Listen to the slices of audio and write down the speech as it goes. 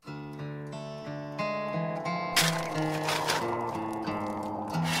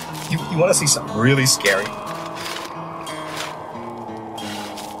You want to see something really scary?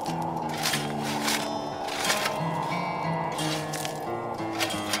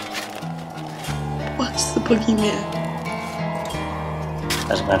 What's the boogeyman?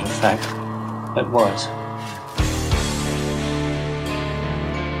 As a matter of fact, it was.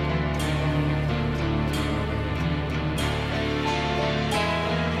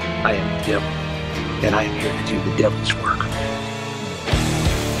 I am the devil, and I am here to do the devil's work.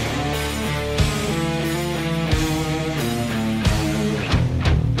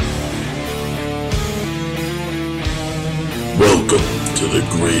 Welcome to the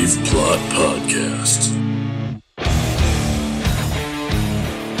Grave Plot Podcast.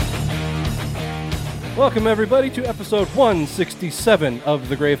 Welcome, everybody, to episode 167 of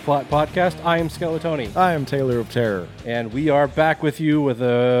the Grave Plot Podcast. I am Skeletoni. I am Taylor of Terror. And we are back with you with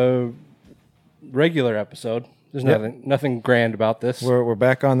a regular episode. There's nothing grand about this. We're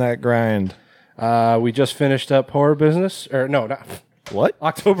back on that grind. We just finished up Horror Business. Or, no, not... What?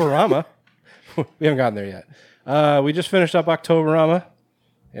 Octoberama. We haven't gotten there yet. We just finished up Octoberama.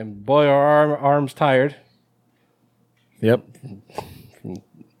 And boy, are our arms tired. Yep.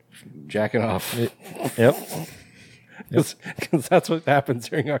 Jacking off. Yep. Because that's what happens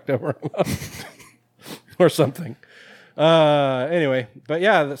during Octoberama. Or something. Anyway, but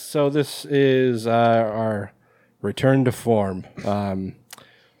yeah, so this is our return to form. Yeah,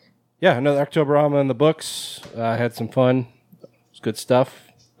 another Octoberama in the books. Had some fun. It's good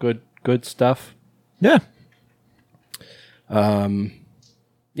stuff. Good stuff. Yeah.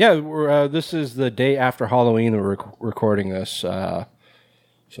 Yeah, this is the day after Halloween that we're recording this.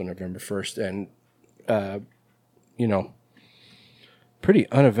 So November 1st. And, pretty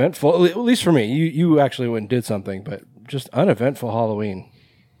uneventful, at least for me. You actually went and did something, but just uneventful Halloween.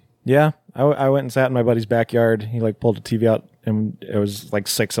 Yeah. I went and sat in my buddy's backyard. He pulled a TV out, and it was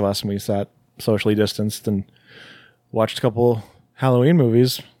 6 of us, and we sat socially distanced and watched a couple Halloween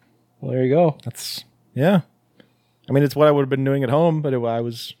movies. Well, there you go. Yeah. I mean, it's what I would have been doing at home, but I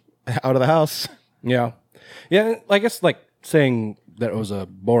was out of the house. Yeah. Yeah, I guess saying that it was a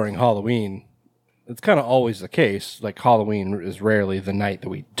boring Halloween, it's kind of always the case. Halloween is rarely the night that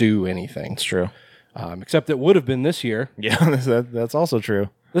we do anything. It's true. Except it would have been this year. Yeah, that's also true.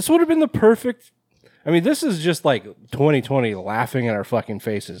 This would have been the perfect... I mean, this is just 2020 laughing in our fucking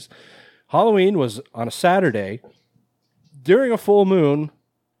faces. Halloween was on a Saturday, during a full moon,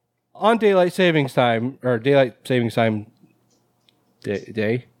 on daylight savings time, or daylight savings time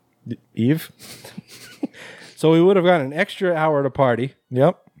day? Eve? So we would have got an extra hour to party.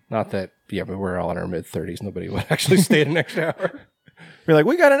 Yep. Not that, but we're all in our mid-30s. Nobody would actually stay an extra hour. We're like,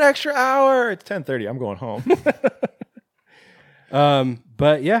 we got an extra hour. It's 10:30. I'm going home.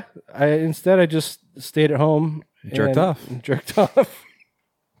 But yeah, instead I just stayed at home. Jerked off.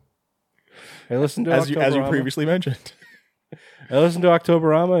 I listened to as you previously mentioned. I listened to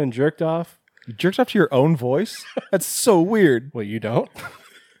Octoberama and jerked off. You jerked off to your own voice? That's so weird. Well, you don't.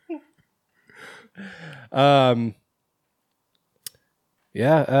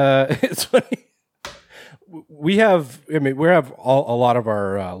 It's funny. We have a lot of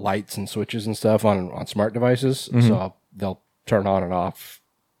our lights and switches and stuff on smart devices, so they'll turn on and off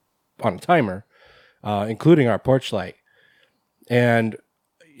on a timer, including our porch light. And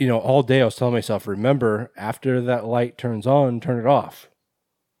all day I was telling myself, remember, after that light turns on, turn it off.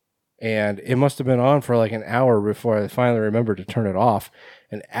 And it must have been on for an hour before I finally remembered to turn it off.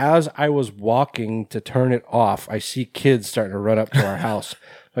 And as I was walking to turn it off, I see kids starting to run up to our house.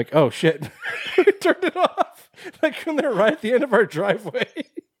 Oh shit, we turned it off. When they're right at the end of our driveway.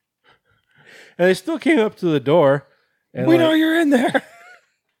 And they still came up to the door. And we know you're in there.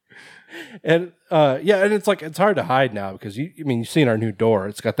 And and it's hard to hide now because you've seen our new door.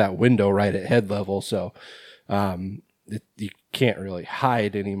 It's got that window right at head level, so you can't really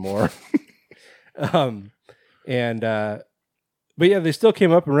hide anymore. But yeah, they still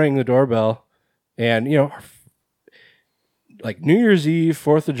came up and rang the doorbell, and New Year's Eve,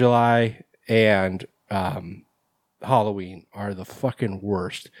 4th of July, and Halloween are the fucking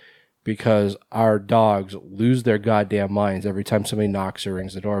worst because our dogs lose their goddamn minds every time somebody knocks or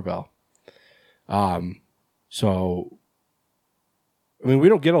rings the doorbell. So, we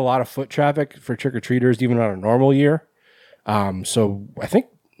don't get a lot of foot traffic for trick-or-treaters even on a normal year. So I think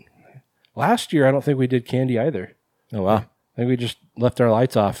last year, I don't think we did candy either. Oh, wow. I think we just left our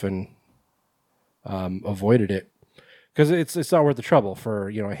lights off and, avoided it because it's not worth the trouble for,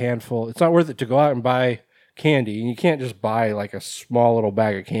 a handful. It's not worth it to go out and buy candy. And you can't just buy a small little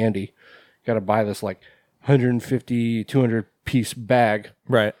bag of candy. You got to buy this 150, 200 piece bag.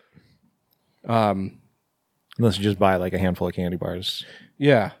 Right. Unless you just buy like a handful of candy bars.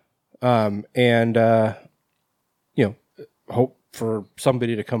 Yeah. Hope for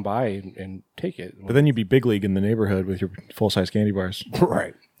somebody to come by and take it. But then you'd be big league in the neighborhood with your full-size candy bars.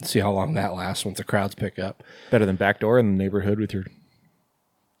 Right. See how long that lasts once the crowds pick up. Better than backdoor in the neighborhood with your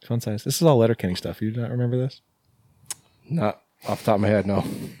fun size. This is all Letterkenny stuff. You do not remember this? Not off the top of my head, no.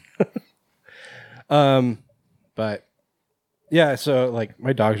 But yeah, so like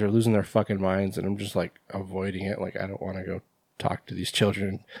my dogs are losing their fucking minds and I'm just like avoiding it. Like I don't want to go talk to these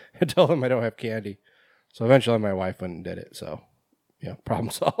children and tell them I don't have candy. So eventually my wife went and did it. So, yeah,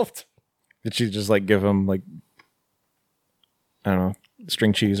 problem solved. Did she just like give them like, I don't know,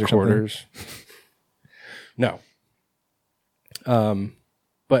 string cheese or Quarters. No.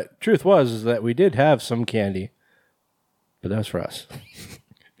 But truth is that we did have some candy, but that was for us.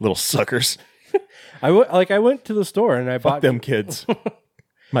 Little suckers. I went to the store and I Fuck bought them kids.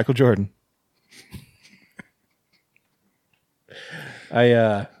 Michael Jordan.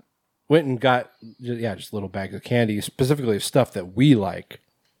 I went and got just little bags of candy, specifically stuff that we like,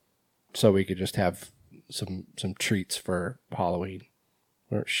 so we could just have some treats for Halloween.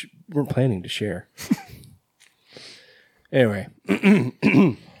 We're planning to share. Anyway,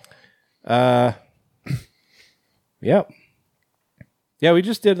 yeah, we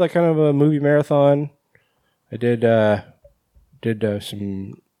just did like kind of a movie marathon. I did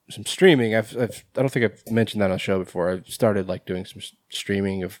some streaming. I don't think I've mentioned that on the show before. I started like doing some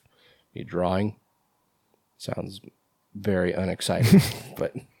streaming of me drawing. Sounds very unexciting,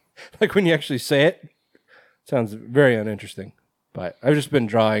 but like when you actually say it, sounds very uninteresting. But I've just been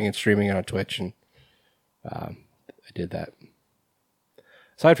drawing and streaming it on Twitch, and I did that.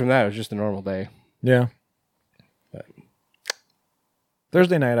 Aside from that, it was just a normal day. Yeah. But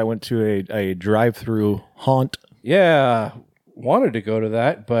Thursday night, I went to a drive-through haunt. yeah, wanted to go to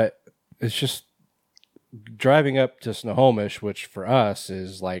that, but it's just driving up to Snohomish, which for us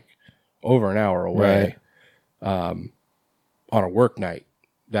is like over an hour away, on a work night.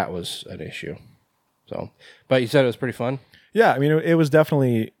 That was an issue. So, but you said it was pretty fun. Yeah, I mean, it was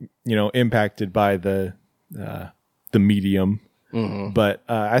definitely, impacted by the medium, but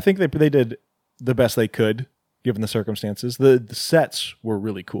I think they did the best they could given the circumstances. The sets were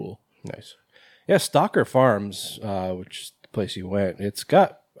really cool. Nice. Yeah, Stalker Farms, which is the place you went, it's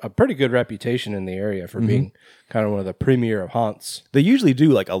got a pretty good reputation in the area for being kind of one of the premier of haunts. They usually do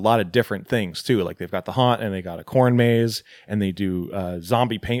like a lot of different things too. Like they've got the haunt and they got a corn maze and they do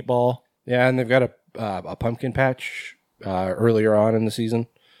zombie paintball. Yeah, and they've got a pumpkin patch earlier on in the season.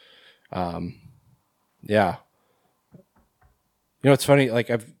 Yeah. It's funny. Like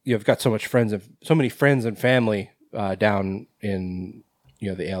I've got so many friends and family down in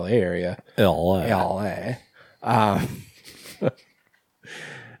the LA area. LA.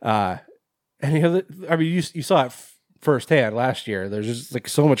 And you saw it firsthand last year. There's just like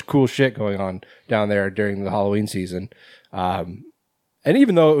so much cool shit going on down there during the Halloween season. And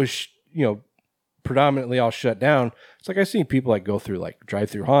even though it was predominantly all shut down, it's like I've seen people like go through like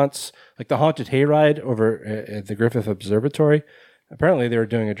drive-through haunts, like the haunted hayride over at the Griffith Observatory. Apparently they were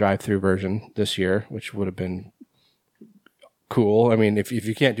doing a drive-through version this year, which would have been cool. I mean, if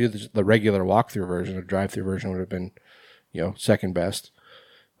you can't do the regular walkthrough version, a drive-through version would have been, second best.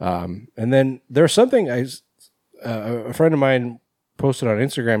 And then there's something a friend of mine posted on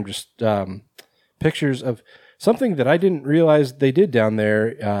Instagram, just pictures of something that I didn't realize they did down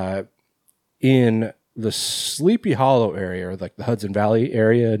there in the Sleepy Hollow area, or like the Hudson Valley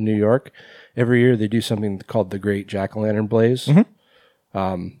area in New York. Every year they do something called the Great Jack-O-Lantern Blaze. Did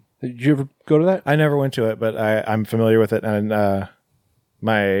you ever go to that? I never went to it, but I'm familiar with it. And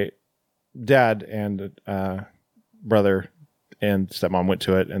my dad and brother and stepmom went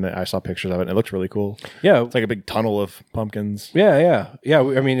to it, and I saw pictures of it, and it looked really cool. Yeah. It's like a big tunnel of pumpkins. Yeah.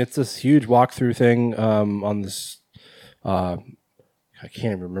 I mean, it's this huge walkthrough thing on this... I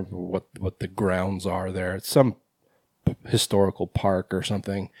can't even remember what the grounds are there. It's some historical park or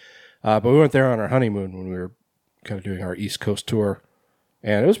something. But we went there on our honeymoon when we were kind of doing our East Coast tour,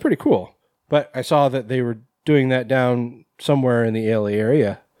 and it was pretty cool. But I saw that they were doing that down somewhere in the LA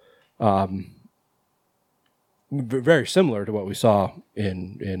area, very similar to what we saw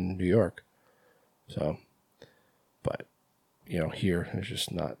in New York. So, but here there's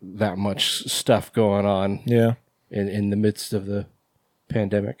just not that much stuff going on. Yeah, in the midst of the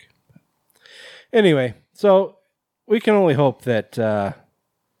pandemic. Anyway, so we can only hope that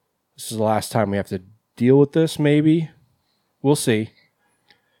this is the last time we have to deal with this. Maybe we'll see.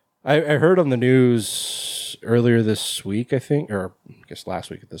 I heard on the news earlier this week, I think, or I guess last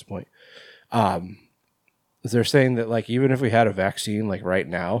week at this point. They're saying that like even if we had a vaccine like right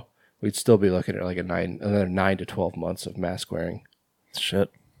now, we'd still be looking at like another 9 to 12 months of mask wearing.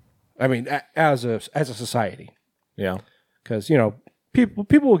 Shit. I mean, as a society. Yeah. Because,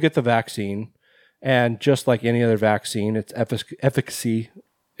 people will get the vaccine, and just like any other vaccine, its efficacy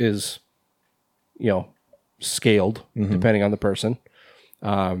is, scaled depending on the person.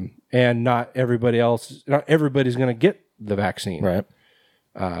 And not everybody's going to get the vaccine. Right.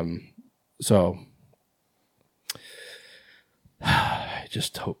 So I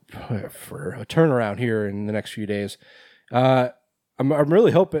just hope for a turnaround here in the next few days. I'm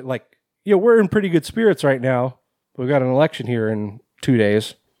really hoping, we're in pretty good spirits right now. We've got an election here in 2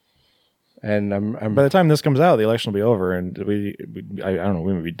 days, and I'm by the time this comes out, the election will be over, and I don't know,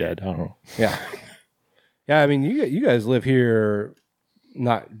 we may be dead. I don't know. Yeah. Yeah, I mean, you guys live here,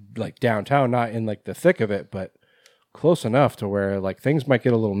 not like downtown, not in like the thick of it, but close enough to where like things might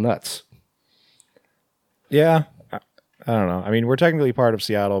get a little nuts. Yeah, I don't know. I mean, we're technically part of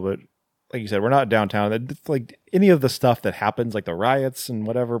Seattle, but like you said, we're not downtown. Like any of the stuff that happens, like the riots and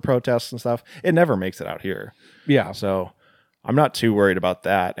whatever protests and stuff, it never makes it out here. Yeah. So I'm not too worried about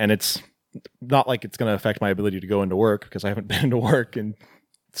that. And it's not like it's going to affect my ability to go into work because I haven't been to work in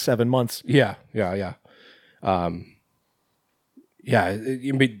 7 months. Yeah. I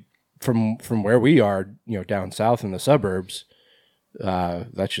mean, from where we are, down south in the suburbs,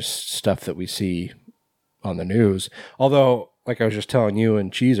 that's just stuff that we see on the news. Although, like I was just telling you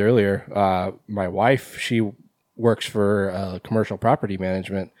and Cheese earlier, my wife, she works for commercial property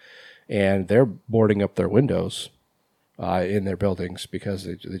management, and they're boarding up their windows in their buildings because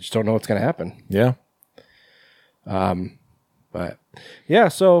they just don't know what's going to happen. Yeah. But yeah,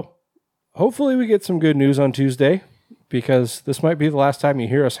 so hopefully we get some good news on Tuesday, because this might be the last time you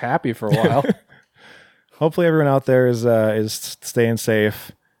hear us happy for a while. Hopefully everyone out there is staying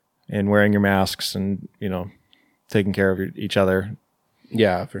safe and wearing your masks and, taking care of each other.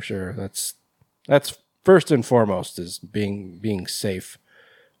 Yeah, for sure. That's first and foremost, is being safe,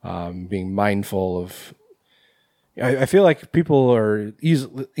 being mindful of. I feel like people are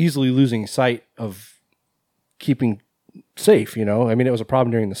easily losing sight of keeping safe. I mean, it was a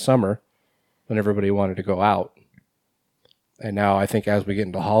problem during the summer when everybody wanted to go out. And now I think as we get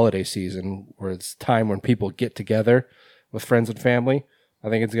into holiday season, where it's time when people get together with friends and family, I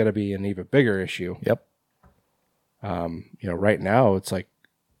think it's going to be an even bigger issue. Yep. Right now it's like,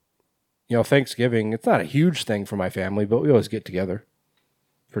 Thanksgiving, it's not a huge thing for my family, but we always get together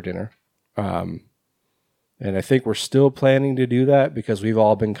for dinner. And I think we're still planning to do that because we've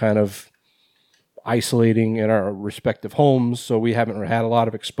all been kind of isolating in our respective homes. So we haven't had a lot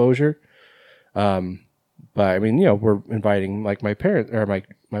of exposure. But I mean, we're inviting like my parents or my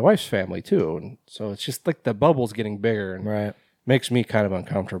wife's family too. And so it's just like the bubble's getting bigger and right. Makes me kind of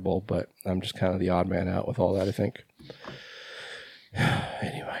uncomfortable, but I'm just kind of the odd man out with all that, I think.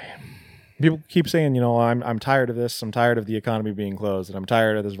 Anyway. People keep saying, I'm tired of this. I'm tired of the economy being closed, and I'm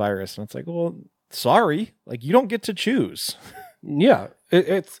tired of this virus. And it's like, well, sorry. Like, you don't get to choose. Yeah.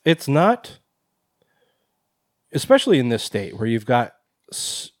 It's not, especially in this state where you've got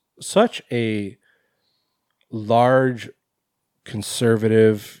such a large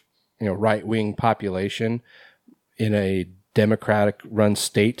conservative, right-wing population in a Democratic-run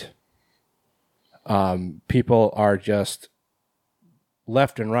state. People are just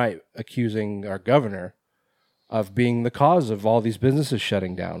left and right accusing our governor of being the cause of all these businesses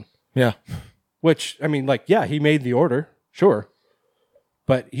shutting down. Yeah. Which, I mean, he made the order, sure,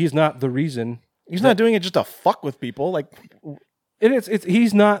 but he's not the reason. He's not doing it just to fuck with people. Like,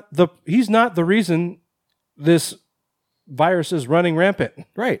 he's not the reason this virus is running rampant.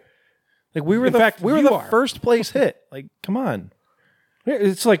 Right. Like we were In fact, we were the first place hit. Like, come on.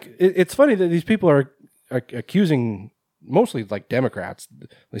 It's like it's funny that these people are accusing mostly like Democrats.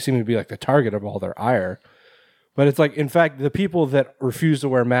 They seem to be like the target of all their ire. But it's like, in fact, the people that refuse to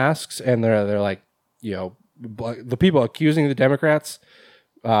wear masks and they're like, the people accusing the Democrats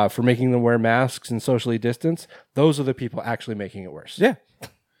for making them wear masks and socially distance, those are the people actually making it worse. Yeah.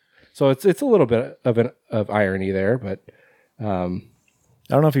 So it's a little bit of irony there, but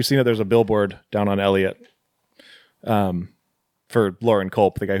I don't know if you've seen it. There's a billboard down on Elliott for Lauren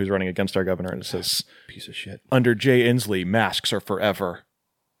Culp, the guy who's running against our governor, and it says, "Piece of shit." Under Jay Inslee, masks are forever.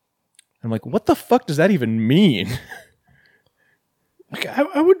 I'm like, what the fuck does that even mean?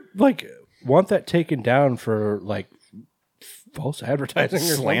 I would want that taken down for false advertising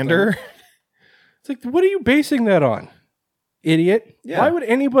or slander. Something. It's like, what are you basing that on, idiot? Yeah. Why would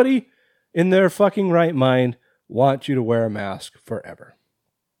anybody in their fucking right mind want you to wear a mask forever?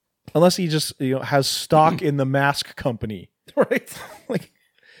 Unless he just has stock in the mask company, right?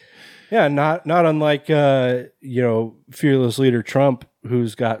 Yeah, not unlike fearless leader Trump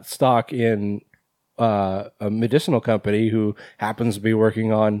who's got stock in a medicinal company who happens to be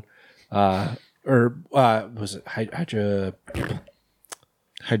working on, was it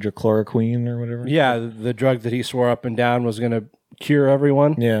hydrochloroquine or whatever? Yeah, the drug that he swore up and down was going to cure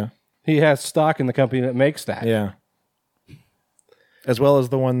everyone. Yeah. He has stock in the company that makes that. Yeah. As well as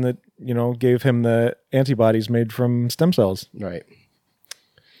the one that, gave him the antibodies made from stem cells. Right.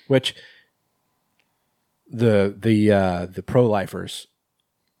 Which the pro-lifers,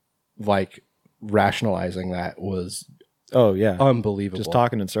 like, rationalizing that was unbelievable. Just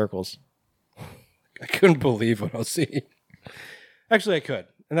talking in circles. I couldn't believe what I was seeing. Actually, I could,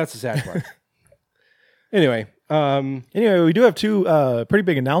 and that's the sad part. Anyway, we do have two pretty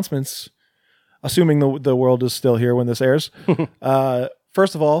big announcements, assuming the world is still here when this airs.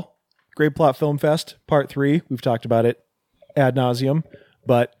 First of all, Great Plot Film Fest Part 3. We've talked about it ad nauseum,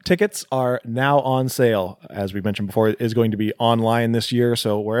 but tickets are now on sale. As we mentioned before, it is going to be online this year,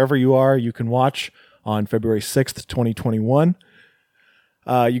 so wherever you are, you can watch on February 6th, 2021.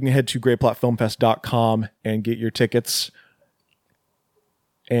 You can head to greatplotfilmfest.com and get your tickets.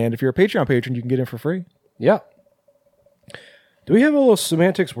 And if you're a Patreon patron, you can get in for free. Yeah. Do we have a little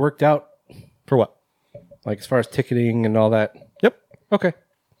semantics worked out? For what? Like as far as ticketing and all that? Yep. Okay.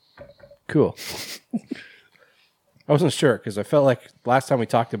 Cool. I wasn't sure because I felt like last time we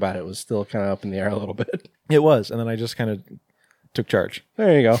talked about it, it was still kind of up in the air a little bit. It was. And then I just kind of took charge.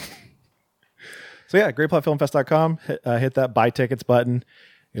 There you go. So yeah, greatplotfilmfest.com. Hit that buy tickets button.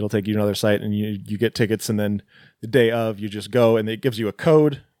 It'll take you to another site and you get tickets. And then the day of, you just go and it gives you a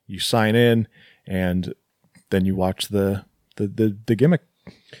code. You sign in and then you watch the gimmick.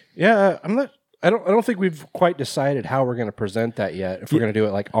 Yeah, I don't think we've quite decided how we're going to present that yet. If we're going to do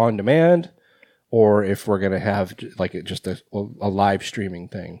it like on demand, or if we're going to have like just a live streaming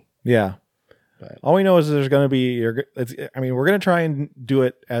thing. Yeah. But all we know is there's going to be. We're going to try and do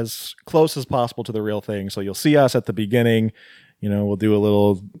it as close as possible to the real thing. So you'll see us at the beginning. We'll do a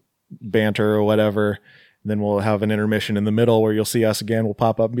little banter or whatever. Then we'll have an intermission in the middle where you'll see us again. We'll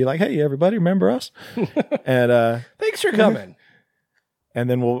pop up and be like, "Hey, everybody, remember us?" And thanks for coming. And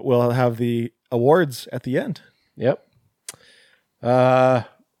then we'll have the awards at the end. Yep.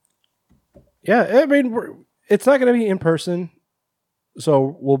 Yeah, I mean, it's not going to be in person,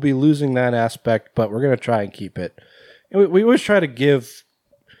 so we'll be losing that aspect, but we're going to try and keep it. And we always try to give,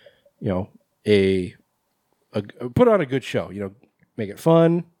 a put on a good show. Make it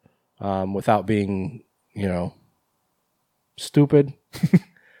fun, without being, stupid.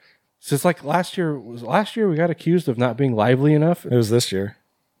 So it's like last year we got accused of not being lively enough. It was this year.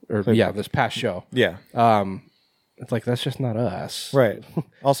 This past show. Yeah. It's like, that's just not us. Right.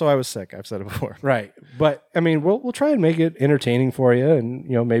 Also, I was sick. I've said it before. Right. But I mean, we'll try and make it entertaining for you and,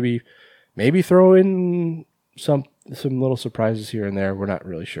 maybe throw in some little surprises here and there. We're not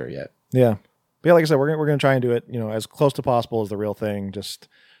really sure yet. Yeah. But yeah, like I said, we're going to try and do it, as close to possible as the real thing, just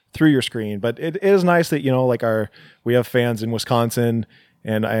through your screen. But it is nice that, we have fans in Wisconsin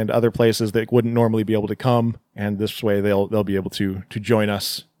and other places that wouldn't normally be able to come, and this way they'll be able to join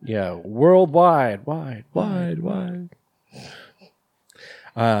us. Yeah, worldwide, wide.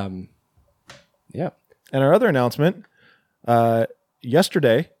 Yeah. And our other announcement,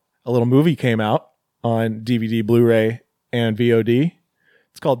 yesterday, a little movie came out on DVD, Blu-ray, and VOD.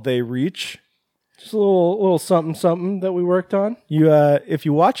 It's called They Reach. Just a little something that we worked on. If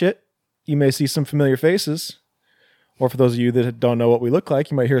you watch it, you may see some familiar faces. Or for those of you that don't know what we look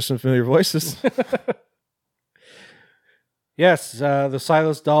like, you might hear some familiar voices. Yes, the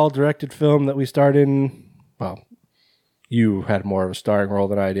Silas Dahl directed film that we starred in. Well, you had more of a starring role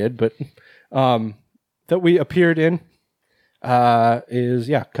than I did, but that we appeared in is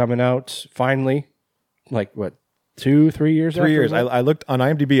coming out finally. Like what, 2-3 years? 3 years. I looked on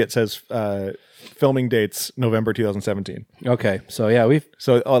IMDb. It says filming dates November 2017. Okay, so yeah,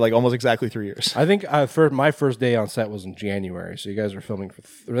 like almost exactly 3 years. I think my first day on set was in January. So you guys were filming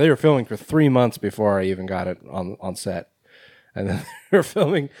they were filming for 3 months before I even got it on set. And then they were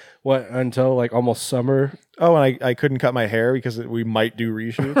filming until like almost summer. Oh, and I couldn't cut my hair because we might do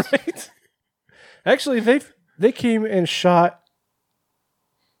reshoots. Right? Actually, they came and shot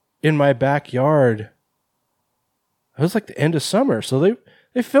in my backyard. It was like the end of summer, so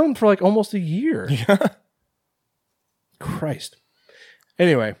they filmed for like almost a year. Yeah. Christ.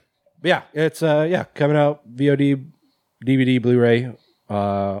 Anyway, yeah, it's coming out VOD, DVD, Blu-ray.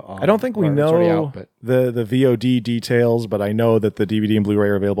 I don't think we know the VOD details, but I know that the DVD and Blu-ray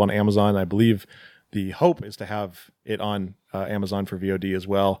are available on Amazon. I believe the hope is to have it on Amazon for VOD as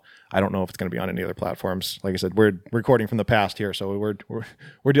well. I don't know if it's going to be on any other platforms. Like I said, we're recording from the past here, so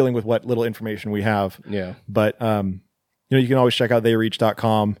we're dealing with what little information we have. Yeah. But you can always check out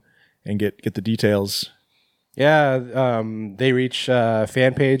theyreach.com and get the details. Yeah, They Reach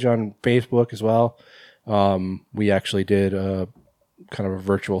fan page on Facebook as well. We actually did a kind of a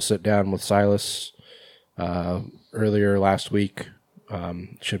virtual sit down with Silas earlier last week.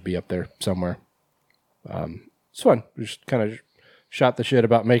 Should be up there somewhere. It's fun. We just kind of shot the shit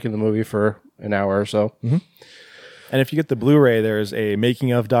about making the movie for an hour or so. Mm-hmm. And if you get the Blu-ray, there's a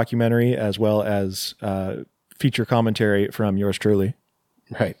making of documentary as well as feature commentary from yours truly.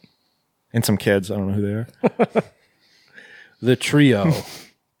 Right. And some kids. I don't know who they are. The trio.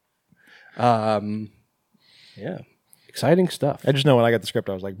 Yeah. Exciting stuff. I just know when I got the script,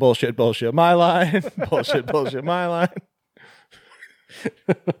 I was like, bullshit, bullshit, my line. Bullshit, bullshit, my line.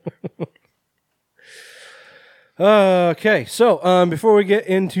 Okay, so before we get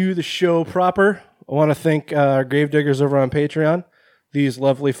into the show proper, I want to thank our Gravediggers over on Patreon. These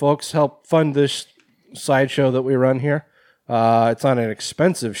lovely folks help fund this sideshow that we run here. It's not an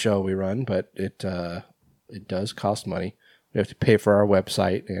expensive show we run, but it does cost money. We have to pay for our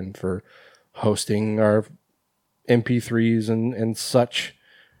website and for hosting our MP3s and such.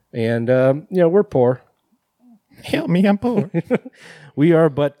 And, we're poor. Help me, I'm poor. We are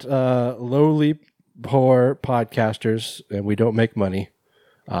but lowly poor podcasters, and we don't make money.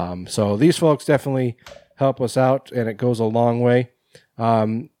 So these folks definitely help us out, and it goes a long way.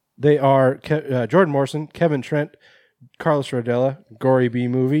 They are Jordan Morrison, Kevin Trent, Carlos Rodella, Gory B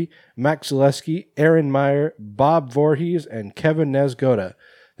Movie, Max Zaleski, Aaron Meyer, Bob Voorhees, and Kevin Nesgoda.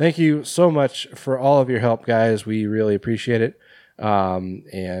 Thank you so much for all of your help, guys. We really appreciate it.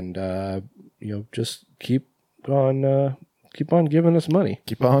 Just keep on giving us money.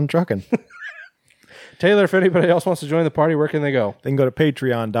 Keep on trucking. Taylor, if anybody else wants to join the party, where can they go? They can go to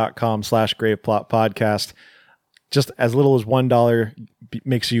patreon.com/graveplot podcast. Just as little as $1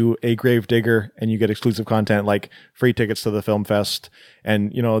 makes you a grave digger, and you get exclusive content like free tickets to the film fest.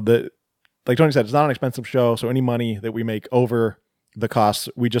 And, like Tony said, it's not an expensive show. So any money that we make over the costs,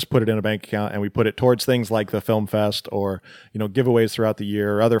 we just put it in a bank account and we put it towards things like the film fest or, giveaways throughout the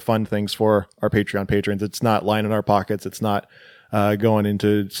year or other fun things for our Patreon patrons. It's not lining our pockets. It's not going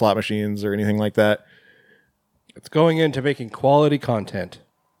into slot machines or anything like that. It's going into making quality content.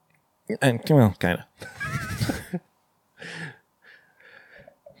 And, well, kind of.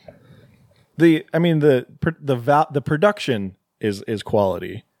 The production is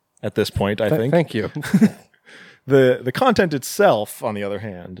quality at this point, I think. Thank you. The content itself, on the other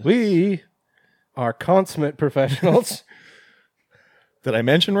hand. We are consummate professionals. Did I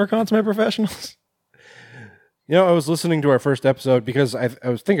mention we're consummate professionals? I was listening to our first episode because I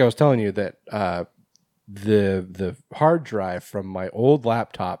was telling you that the hard drive from my old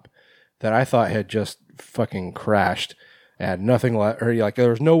laptop that I thought had just fucking crashed and had nothing there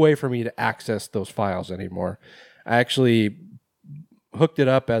was no way for me to access those files anymore. I actually hooked it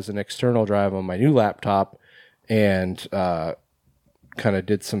up as an external drive on my new laptop and kind of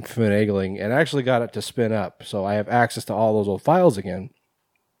did some finagling and actually got it to spin up. So I have access to all those old files again.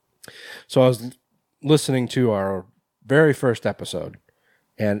 So I was listening to our very first episode,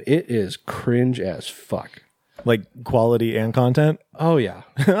 and it is cringe as fuck. Like quality and content? Oh, yeah.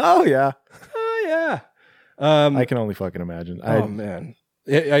 Oh, yeah. Oh, yeah. I can only fucking imagine. Man.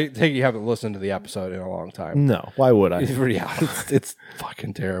 I take you haven't listened to the episode in a long time. No. Why would I? Yeah, it's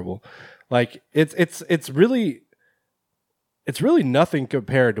fucking terrible. Like, it's really nothing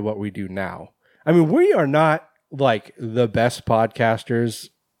compared to what we do now. I mean, we are not like the best podcasters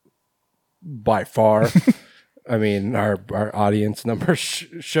by far. I mean, our audience numbers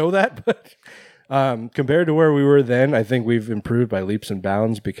show that, but compared to where we were then, I think we've improved by leaps and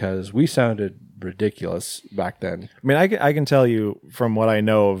bounds because we sounded ridiculous back then. I mean, I can tell you from what I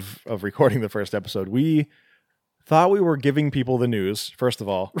know of recording the first episode, we thought we were giving people the news, first of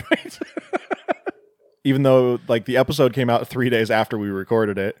all. Right. Even though like the episode came out 3 days after we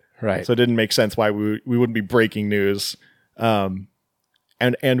recorded it. Right. So it didn't make sense why we wouldn't be breaking news.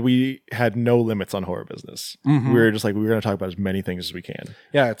 And we had no limits on horror business. Mm-hmm. We were just like, we were going to talk about as many things as we can.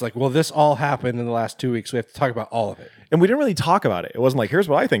 Yeah, it's like, well, this all happened in the last 2 weeks. We have to talk about all of it. And we didn't really talk about it. It wasn't like, here's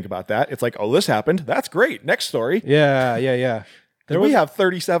what I think about that. It's like, oh, this happened. That's great. Next story. Yeah. We have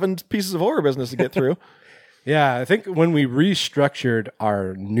 37 pieces of horror business to get through. Yeah, I think when we restructured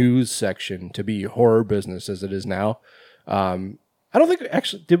our news section to be horror business as it is now, I don't think,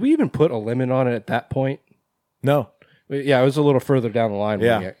 actually, did we even put a limit on it at that point? No. Yeah, it was a little further down the line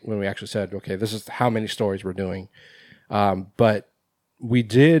Yeah. when we actually said, okay, this is how many stories we're doing. But we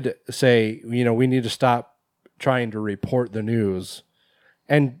did say, we need to stop trying to report the news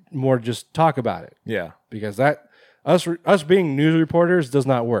and more just talk about it. Yeah. Because that us being news reporters does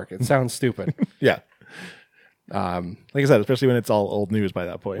not work. It sounds stupid. Yeah. Like I said, especially when it's all old news by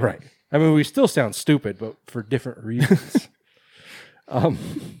that point. Right. I mean, we still sound stupid, but for different reasons. But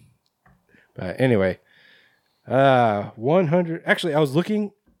anyway, 100. Actually, I was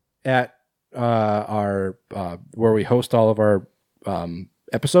looking at our where we host all of our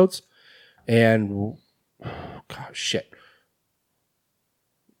episodes, and shit.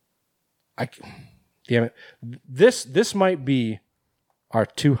 Damn it. This might be our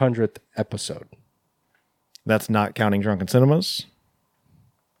 200th episode. That's not counting Drunken Cinemas.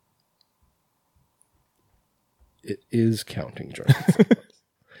 It is counting Drunken Cinemas.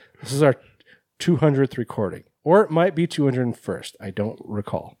 This is our 200th recording. Or it might be 201st. I don't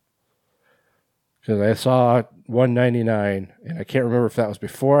recall. Because I saw 199, and I can't remember if that was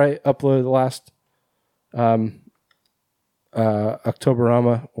before I uploaded the last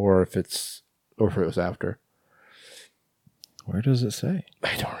Octoberama, or if it was after. Where does it say?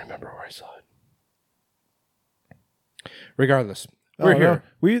 I don't remember where I saw it. Regardless, we're here.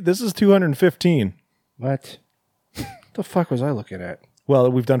 No. This is 215. What the fuck was I looking at?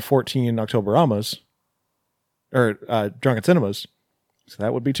 Well, we've done 14 Octoberamas, or Drunken Cinemas, so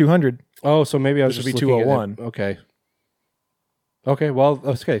that would be 200. Oh, so maybe I was This just would be looking 201. Okay. Okay. Well,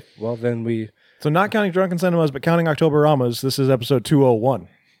 then we. So not counting Drunken Cinemas, but counting Octoberamas, this is episode 201.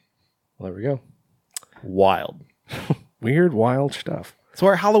 Well, there we go. Wild. Weird, wild stuff. So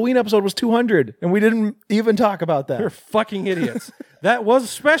our Halloween episode was 200, and we didn't even talk about that. You're fucking idiots. That was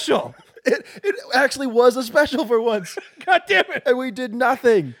special. It actually was a special for once. God damn it. And we did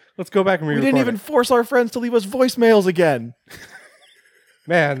nothing. Let's go back and We re-record didn't even force our friends to leave us voicemails again.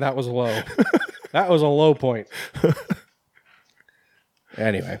 Man, that was low. That was a low point.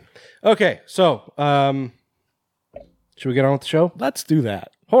 Anyway. Okay, so should we get on with the show? Let's do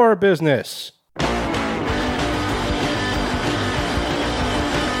that. Horror business.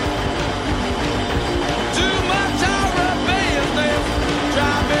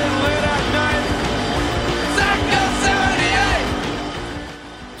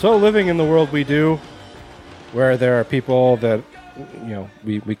 So living in the world we do, where there are people that,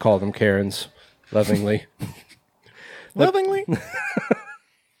 we call them Karens, lovingly. Lovingly?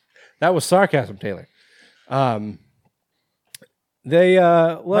 That was sarcasm, Taylor. They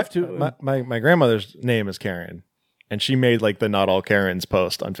love to... My grandmother's name is Karen, and she made like the Not All Karens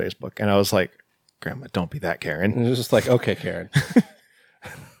post on Facebook, and I was like, Grandma, don't be that Karen. And it was just like, okay, Karen.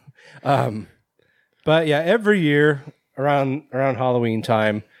 But yeah, every year around Halloween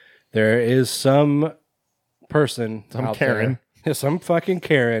time, there is some person out Karen. there, some fucking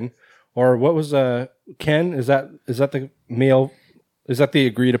Karen, or what was Ken? Is that the male? Is that the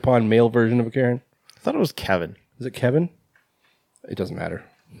agreed upon male version of a Karen? I thought it was Kevin. Is it Kevin? It doesn't matter.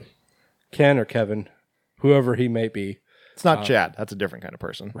 Ken or Kevin, whoever he may be. It's not Chad. That's a different kind of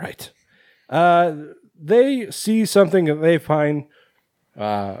person. Right. They see something that they find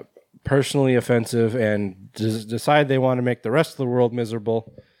personally offensive and decide they want to make the rest of the world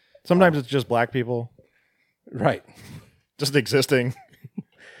miserable. Sometimes it's just black people. Right. Just existing.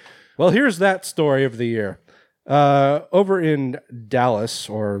 Well, here's that story of the year. Over in Dallas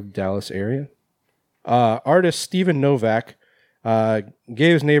area, artist Stephen Novak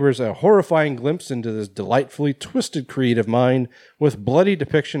gave his neighbors a horrifying glimpse into this delightfully twisted creative mind with bloody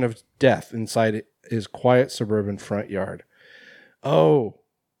depiction of death inside his quiet suburban front yard. Oh,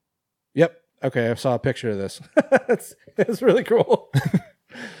 yep. Okay, I saw a picture of this. It's really cool.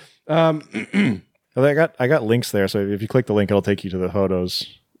 I got links there, so if you click the link, it'll take you to the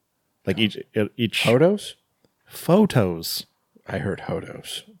photos. Like each photos. I heard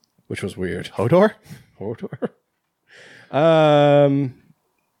Hodos, which was weird. Hodor?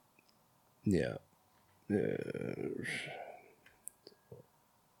 Yeah.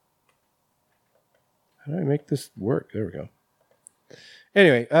 How do I make this work? There we go.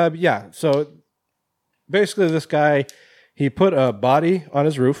 Anyway, yeah. So basically, this guy, he put a body on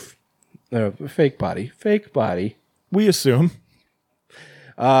his roof, a fake body, We assume.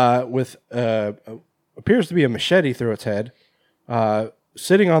 with appears to be a machete through its head,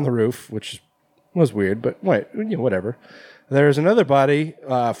 sitting on the roof, which was weird, but whatever. There's another body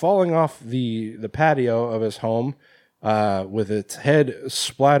falling off the patio of his home, with its head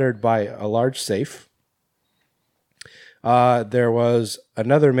splattered by a large safe. There was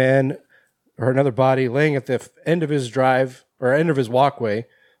another man or another body laying at the end of his drive or end of his walkway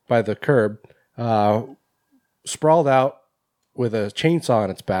by the curb, sprawled out with a chainsaw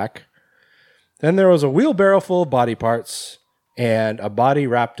on its back. Then there was a wheelbarrow full of body parts and a body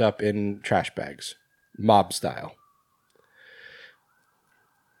wrapped up in trash bags, mob style.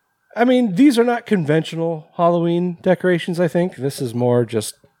 I mean, these are not conventional Halloween decorations, I think. This is more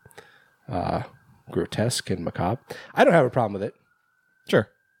just grotesque and macabre. I don't have a problem with it. Sure.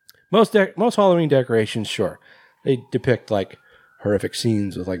 Most Halloween decorations, sure, they depict like horrific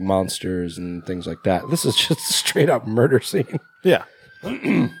scenes with like monsters and things like that. This is just a straight up murder scene. Yeah.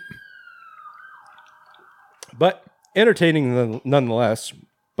 But entertaining nonetheless.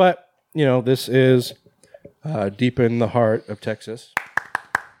 But, you know, this is deep in the heart of Texas.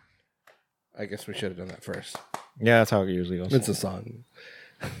 I guess we should have done that first. Yeah, that's how it usually goes. It's a song.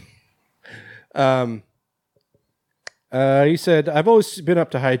 He said, I've always been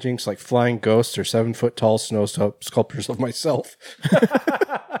up to hijinks like flying ghosts or 7-foot tall snow sculptures of myself.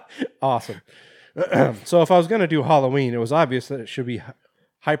 Awesome. So if I was going to do Halloween, it was obvious that it should be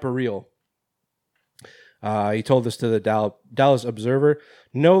hyper real. He told this to the Dallas Observer.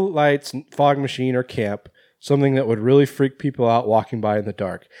 No lights, fog machine, or camp. Something that would really freak people out walking by in the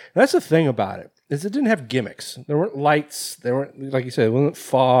dark. And that's the thing about it, is it didn't have gimmicks. There weren't lights. There weren't, like you said, it wasn't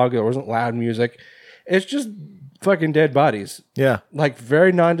fog. There wasn't loud music. It's just fucking dead bodies. Yeah. Like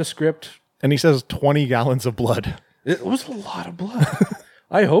very nondescript. And he says 20 gallons of blood. It was a lot of blood.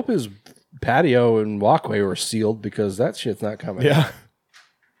 I hope his patio and walkway were sealed because that shit's not coming. Yeah.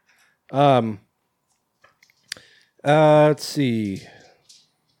 Let's see.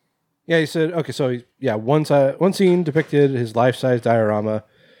 Yeah, he said, okay, so one scene depicted his life-size diorama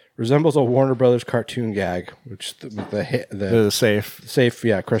resembles a Warner Brothers cartoon gag, which the safe,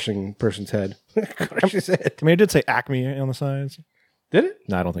 crushing person's head. Crush his head. I mean, it did say Acme on the sides. Did it?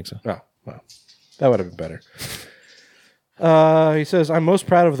 No, I don't think so. Oh, well, that would have been better. He says, I'm most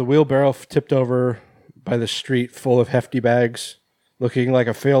proud of the wheelbarrow tipped over by the street full of hefty bags, looking like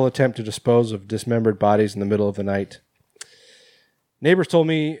a failed attempt to dispose of dismembered bodies in the middle of the night. Neighbors told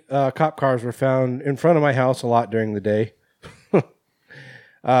me cop cars were found in front of my house a lot during the day.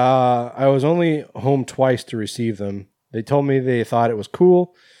 I was only home twice to receive them. They told me they thought it was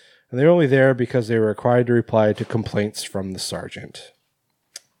cool, and they were only there because they were required to reply to complaints from the sergeant.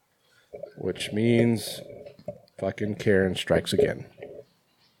 Which means fucking Karen strikes again.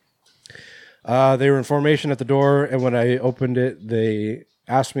 They were in formation at the door, and when I opened it, they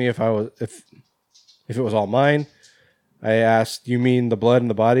asked me if it was all mine. I asked, "You mean the blood and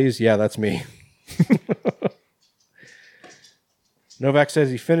the bodies?" "Yeah, that's me." Novak says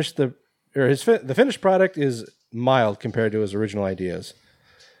he finished the finished product is mild compared to his original ideas.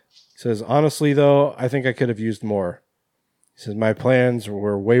 He says, "Honestly, though, I think I could have used more." He says, "My plans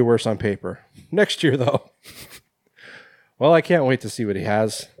were way worse on paper. Next year, though." Well, I can't wait to see what he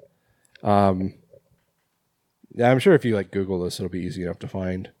has. Yeah, I'm sure if you like Google this, it'll be easy enough to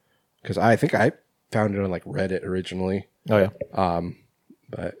find. Because I think I found it on like Reddit originally. Oh yeah.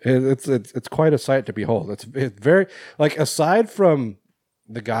 But it's quite a sight to behold. It's very, like, aside from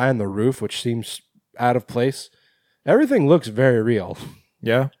the guy on the roof, which seems out of place, everything looks very real.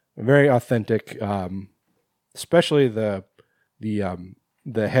 Yeah. Very authentic. Especially the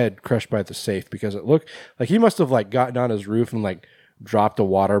head crushed by the safe, because it looked like he must have like gotten on his roof and like dropped a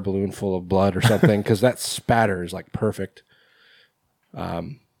water balloon full of blood or something, because that spatter is like perfect.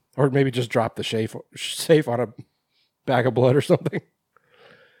 Or maybe just dropped the safe on a bag of blood or something.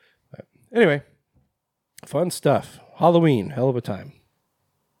 But anyway, fun stuff. Halloween, hell of a time.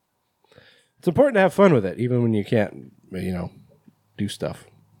 It's important to have fun with it, even when you can't, do stuff.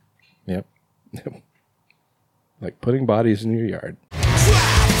 Yep. Like putting bodies in your yard.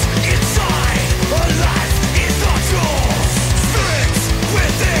 Trapped inside, a life is not yours. Spirits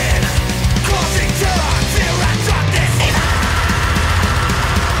within, causing terror, fear and darkness.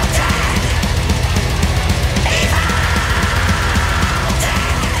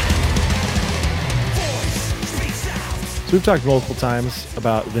 So we've talked multiple times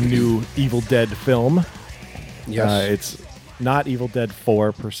about the new Evil Dead film. Yes. It's not Evil Dead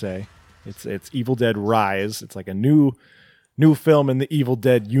 4 per se. It's Evil Dead Rise. It's like a new film in the Evil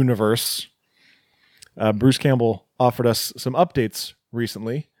Dead universe. Bruce Campbell offered us some updates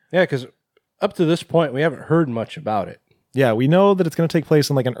recently. Yeah, because up to this point, we haven't heard much about it. Yeah, we know that it's going to take place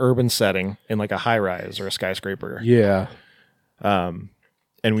in like an urban setting, in like a high-rise or a skyscraper. Yeah.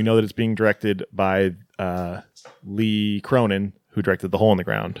 And we know that it's being directed by Lee Cronin, who directed The Hole in the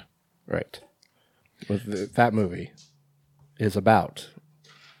Ground. Right. That movie is about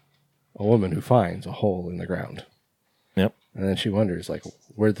a woman who finds a hole in the ground. Yep. And then she wonders, like,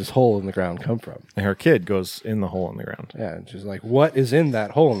 where'd this hole in the ground come from? And her kid goes in the hole in the ground. Yeah, and she's like, what is in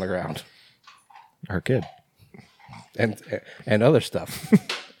that hole in the ground? Her kid. And other stuff.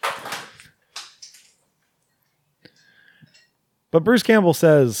 But Bruce Campbell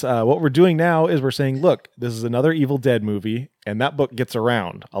says, what we're doing now is we're saying, look, this is another Evil Dead movie, and that book gets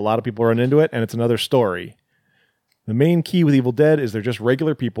around. A lot of people run into it, and it's another story. The main key with Evil Dead is they're just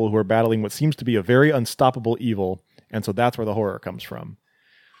regular people who are battling what seems to be a very unstoppable evil, and so that's where the horror comes from.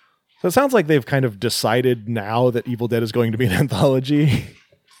 So it sounds like they've kind of decided now that Evil Dead is going to be an anthology.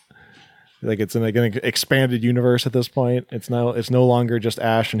 Like it's in like an expanded universe at this point. It's no longer just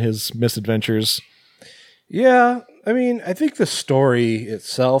Ash and his misadventures. Yeah, I mean, I think the story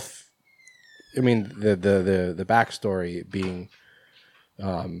itself, I mean, the backstory being,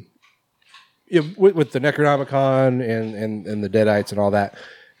 with the Necronomicon and the Deadites and all that,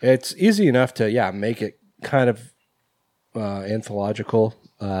 it's easy enough to make it kind of anthological,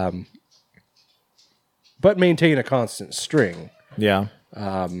 but maintain a constant string. Yeah.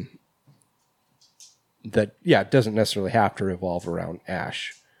 That it doesn't necessarily have to revolve around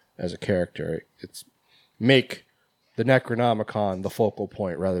Ash as a character. It's make the Necronomicon the focal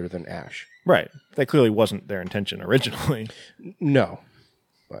point rather than Ash. Right. That clearly wasn't their intention originally. No.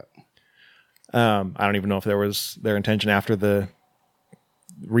 But I don't even know if there was their intention after the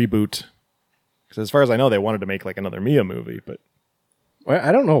reboot. Because as far as I know, they wanted to make like another Mia movie, but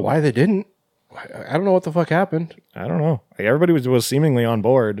I don't know why they didn't. I don't know what the fuck happened. I don't know. Like, everybody was seemingly on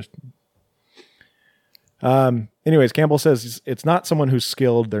board. Anyways, Campbell says it's not someone who's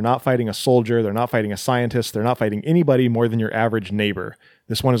skilled. They're not fighting a soldier. They're not fighting a scientist. They're not fighting anybody more than your average neighbor.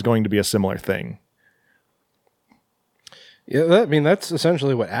 This one is going to be a similar thing. Yeah, I mean, that's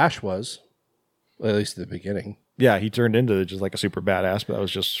essentially what Ash was, at least at the beginning. Yeah, he turned into just like a super badass, but that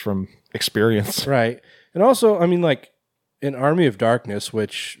was just from experience. Right. And also, I mean, like, in Army of Darkness,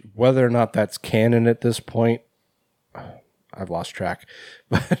 which, whether or not that's canon at this point, I've lost track.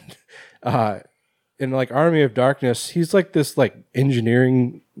 But in, like, Army of Darkness, he's like this, like,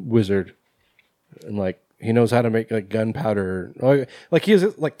 engineering wizard. And, like, he knows how to make, like, gunpowder. Like, he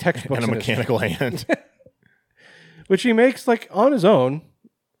has, like, textbooks. And a mechanical hand. Which he makes, like, on his own.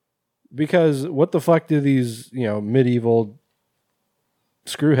 Because what the fuck do these, medieval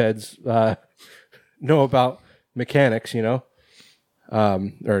screwheads know about mechanics, or,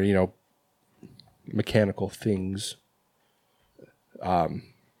 mechanical things.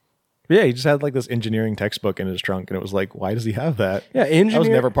 Yeah, he just had like this engineering textbook in his trunk, and it was like, why does he have that? Yeah, that was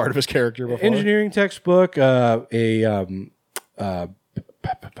never part of his character before. Engineering textbook,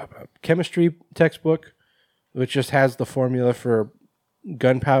 chemistry textbook, which just has the formula for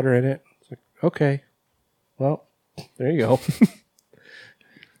gunpowder in it. It's like, okay, well, there you go.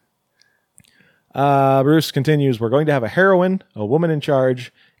 Bruce continues, we're going to have a heroine, a woman in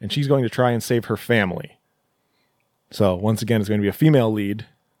charge, and she's going to try and save her family. So once again, it's going to be a female lead.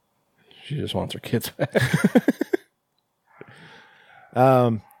 She just wants her kids back.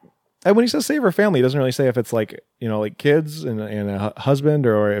 And when he says save her family, he doesn't really say if it's like, like kids and a husband,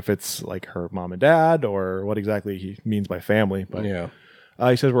 or if it's like her mom and dad, or what exactly he means by family. But yeah.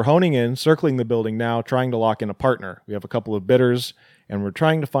 He says, we're honing in, circling the building now, trying to lock in a partner. We have a couple of bidders, and we're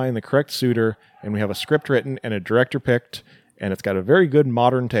trying to find the correct suitor, and we have a script written and a director picked, and it's got a very good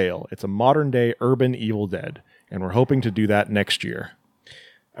modern tale. It's a modern-day urban Evil Dead, and we're hoping to do that next year.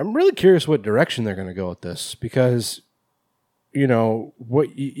 I'm really curious what direction they're going to go with this, because,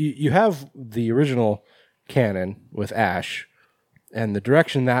 what you have the original canon with Ash, and the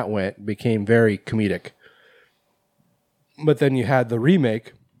direction that went became very comedic. But then you had the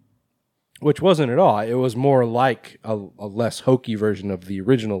remake, which wasn't at all. It was more like a less hokey version of the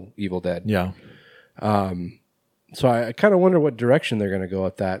original Evil Dead. Yeah. So I kind of wonder what direction they're going to go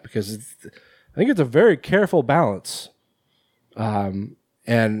with that, because I think it's a very careful balance. And,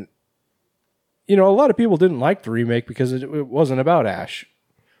 a lot of people didn't like the remake because it wasn't about Ash.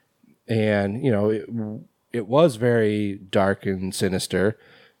 And, it was very dark and sinister.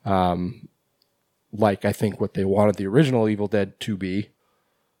 Like I think what they wanted the original Evil Dead to be.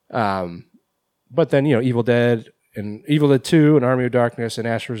 But then, Evil Dead and Evil Dead 2 and Army of Darkness and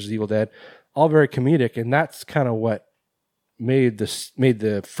Ash vs. Evil Dead, all very comedic. And that's kind of what made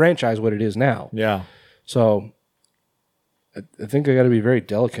the franchise what it is now. Yeah. So I think they got to be very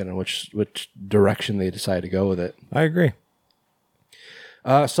delicate in which direction they decide to go with it. I agree.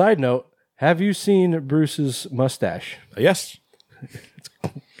 Side note, have you seen Bruce's mustache? Yes.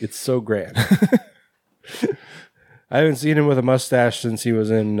 It's so grand. I haven't seen him with a mustache since he was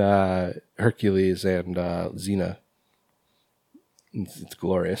in Hercules and Xena. It's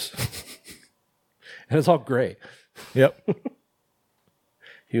glorious. And it's all gray. Yep.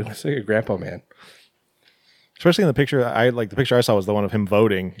 He looks like a grandpa man. Especially in the picture, the picture I saw was the one of him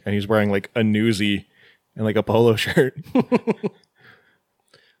voting, and he's wearing like a newsie and like a polo shirt.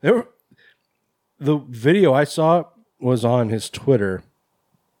 The video I saw was on his Twitter,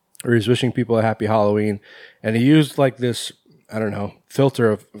 where he's wishing people a happy Halloween, and he used like this, I don't know,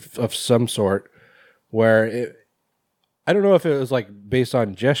 filter of some sort, where I don't know if it was like based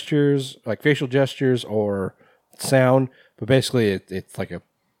on gestures, like facial gestures or sound, but basically it's like a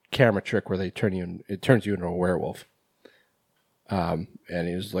camera trick where it turns you into a werewolf. And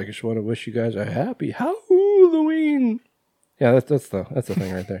he was like, I just want to wish you guys a happy Halloween. Yeah, that's the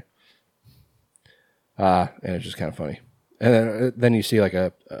thing right there. And it's just kind of funny. And then you see like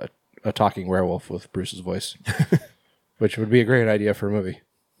a talking werewolf with Bruce's voice, which would be a great idea for a movie.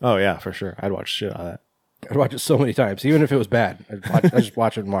 Oh yeah, for sure. I'd watch shit on that. I'd watch it so many times, even if it was bad. I'd just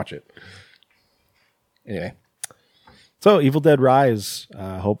watch it and watch it. Anyway. So Evil Dead Rise,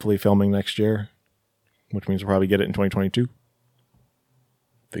 hopefully filming next year, which means we'll probably get it in 2022.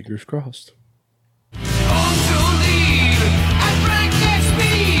 Fingers crossed.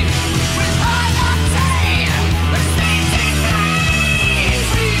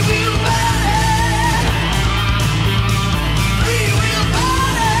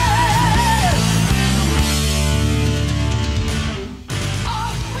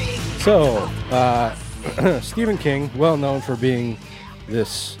 So, Stephen King, well known for being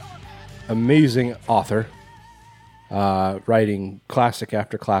this amazing author, writing classic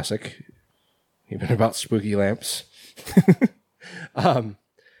after classic, even about spooky lamps. There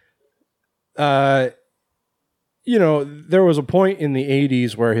was a point in the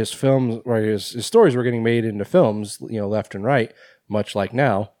 80s where his films, where his stories were getting made into films, left and right, much like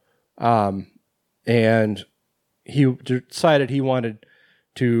now. And he decided he wanted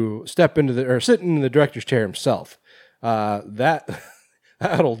to sit in the director's chair himself. That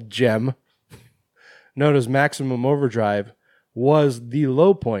old gem, known as Maximum Overdrive, was the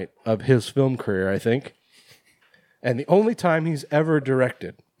low point of his film career, I think, and the only time he's ever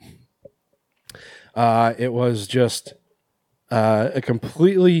directed. It was just a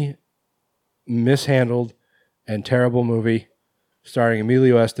completely mishandled and terrible movie starring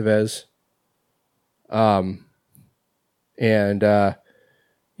Emilio Estevez.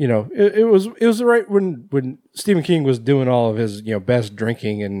 It was right when Stephen King was doing all of his best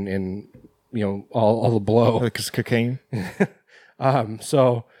drinking and all the blow, like his cocaine.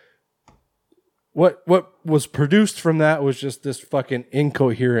 So what was produced from that was just this fucking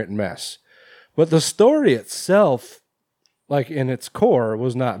incoherent mess. But the story itself, like in its core,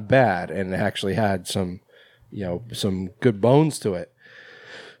 was not bad and actually had some good bones to it.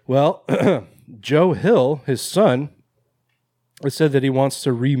 Well, Joe Hill, his son, said that he wants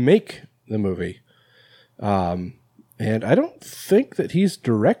to remake the movie. And I don't think that he's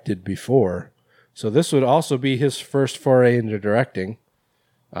directed before. So this would also be his first foray into directing.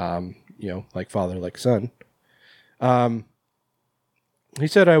 Like father, like son. He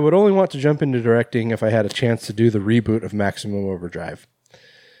said, I would only want to jump into directing if I had a chance to do the reboot of Maximum Overdrive.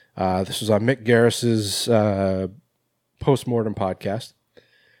 This was on Mick Garris's Postmortem podcast.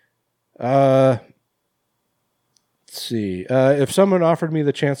 Let's see. If someone offered me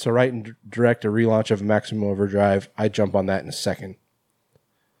the chance to write and direct a relaunch of Maximum Overdrive, I'd jump on that in a second.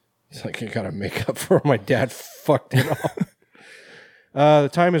 It's like I gotta make up for my dad fucked it off. The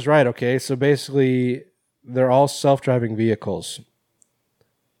time is right, okay? So basically, they're all self-driving vehicles.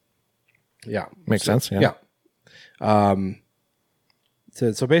 Yeah. Makes sense, yeah. So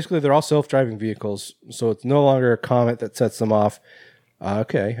basically, they're all self-driving vehicles, so it's no longer a comet that sets them off.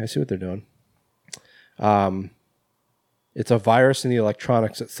 Okay, I see what they're doing. It's a virus in the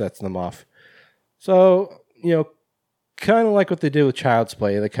electronics that sets them off. So, kind of like what they did with Child's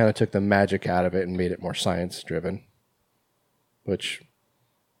Play, they kind of took the magic out of it and made it more science-driven, which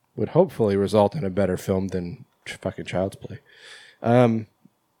would hopefully result in a better film than fucking Child's Play. Let's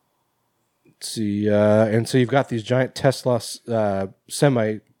see, and so you've got these giant Tesla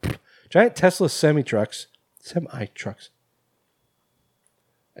semi-trucks.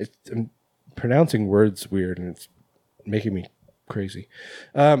 I'm pronouncing words weird, and it's making me crazy.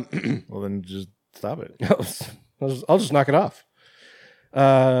 Well, then just stop it. I'll just knock it off.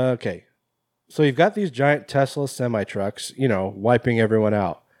 Okay. So you've got these giant Tesla semi-trucks, wiping everyone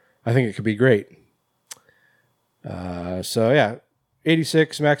out. I think it could be great.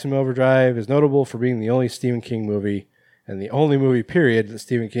 86 Maximum Overdrive is notable for being the only Stephen King movie and the only movie, period, that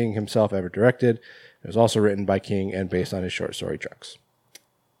Stephen King himself ever directed. It was also written by King and based on his short story Trucks.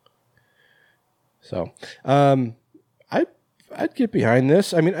 So, I'd get behind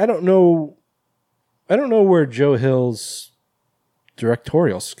this. I mean, I don't know where Joe Hill's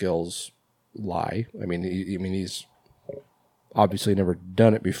directorial skills lie. I mean, he's obviously never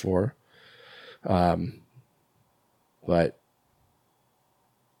done it before. But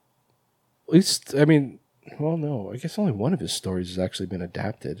at least, no, I guess only one of his stories has actually been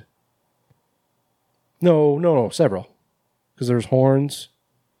adapted. No, several. Because there's Horns.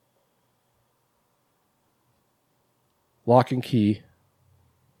 Lock and Key.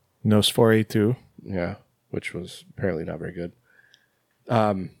 Nosferatu 2. Yeah, which was apparently not very good.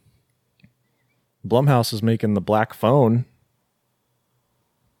 Blumhouse is making The Black Phone,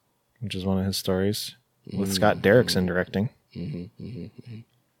 which is one of his stories, with Scott Derrickson directing.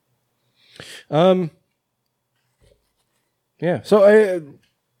 Yeah, so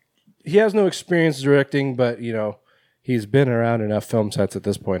he has no experience directing, but he's been around enough film sets at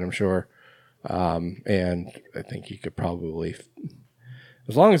this point, I'm sure. And I think he could probably,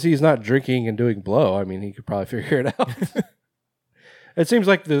 as long as he's not drinking and doing blow, I mean, he could probably figure it out. It seems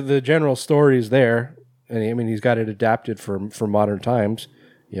like the general story is there, and I mean, he's got it adapted for modern times.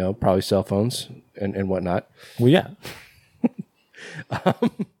 Probably cell phones and whatnot. Well, yeah.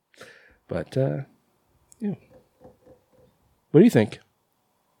 But yeah. What do you think?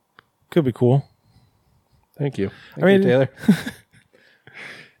 Could be cool. Thank you. I mean, Taylor.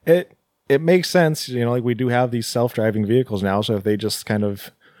 It makes sense, like we do have these self-driving vehicles now, so if they just kind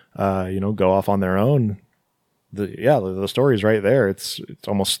of go off on their own, the story's right there. It's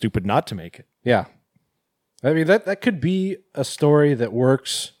almost stupid not to make it. Yeah. I mean, that could be a story that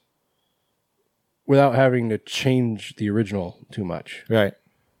works without having to change the original too much. Right.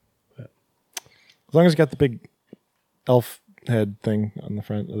 As long as you got the big elf head thing on the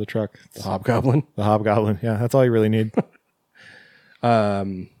front of the truck. The Hobgoblin. The Hobgoblin. Yeah, that's all you really need.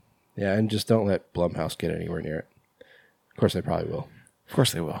 Yeah, and just don't let Blumhouse get anywhere near it. Of course, they probably will. Of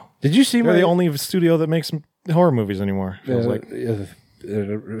course they will. Did you see They're the only studio that makes horror movies anymore. Feels like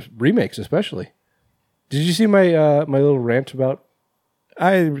remakes, especially. Did you see my my little rant about?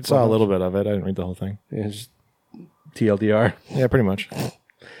 I saw a little bit of it. I didn't read the whole thing. Just TLDR. Yeah, pretty much.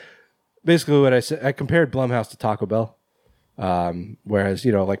 Basically, what I said, I compared Blumhouse to Taco Bell. Whereas,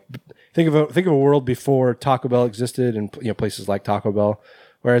 like think of a world before Taco Bell existed, and places like Taco Bell,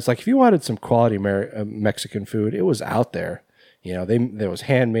 where it's like if you wanted some quality Mexican food, it was out there. There was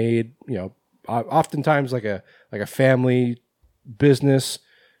handmade. Oftentimes like a family business.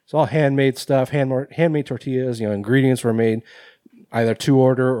 It's all handmade stuff, handmade tortillas. Ingredients were made either to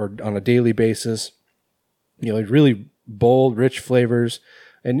order or on a daily basis. Really bold, rich flavors.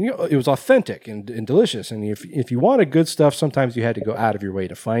 And it was authentic and delicious. And if you wanted good stuff, sometimes you had to go out of your way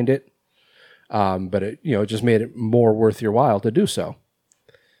to find it. But it just made it more worth your while to do so.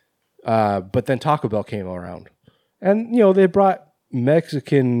 But then Taco Bell came around, and they brought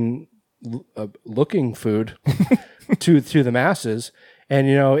Mexican looking food to the masses. And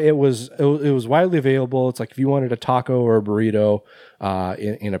it was widely available. It's like if you wanted a taco or a burrito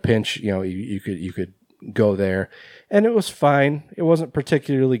in a pinch, you could go there, and it was fine. It wasn't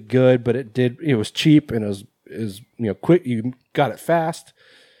particularly good, but it was cheap, and it was quick. You got it fast,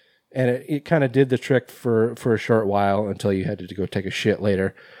 and it kind of did the trick for a short while until you had to go take a shit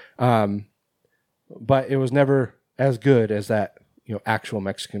later. But it was never as good as that actual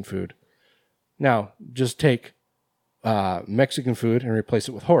Mexican food. Now just take Mexican food and replace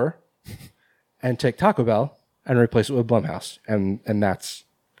it with horror, and take Taco Bell and replace it with Blumhouse, and that's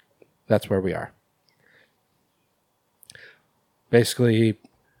where we are. Basically,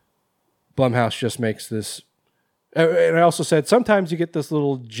 Blumhouse just makes this. And I also said sometimes you get this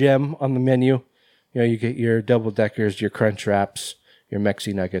little gem on the menu. You get your double deckers, your crunch wraps, your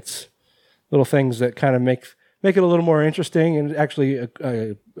Mexi nuggets, little things that kind of make it a little more interesting and actually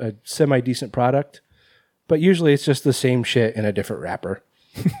a semi decent product. But usually it's just the same shit in a different wrapper.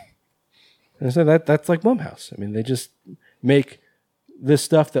 And so that's like Blumhouse. I mean, they just make this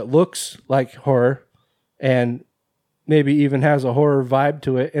stuff that looks like horror and maybe even has a horror vibe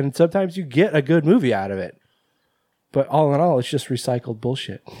to it, and sometimes you get a good movie out of it. But all in all, it's just recycled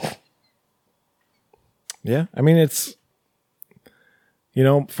bullshit. Yeah, I mean, it's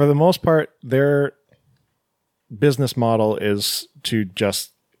for the most part, their business model is to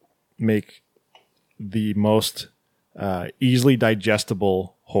just make the most easily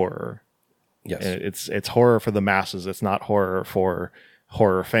digestible horror. Yes, and it's horror for the masses. It's not horror for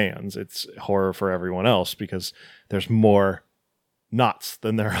horror fans. It's horror for everyone else because there's more knots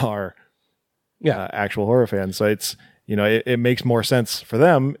than there are actual horror fans. So it's it makes more sense for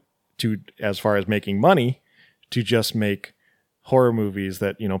them to, as far as making money, to just make horror movies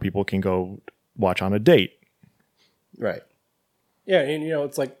that people can go watch on a date. Right. Yeah, and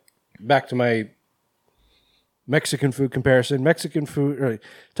it's like back to my Mexican food comparison. Mexican food,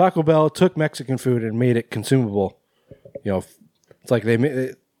 Taco Bell took Mexican food and made it consumable. It's like they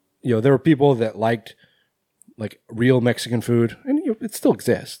made, there were people that liked like real Mexican food, and it still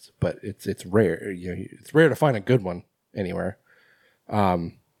exists, but it's rare. It's rare to find a good one anywhere.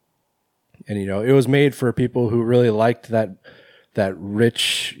 And it was made for people who really liked that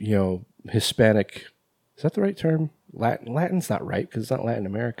rich, Hispanic. Is that the right term? Latin's not right because it's not Latin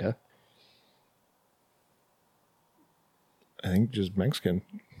America. I think just Mexican.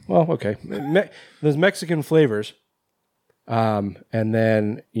 Well, okay. There's Mexican flavors. And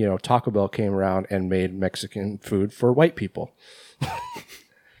then, Taco Bell came around and made Mexican food for white people.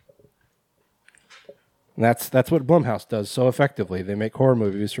 And that's what Blumhouse does so effectively. They make horror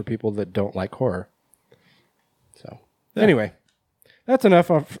movies for people that don't like horror. So, anyway, that's enough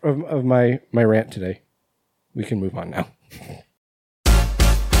of my rant today. We can move on now.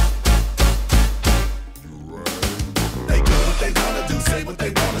 They do what they wanna do, say what they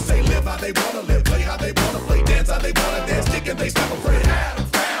wanna say, live how they wanna live, play how they wanna play, dance how they wanna dance, stick and they stop afraid. Addams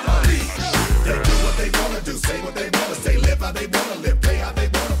Family. They do what they wanna do, say what they wanna say, live how they wanna live, play how they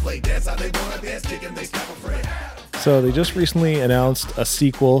wanna play, dance how they wanna dance, stick and they stop afraid. So they just recently announced a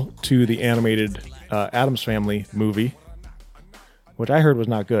sequel to the animated Addams Family movie, which I heard was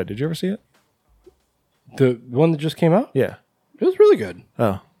not good. Did you ever see it? The one that just came out? Yeah. It was really good.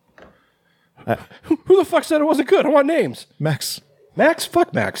 Oh. Who the fuck said it wasn't good? I want names. Max. Max?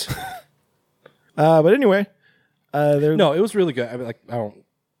 Fuck Max. But anyway, No, it was really good. I mean, I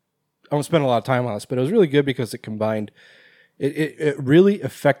won't spend a lot of time on this, but it was really good because it combined. It really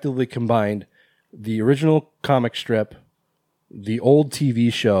effectively combined the original comic strip, the old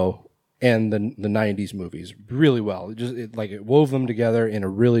TV show, and the 90s movies really well. It wove them together in a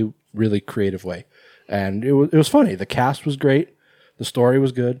really, really creative way. And it was funny. The cast was great. The story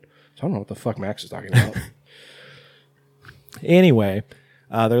was good. So I don't know what the fuck Max is talking about. Anyway,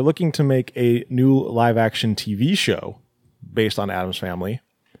 they're looking to make a new live-action TV show based on Addams Family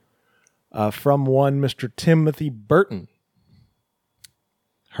from one Mr. Timothy Burton.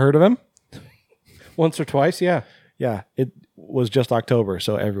 Heard of him? Once or twice, yeah. Yeah, it was just October,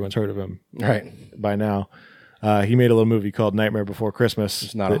 so everyone's heard of him Right. by now. He made a little movie called Nightmare Before Christmas.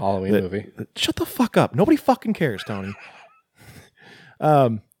 It's not a Halloween movie. Shut the fuck up. Nobody fucking cares, Tony.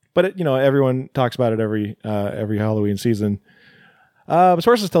 But everyone talks about it every Halloween season.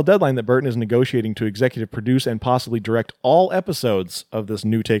 Sources tell Deadline that Burton is negotiating to executive produce and possibly direct all episodes of this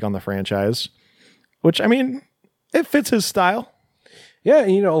new take on the franchise, which, I mean, it fits his style. Yeah,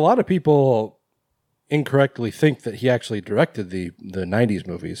 a lot of people incorrectly think that he actually directed the 90s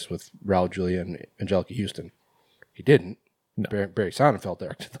movies with Raul Julia and Angelica Houston. He didn't. No. Barry Sonnenfeld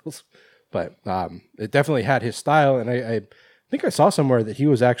directed those. But it definitely had his style, and I think I saw somewhere that he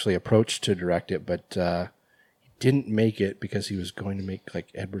was actually approached to direct it, but he didn't make it because he was going to make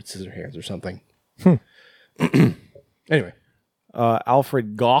like Edward Scissorhands or something. Anyway.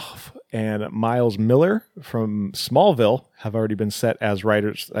 Alfred Gough and Miles Miller from Smallville have already been set as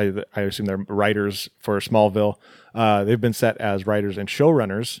writers. I assume they're writers for Smallville. They've been set as writers and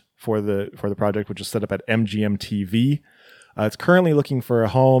showrunners for the project, which is set up at MGM TV. It's currently looking for a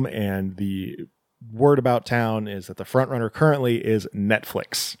home, and the word about town is that the frontrunner currently is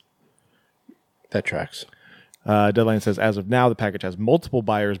Netflix. That tracks. Deadline says, as of now, the package has multiple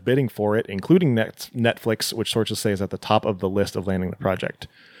buyers bidding for it, including Netflix, which sources say is at the top of the list of landing the project.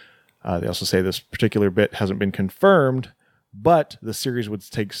 They also say this particular bit hasn't been confirmed, but the series would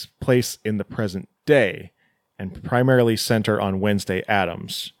take place in the present day and primarily center on Wednesday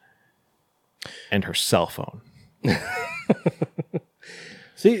Addams and her cell phone.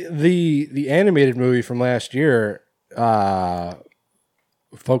 See, the animated movie from last year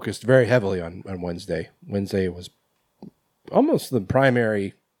focused very heavily on Wednesday. Wednesday was almost the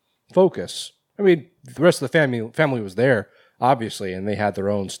primary focus. I mean, the rest of the family was there, obviously, and they had their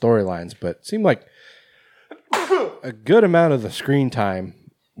own storylines, but it seemed like a good amount of the screen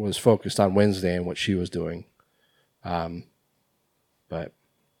time was focused on Wednesday and what she was doing. But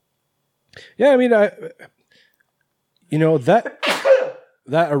yeah, I mean,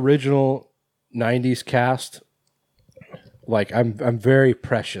 that original 90s cast, like I'm very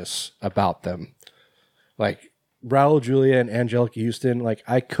precious about them. Like Raul Julia and Angelica Houston, like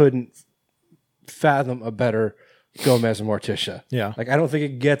I couldn't fathom a better Gomez and Morticia. Yeah. Like I don't think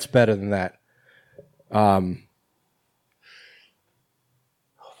it gets better than that. You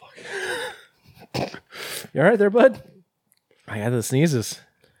all right there, bud? I had the sneezes.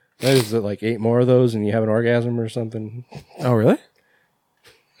 That is it, like 8 more of those and you have an orgasm or something. Oh, really?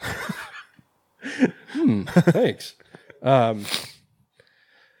 Thanks. But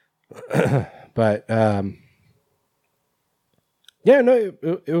yeah, no,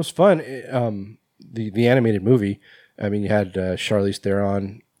 it was fun. The animated movie. I mean, you had Charlize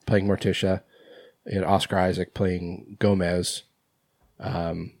Theron playing Morticia, you had Oscar Isaac playing Gomez.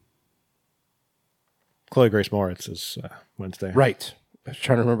 Chloe Grace Moritz is Wednesday. Right. I was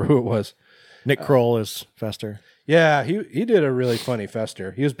trying to remember who it was. Nick Kroll is Fester. Yeah, he did a really funny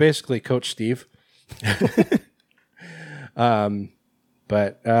Fester. He was basically Coach Steve.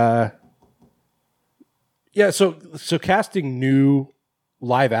 Yeah, so casting new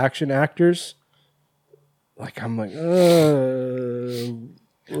live action actors, like I'm like,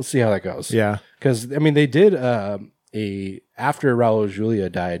 we'll see how that goes. Yeah. Because I mean, they did after Raul Julia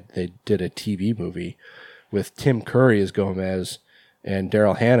died, they did a TV movie with Tim Curry as Gomez and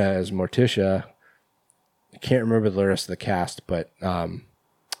Daryl Hannah as Morticia. I can't remember the rest of the cast, but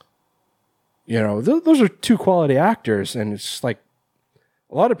those are two quality actors, and it's just like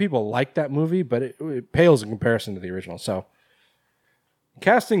a lot of people like that movie, but it pales in comparison to the original. So,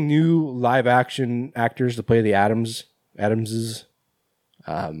 casting new live action actors to play the Addamses, it's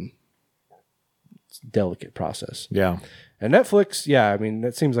a delicate process. Yeah. And Netflix, yeah, I mean,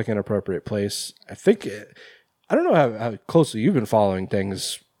 that seems like an appropriate place. I think, I don't know how closely you've been following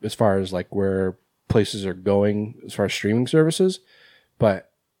things as far as like where places are going as far as streaming services,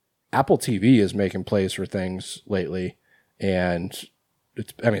 but Apple TV is making plays for things lately, and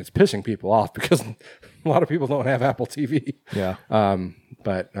it's pissing people off because a lot of people don't have Apple TV. Yeah.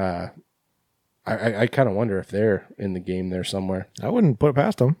 But I kind of wonder if they're in the game there somewhere. I wouldn't put it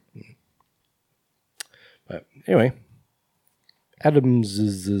past them. But anyway, Addams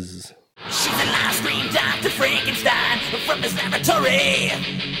is. She's a live stream Dr. Frankenstein from his laboratory.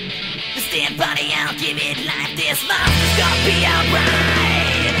 The stand body, I'll give it life. This monster's gonna be alright.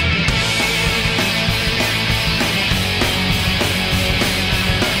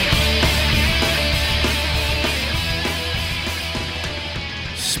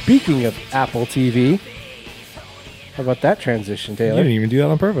 Speaking of Apple TV, how about that transition, You Taylor? didn't even do that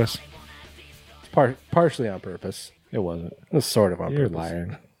on purpose. Partially on purpose. It wasn't. It was sort of on You're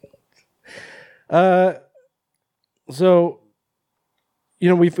purpose. lying. So,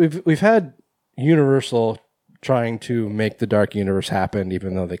 we've had Universal trying to make the Dark Universe happen,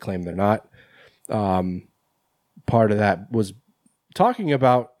 even though they claim they're not. Part of that was talking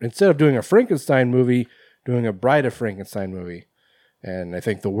about, instead of doing a Frankenstein movie, doing a Bride of Frankenstein movie. And I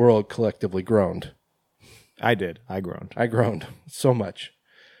think the world collectively groaned. I did. I groaned. I groaned so much.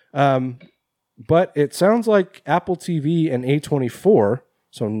 But it sounds like Apple TV and A24,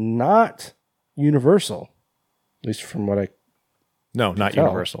 so not Universal, at least from what I No, not tell.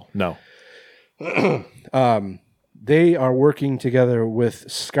 Universal. No. They are working together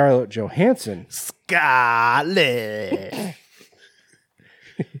with Scarlett Johansson. Scarlett.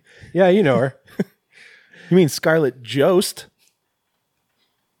 Yeah, you know her. You mean Scarlett Jost?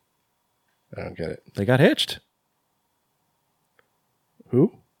 I don't get it. They got hitched.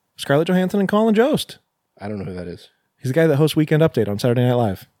 Who? Scarlett Johansson and Colin Jost. I don't know who that is. He's the guy that hosts Weekend Update on Saturday Night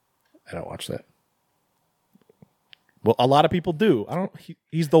Live. I don't watch that. Well, a lot of people do.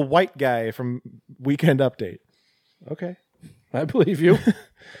 He's the white guy from Weekend Update. Okay. I believe you.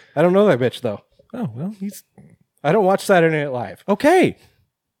 I don't know that bitch, though. Oh, well, I don't watch Saturday Night Live. okay.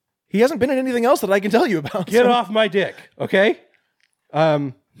 He hasn't been in anything else that I can tell you about. Get off my dick, okay?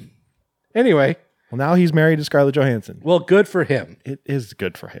 Anyway. Well, now he's married to Scarlett Johansson. Well, good for him. It is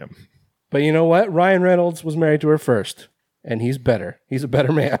good for him. But you know what? Ryan Reynolds was married to her first, and he's better. He's a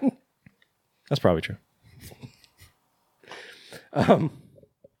better man. That's probably true.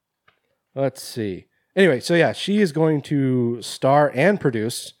 Let's see. Anyway, so yeah, she is going to star and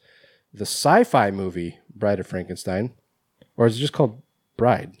produce the sci-fi movie Bride of Frankenstein. Or is it just called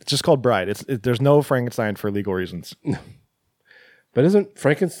Bride? It's just called Bride. There's no Frankenstein for legal reasons. But isn't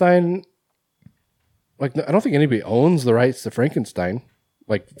Frankenstein... Like, I don't think anybody owns the rights to Frankenstein.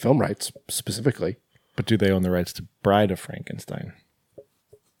 Like, film rights, specifically. But do they own the rights to Bride of Frankenstein?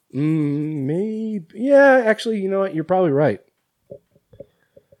 Maybe. Yeah, actually, you know what? You're probably right.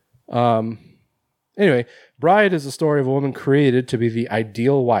 Anyway, Bride is the story of a woman created to be the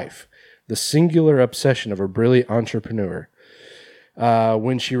ideal wife, the singular obsession of a brilliant entrepreneur.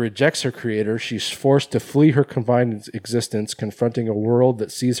 When she rejects her creator, she's forced to flee her confined existence, confronting a world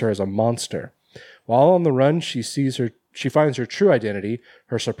that sees her as a monster. While on the run, she finds her true identity,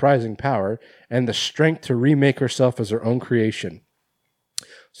 her surprising power, and the strength to remake herself as her own creation.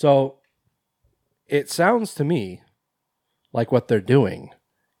 So, it sounds to me like what they're doing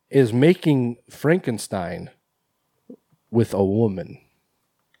is making Frankenstein with a woman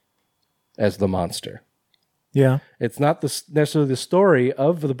as the monster. Yeah. It's not necessarily the story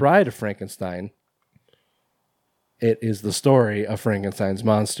of the Bride of Frankenstein. It is the story of Frankenstein's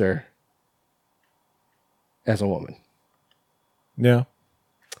monster as a woman. Yeah.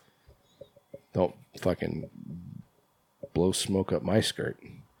 Don't fucking blow smoke up my skirt.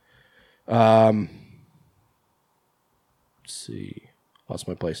 Let's see. Lost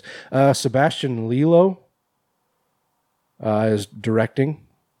my place. Sebastian Lelio is directing.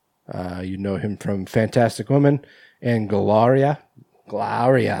 You know him from Fantastic Women and Gloria. I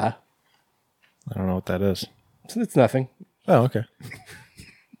don't know what that is. It's nothing. Oh, okay.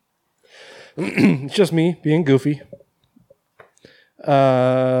 It's just me being goofy.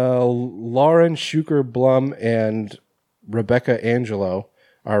 Lauren Schuker-Blum and Rebecca Angelo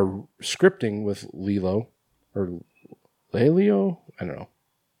are scripting with Leo. Or Lelio? I don't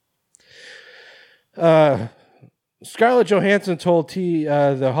know. Scarlett Johansson told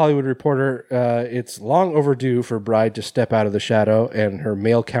the Hollywood Reporter it's long overdue for Bride to step out of the shadow and her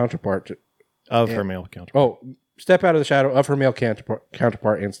male counterpart. Step out of the shadow of her male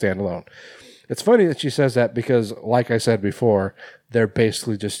counterpart and stand alone. It's funny that she says that because, like I said before, they're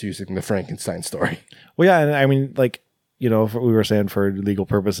basically just using the Frankenstein story. Well, yeah, and I mean, like, you know, if we were saying for legal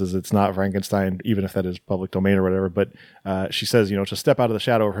purposes, it's not Frankenstein, even if that is public domain or whatever. But she says, you know, to step out of the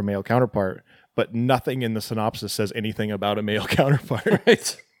shadow of her male counterpart, but nothing in the synopsis says anything about a male counterpart.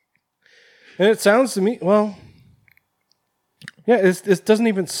 Right. And it sounds to me, well, yeah, it doesn't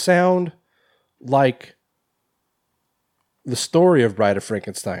even sound like the story of Bride of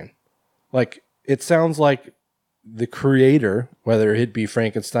Frankenstein. Like, it sounds like the creator, whether it be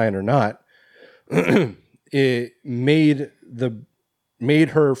Frankenstein or not, it made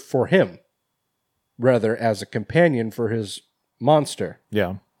her for him, rather as a companion for his monster.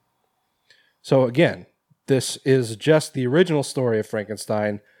 Yeah. So again, this is just the original story of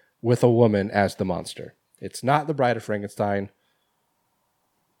Frankenstein with a woman as the monster. It's not the Bride of Frankenstein.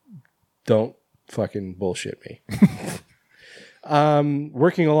 Don't fucking bullshit me.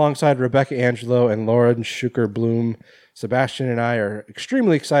 Working alongside Rebecca Angelo and Lauren Schuker-Blum, Sebastian and I are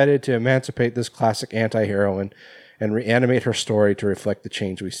extremely excited to emancipate this classic anti-heroine and reanimate her story to reflect the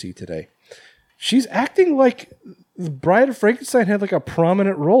change we see today. She's acting like the Bride of Frankenstein had like a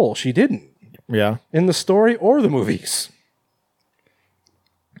prominent role. She didn't. Yeah. In the story or the movies.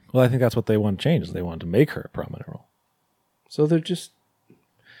 Well, I think that's what they want to change. Is they want to make her a prominent role. So they're just...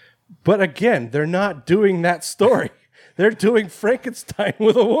 But again, they're not doing that story. They're doing Frankenstein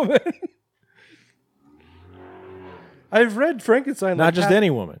with a woman. I've read Frankenstein. Not just any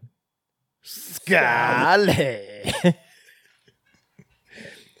woman. Scarlett.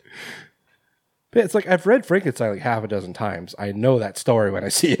 But it's like, I've read Frankenstein like half a dozen times. I know that story when I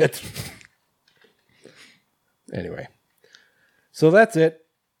see it. Anyway. So that's it.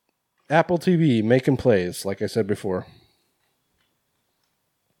 Apple TV making plays, like I said before.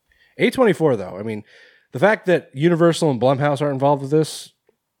 A24, though. I mean, the fact that Universal and Blumhouse are involved with this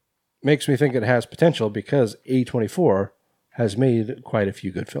makes me think it has potential because A24 has made quite a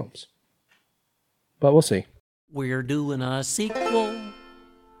few good films. But we'll see. We're doing a sequel.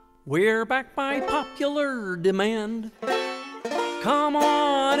 We're back by popular demand. Come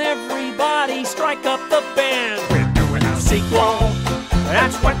on, everybody, strike up the band. We're doing a sequel.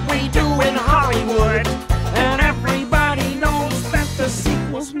 That's what we do in Hollywood. And everybody knows that the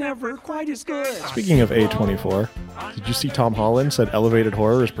sequel's never quite as good. Speaking of A24, did you see Tom Holland said elevated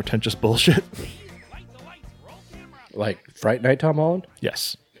horror is pretentious bullshit? Like Fright Night Tom Holland?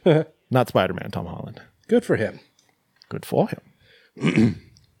 Yes. Not Spider-Man Tom Holland. Good for him. Good for him.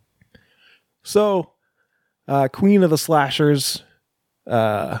 So, Queen of the Slashers,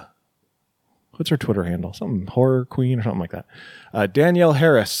 what's her Twitter handle? Something Horror Queen or something like that. Danielle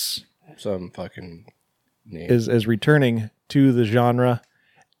Harris. Some fucking name. Is returning to the genre,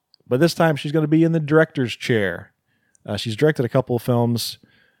 but this time she's going to be in the director's chair. She's directed a couple of films,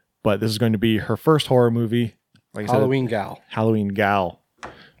 but this is going to be her first horror movie. Like Halloween Gal. Halloween Gal.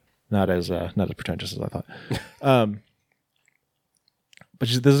 Not as pretentious as I thought. But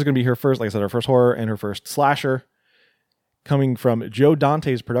this is going to be her first, like I said, her first horror and her first slasher, coming from Joe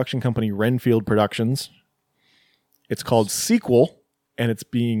Dante's production company, Renfield Productions. It's called Sequel, and it's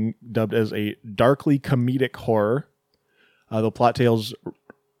being dubbed as a darkly comedic horror. The plot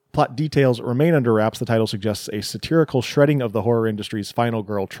details remain under wraps. The title suggests a satirical shredding of the horror industry's final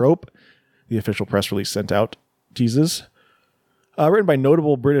girl trope. The official press release sent out teases. Written by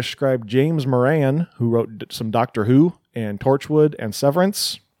notable British scribe James Moran, who wrote some Doctor Who and Torchwood and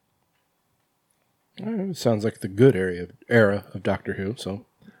Severance. Sounds like the good era of Doctor Who. So,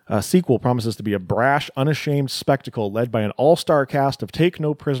 Sequel promises to be a brash, unashamed spectacle led by an all-star cast of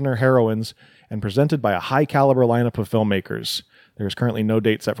take-no-prisoner heroines and presented by a high-caliber lineup of filmmakers. There is currently no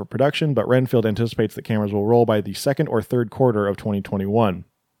date set for production, but Renfield anticipates that cameras will roll by the second or third quarter of 2021.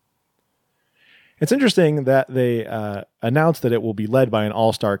 It's interesting that they announced that it will be led by an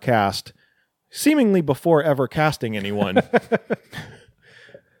all-star cast, seemingly before ever casting anyone.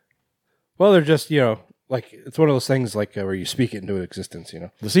 Well, they're just, like, it's one of those things like where you speak it into existence,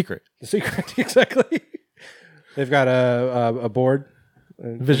 The Secret. The Secret, exactly. They've got a board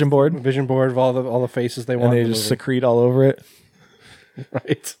Vision board. Vision board of all the faces they want. And they in the just movie. secrete all over it.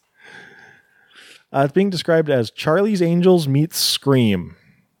 Right. It's being described as Charlie's Angels meets Scream.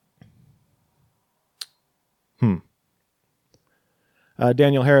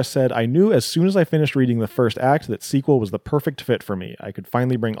 Danielle Harris said, I knew as soon as I finished reading the first act that sequel was the perfect fit for me. I could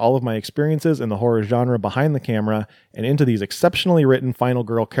finally bring all of my experiences in the horror genre behind the camera and into these exceptionally written final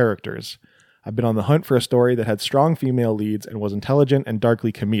girl characters. I've been on the hunt for a story that had strong female leads and was intelligent and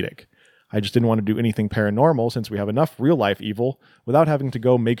darkly comedic. I just didn't want to do anything paranormal since we have enough real-life evil without having to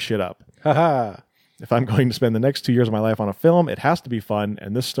go make shit up. Haha. If I'm going to spend the next 2 years of my life on a film, it has to be fun,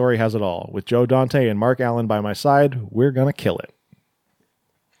 and this story has it all. With Joe Dante and Mark Allen by my side, we're going to kill it.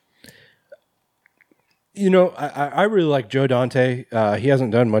 You know, I really like Joe Dante. He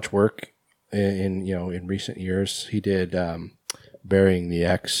hasn't done much work in recent years. He did Burying the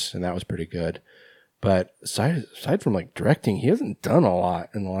Ex, and that was pretty good. But aside from like directing, he hasn't done a lot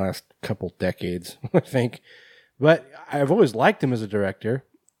in the last couple decades, I think. But I've always liked him as a director,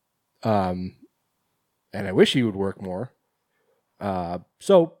 and I wish he would work more.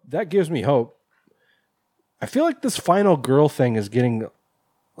 So that gives me hope. I feel like this final girl thing is getting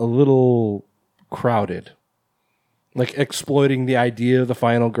a little crowded, like exploiting the idea of the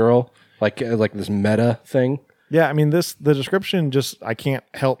final girl, like this meta thing. Yeah, I mean, the description I can't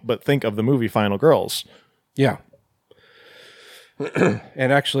help but think of the movie Final Girls. Yeah.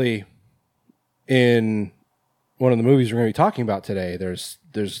 And actually, in one of the movies we're going to be talking about today, there's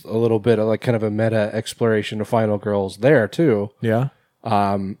a little bit of like kind of a meta exploration of Final Girls there too. Yeah.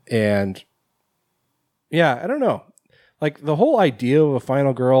 And yeah, I don't know. Like the whole idea of a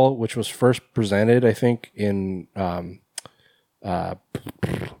final girl, which was first presented, I think, in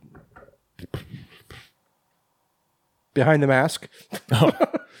Behind the Mask.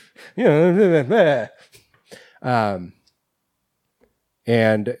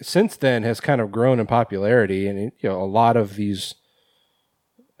 And since then has kind of grown in popularity, and a lot of these.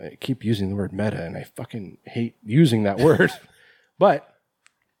 I keep using the word meta, and I fucking hate using that word, but.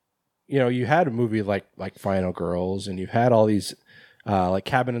 You had a movie like Final Girls, and you've had all these like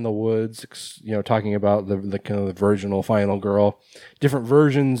Cabin in the Woods, talking about the kind of the virginal final girl, different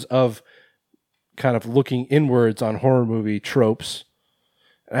versions of kind of looking inwards on horror movie tropes.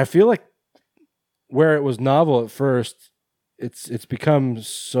 And I feel like where it was novel at first, it's become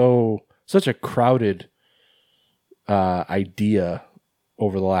such a crowded idea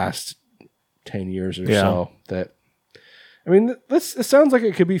over the last 10 years or so that. I mean, it sounds like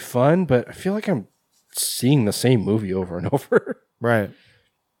it could be fun, but I feel like I'm seeing the same movie over and over. Right.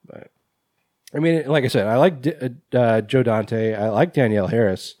 But I mean, like I said, I like Joe Dante. I like Danielle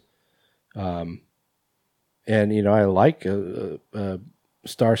Harris. And, I like a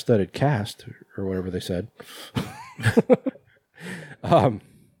star-studded cast or whatever they said.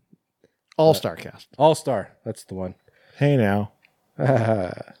 All-star cast. All-star. That's the one. Hey, now.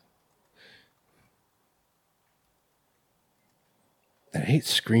 I hate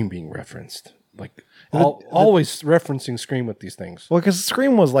Scream being referenced. Like always referencing Scream with these things. Well, because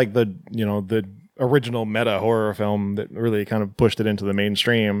Scream was like the original meta horror film that really kind of pushed it into the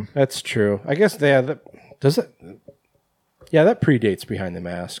mainstream. That's true. I guess that predates Behind the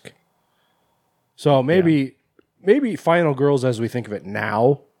Mask. So maybe Final Girls as we think of it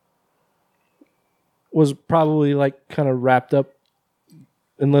now was probably like kind of wrapped up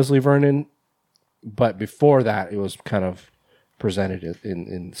in Leslie Vernon, but before that it was kind of presented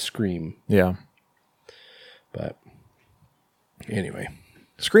in Scream. Yeah. But anyway.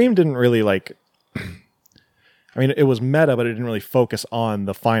 Scream didn't really like... I mean, it was meta, but it didn't really focus on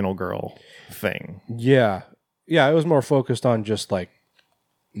the final girl thing. Yeah. Yeah, it was more focused on just like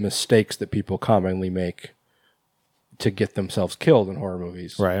mistakes that people commonly make to get themselves killed in horror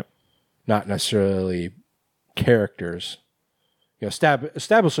movies. Right. Not necessarily characters.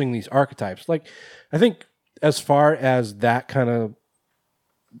 Establishing these archetypes. Like, I think as far as that kind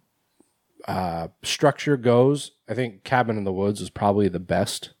of structure goes, I think Cabin in the Woods is probably the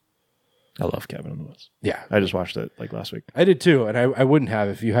best. I love Cabin in the Woods. Yeah. I just watched it like last week. I did too, and I wouldn't have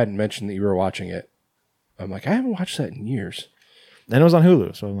if you hadn't mentioned that you were watching it. I'm like, I haven't watched that in years. And it was on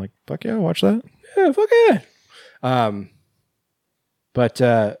Hulu, so I'm like, fuck yeah, watch that. Yeah, fuck yeah. But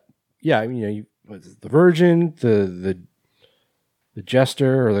yeah, I mean, the Virgin, the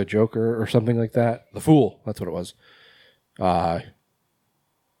Jester or the Joker or something like that. The Fool, that's what it was.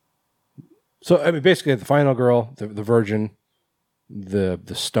 So I mean, basically, the final girl, the Virgin, the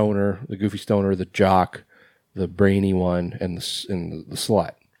stoner, the goofy stoner, the jock, the brainy one, and the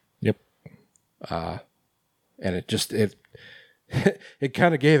slut. Yep. And it it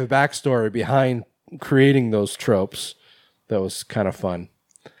kind of gave a backstory behind creating those tropes that was kind of fun.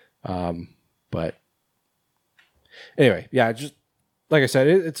 But anyway, yeah, just like I said,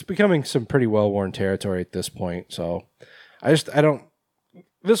 it's becoming some pretty well-worn territory at this point. So I don't.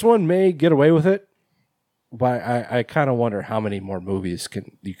 This one may get away with it, but I kind of wonder how many more movies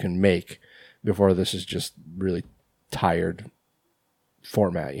you can make before this is just really tired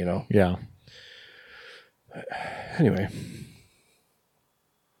format, you know? Yeah. Anyway,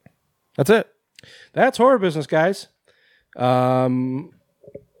 that's it. That's horror business, guys. So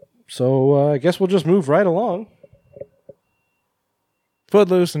I guess we'll just move right along.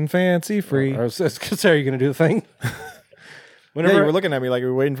 Footloose and fancy free. I was going to say, are you going to do the thing? Whenever you were looking at me like you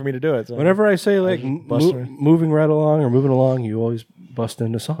were waiting for me to do it. So whenever I say like moving right along or moving along, you always bust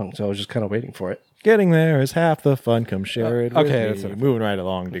into song. So I was just kind of waiting for it. Getting there is half the fun. Come share it. Okay, with me. that's moving right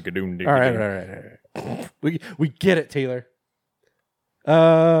along. Dig-a-doom, all right. We get it, Taylor.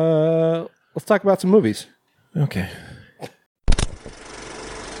 Let's talk about some movies. Okay.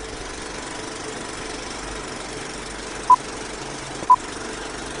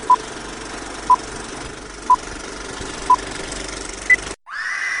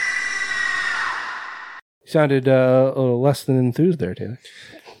 Sounded a little less than enthused there, Taylor.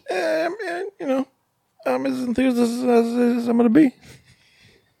 You know, I'm as enthused as I'm going to be.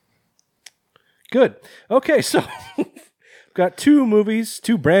 Good. Okay, so we've got two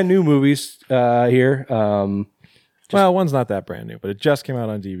brand new movies here. Well, one's not that brand new, but it just came out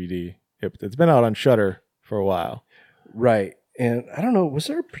on DVD. It's been out on Shudder for a while. Right. And I don't know, was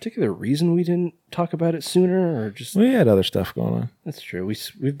there a particular reason we didn't talk about it sooner, or just... We had other stuff going on. That's true.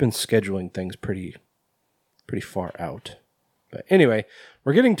 We've been scheduling things pretty far out. But anyway,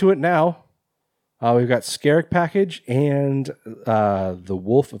 we're getting to it now. We've got Scare Package and The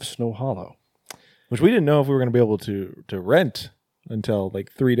Wolf of Snow Hollow. Which we didn't know if we were going to be able to rent until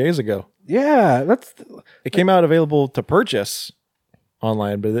like 3 days ago. Yeah, it came out available to purchase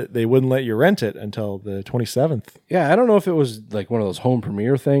online, but they wouldn't let you rent it until the 27th. Yeah, I don't know if it was like one of those home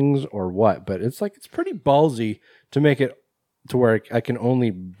premiere things or what, but it's pretty ballsy to make it to where I can only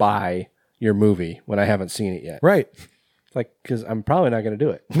buy your movie when I haven't seen it yet. Right. Like, because I'm probably not going to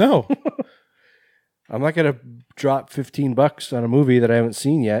do it. No. I'm not going to drop $15 on a movie that I haven't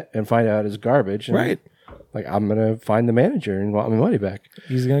seen yet and find out it's garbage. And right. Like, I'm going to find the manager and want my money back.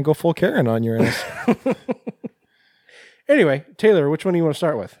 He's going to go full Karen on your ass. Anyway, Taylor, which one do you want to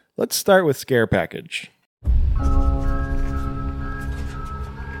start with? Let's start with Scare Package.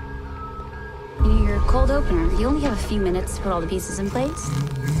 Your cold opener. You only have a few minutes to put all the pieces in place.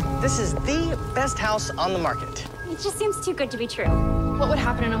 This is the best house on the market. It just seems too good to be true. What would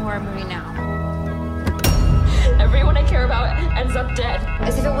happen in a horror movie now? Everyone I care about ends up dead.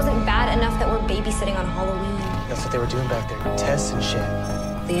 As if it wasn't bad enough that we're babysitting on Halloween. That's what they were doing back there. Tests and shit.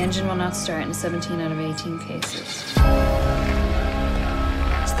 The engine will not start in 17 out of 18 cases.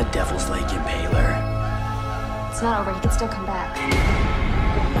 It's the Devil's Lake Impaler. It's not over. He can still come back.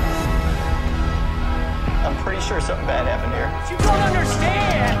 I'm pretty sure something bad happened here. You don't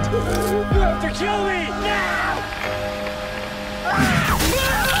understand! You have to kill me now!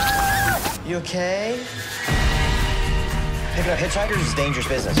 You okay? Picking up hitchhikers is dangerous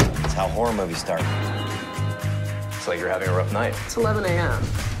business. It's how horror movies start. It's like you're having a rough night. It's 11 a.m.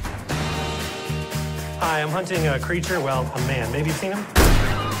 Hi, I'm hunting a creature. Well, a man. Maybe you've seen him?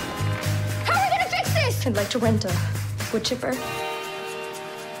 How are we gonna fix this? I'd like to rent a wood chipper.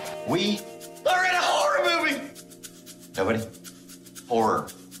 We are in a horror movie! Nobody? Horror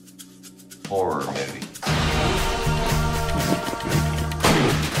movie.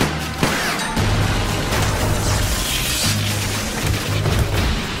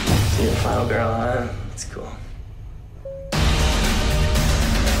 See the final girl, huh? It's cool.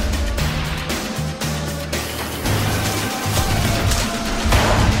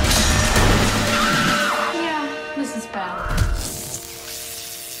 Yeah, this is bad.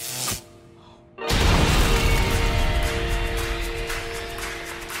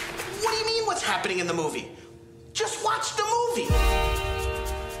 What do you mean what's happening in the movie? Just watch the movie!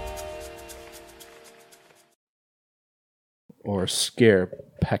 Or Scare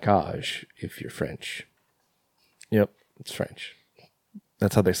Package, if you're French. Yep. It's French.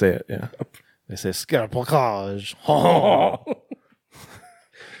 That's how they say it, yeah. They say Scare Package. Let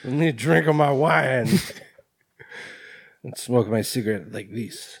me drink of my wine and smoke my cigarette like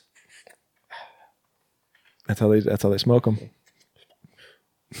this. That's how they smoke them.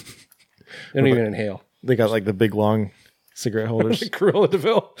 They don't even inhale. They got like the big long cigarette holders. Like Cruella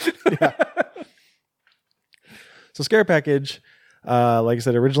DeVille. Yeah. So Scare Package, like I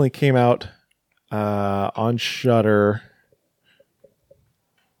said, originally came out on Shudder.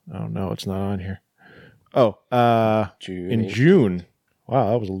 Oh no, it's not on here. In June.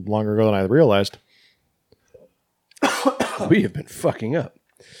 Wow, that was longer ago than I realized. We have been fucking up.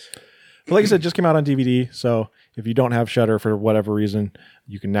 But like I said, it just came out on DVD. So if you don't have Shudder for whatever reason,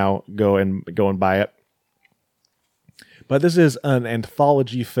 you can now go and buy it. But this is an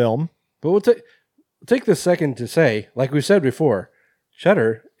anthology film. But we'll take this second to say, like we said before,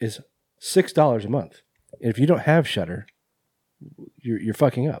 Shudder is $6 a month. And if you don't have Shudder, you're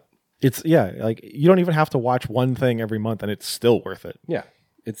fucking up. It's like you don't even have to watch one thing every month, and it's still worth it. Yeah,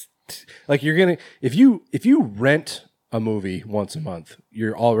 it's like you're gonna if you rent a movie once a month,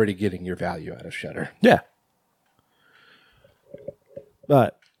 you're already getting your value out of Shudder. Yeah.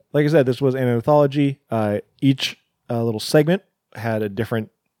 But like I said, this was an anthology. Each little segment had a different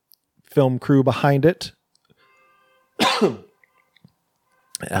film crew behind it.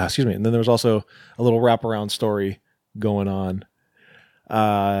 Excuse me. And then there was also a little wraparound story going on.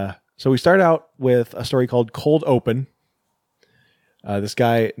 So we start out with a story called Cold Open. This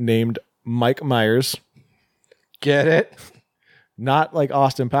guy named Mike Myers. Get it? Not like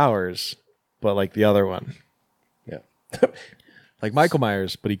Austin Powers, but like the other one. Yeah. Like Michael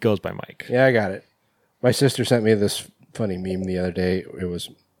Myers, but he goes by Mike. Yeah, I got it. My sister sent me this funny meme the other day. It was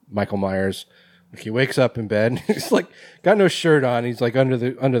Michael Myers. Like he wakes up in bed. He's like got no shirt on. He's like under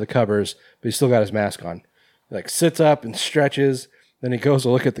the covers, but he's still got his mask on. He like sits up and stretches. Then he goes to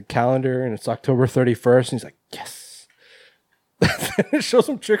look at the calendar, and it's October 31st. And he's like, yes. It shows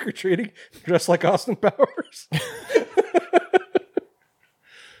him trick or treating, dressed like Austin Powers.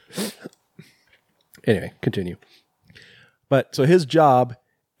 Anyway, continue. But so his job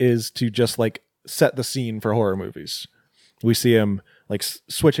is to just like set the scene for horror movies. We see him like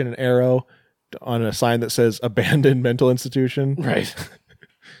switching an arrow on a sign that says abandoned mental institution. Right.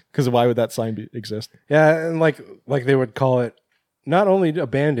 Because why would that sign exist? Yeah, and like they would call it not only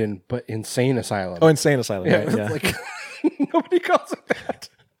abandoned, but insane asylum. Oh, insane asylum. Yeah, Right, yeah. Like nobody calls it that.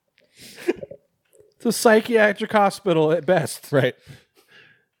 It's a psychiatric hospital at best. Right.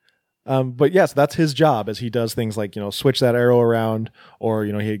 But yes, that's his job as he does things like, switch that arrow around, or,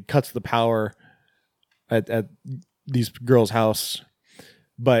 he cuts the power at these girls' house.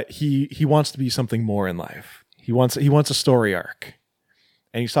 But he wants to be something more in life. He wants a story arc.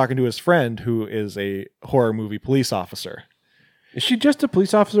 And he's talking to his friend who is a horror movie police officer. Is she just a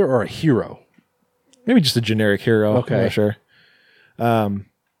police officer or a hero? Maybe just a generic hero. Okay. I'm not sure.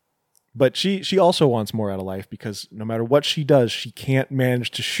 But she also wants more out of life because no matter what she does, she can't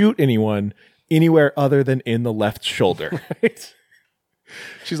manage to shoot anyone anywhere other than in the left shoulder. Right.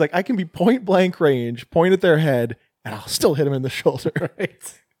 She's like, I can be point blank range, point at their head, and I'll still hit him in the shoulder. Right.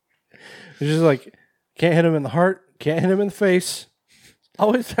 It's just like, can't hit him in the heart, can't hit him in the face.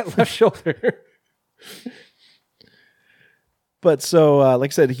 Always that left shoulder. But so,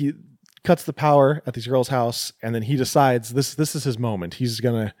 like I said, he cuts the power at these girls' house, and then he decides this is his moment. He's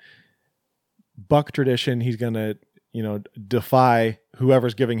gonna buck tradition. He's gonna, defy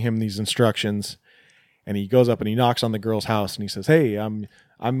whoever's giving him these instructions. And he goes up and he knocks on the girl's house, and he says, "Hey, I'm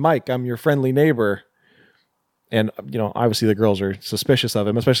Mike. I'm your friendly neighbor." And obviously the girls are suspicious of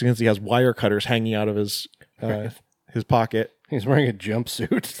him, especially since he has wire cutters hanging out of his pocket. He's wearing a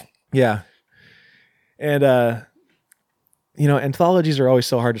jumpsuit. Yeah, and anthologies are always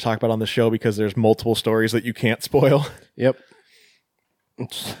so hard to talk about on the show because there's multiple stories that you can't spoil. Yep.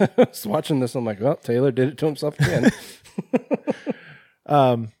 Just watching this, I'm like, well, Taylor did it to himself again.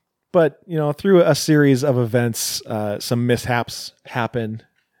 But through a series of events, some mishaps happen,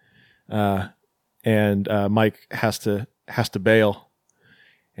 and Mike has to bail,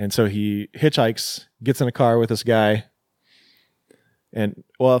 and so he hitchhikes, gets in a car with this guy, and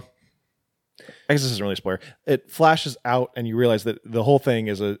I guess this isn't really a spoiler. It flashes out, and you realize that the whole thing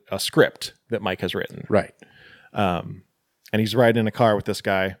is a script that Mike has written. Right. And he's riding in a car with this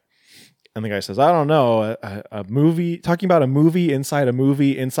guy, and the guy says, "I don't know, a movie, talking about a movie inside a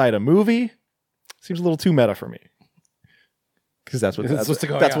movie inside a movie seems a little too meta for me." Because that's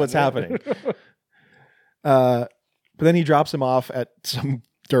what's happening. But then he drops him off at some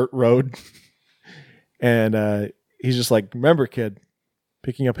dirt road, and he's just like, "Remember, kid,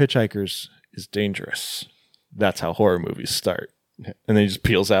 picking up hitchhikers is dangerous. That's how horror movies start." And then he just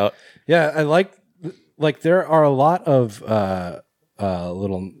peels out. Yeah, I like there are a lot of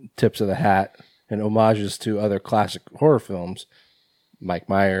little tips of the hat and homages to other classic horror films, Mike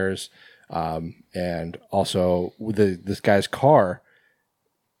Myers, and also this guy's car.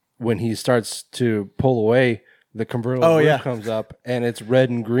 When he starts to pull away, the convertible roof comes up, and it's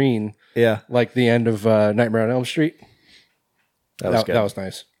red and green. Yeah, like the end of Nightmare on Elm Street. That was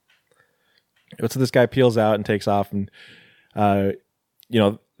nice. So this guy peels out and takes off, and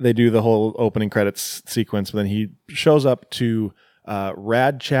they do the whole opening credits sequence, but then he shows up to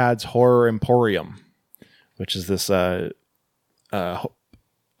Rad Chad's Horror Emporium, which is this, I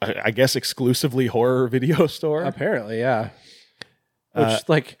guess, exclusively horror video store. Apparently, yeah. Which,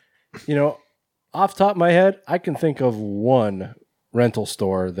 like, you know, off the top of my head, I can think of one rental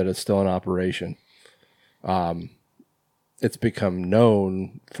store that is still in operation. It's become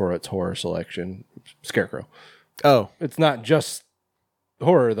known for its horror selection, Scarecrow. Oh. It's not just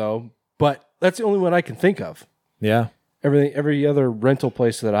horror, though, but that's the only one I can think of. Yeah. Every other rental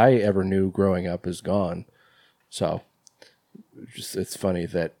place that I ever knew growing up is gone. So, it's funny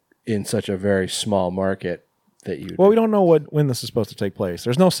that in such a very small market that you... Well, we don't know when this is supposed to take place.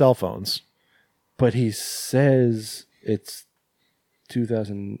 There's no cell phones. But he says it's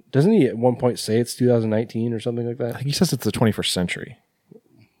 2000... Doesn't he at one point say it's 2019 or something like that? I think he says it's the 21st century.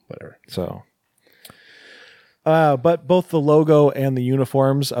 Whatever. So... but both the logo and the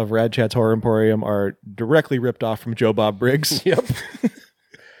uniforms of Rad Chad's Horror Emporium are directly ripped off from Joe Bob Briggs. Yep.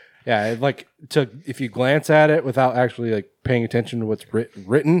 Yeah, like if you glance at it without actually like paying attention to what's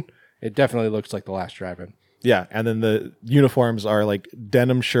written, it definitely looks like The Last Drive-In. Yeah, and then the uniforms are like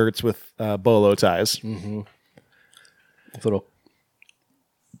denim shirts with bolo ties. Mm-hmm.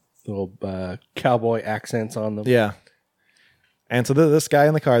 Little cowboy accents on them. Yeah. And so this guy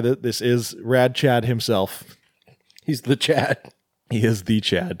in the car, this is Rad Chad himself. He's the Chad. He is the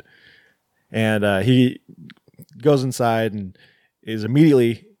Chad. And he goes inside and is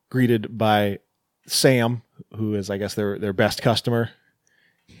immediately greeted by Sam, who is, I guess, their best customer.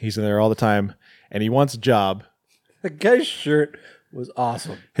 He's in there all the time, and he wants a job. The guy's shirt was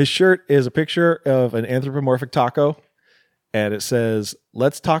awesome. His shirt is a picture of an anthropomorphic taco, and it says,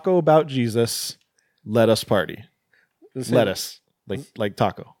 "Let's taco about Jesus. Let us party." Lettuce, like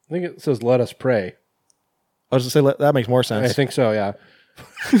taco. I think it says "Let us pray." I was going to say, that makes more sense. I think so, yeah.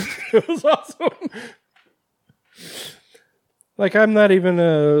 It was awesome. Like, I'm not even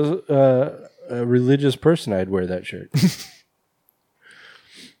a religious person. I'd wear that shirt.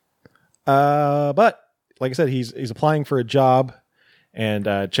 But, like I said, he's applying for a job, and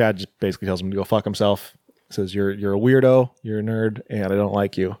Chad just basically tells him to go fuck himself. Says, you're a weirdo, you're a nerd, and I don't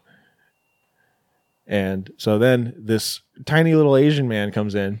like you. And so then this tiny little Asian man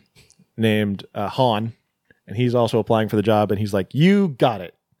comes in named Han, and he's also applying for the job, and he's like, you got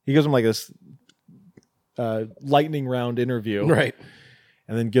it. He gives him like this lightning round interview. Right.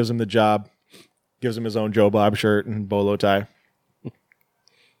 And then gives him the job, gives him his own Joe Bob shirt and bolo tie.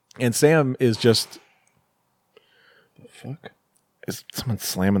 And Sam is just... The fuck? Is someone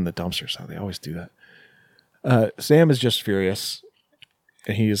slamming the dumpster? So they always do that. Sam is just furious,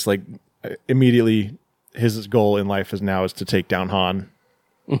 and he's like... Immediately, his goal in life is to take down Han.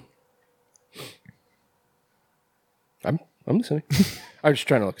 I'm listening. I'm just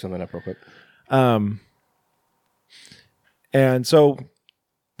trying to look something up real quick. And so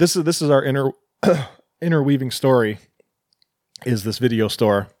this is our interweaving story. Is this video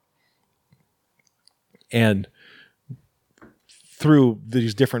store, and through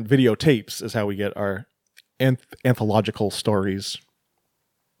these different videotapes is how we get our anthological stories.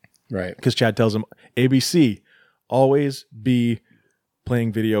 Right. Because Chad tells him, ABC, always be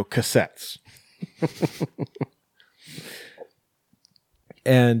playing video cassettes.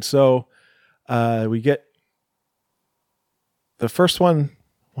 And so we get the first one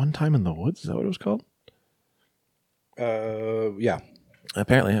Time in the Woods. Is that what it was called? Yeah.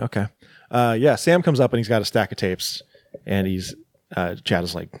 Apparently, okay. Yeah, Sam comes up and he's got a stack of tapes. And he's Chad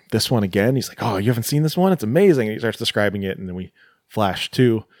is like, this one again? He's like, oh, you haven't seen this one? It's amazing. And he starts describing it. And then we flash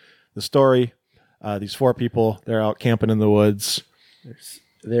to the story. These four people, they're out camping in the woods.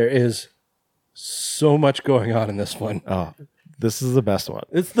 There is so much going on in this one. Oh, this is the best one.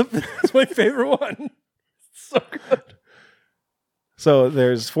 It's my favorite one. It's so good. So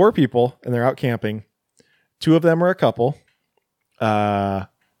there's four people and they're out camping. Two of them are a couple. I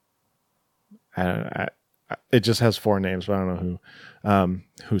don't know. It just has four names, but I don't know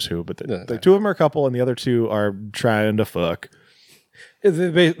who's who. But the two of them are a couple, and the other two are trying to fuck.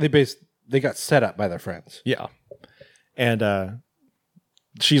 They got set up by their friends. Yeah. And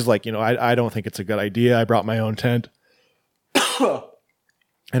she's like, I don't think it's a good idea. I brought my own tent. And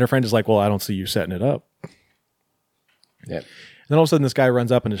her friend is like, well, I don't see you setting it up. Yeah. And then all of a sudden this guy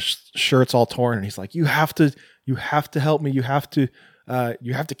runs up and his shirt's all torn, and he's like, you have to help me. You have to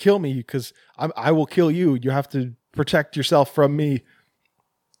kill me because I will kill you. You have to protect yourself from me.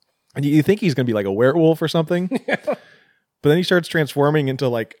 And you think he's going to be like a werewolf or something. Yeah. But then he starts transforming into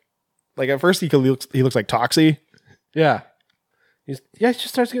like at first he looks like Toxie. Yeah. He just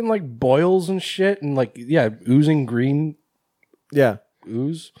starts getting like boils and shit and like, yeah, oozing green. Yeah.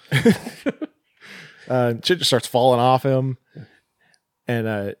 ooze. Shit just starts falling off him.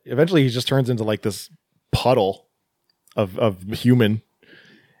 And eventually he just turns into like this puddle of human.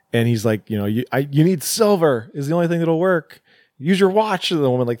 And he's like, you need silver is the only thing that'll work. Use your watch. And the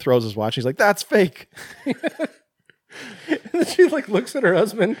woman like throws his watch. He's like, that's fake. And then she like looks at her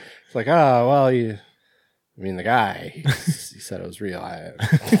husband. It's like, the guy, he said it was real.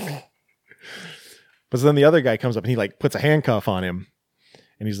 But then the other guy comes up and he like puts a handcuff on him.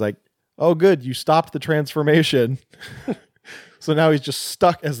 And he's like, oh, good. You stopped the transformation. So now he's just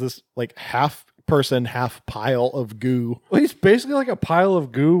stuck as this like half person, half pile of goo. Well, he's basically like a pile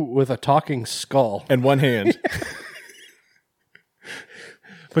of goo with a talking skull. And one hand.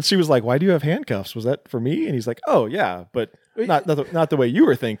 But she was like, why do you have handcuffs? Was that for me? And he's like, oh, yeah, but not the way you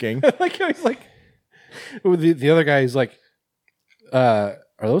were thinking. Like he's like, the other guy is like, are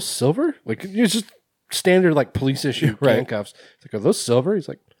those silver? Like, it's just standard like police issue handcuffs. It's like, are those silver? He's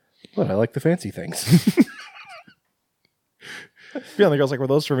like, what? I like the fancy things. Yeah, and the girl's like, were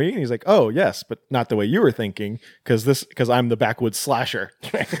those for me? And he's like, oh, yes, but not the way you were thinking, because I'm the backwoods slasher.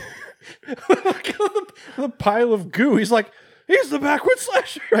 the pile of goo. He's like, he's the backwoods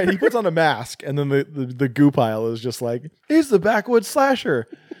slasher. Right, he puts on a mask, and then the goo pile is just like, he's the backwoods slasher.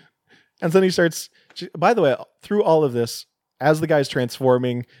 And then he starts, by the way, through all of this, as the guy's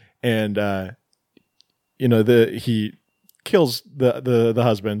transforming, and, he kills the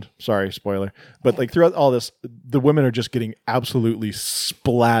husband. Sorry, spoiler. But like throughout all this, the women are just getting absolutely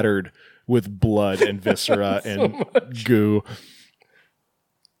splattered with blood and viscera and goo.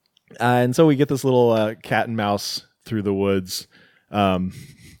 And so we get this little cat and mouse through the woods.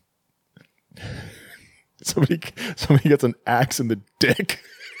 Somebody gets an axe in the dick.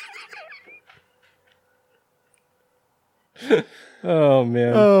 Oh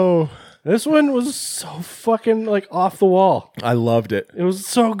man. Oh. This one was so fucking like off the wall. I loved it. It was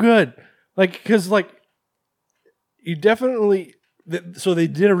so good. Like, because like you definitely, so they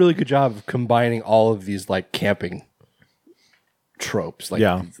did a really good job of combining all of these like camping tropes. Like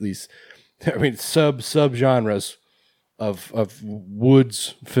these, I mean, sub genres of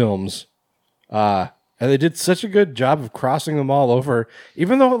woods films. And they did such a good job of crossing them all over,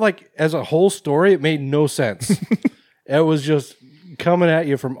 even though like as a whole story, it made no sense. It was just coming at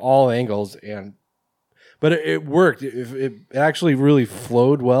you from all angles, but it worked. It actually really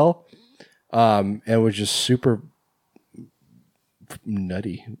flowed well, and was just super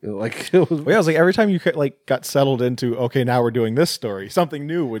nutty. Like it was. Well, yeah, it was like every time you like got settled into, okay, now we're doing this story, something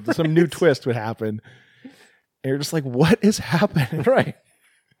new would, some new twist would happen, and you're just like, what is happening? Right.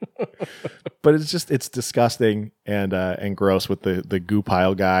 But it's disgusting and gross with the goo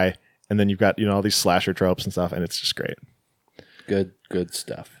pile guy, and then you've got all these slasher tropes and stuff, and it's just great. Good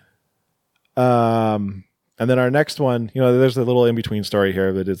stuff. And then our next one, there's a little in between story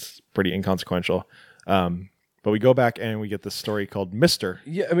here, but it's pretty inconsequential. But we go back and we get this story called Mr.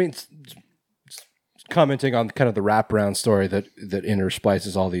 Yeah, I mean, it's commenting on kind of the wraparound story that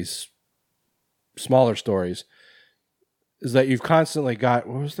intersplices all these smaller stories. Is that you've constantly got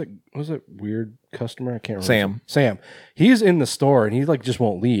what was that weird customer? I can't remember. Sam. He's in the store and he like just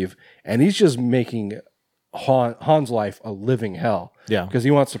won't leave, and he's just making Han's life a living hell. Yeah, because he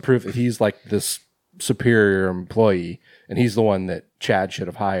wants to prove that he's like this superior employee, and he's the one that Chad should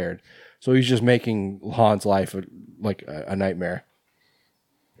have hired. So he's just making Han's life like a nightmare,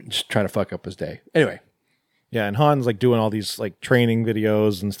 just trying to fuck up his day. Anyway. Yeah, and Han's like doing all these like training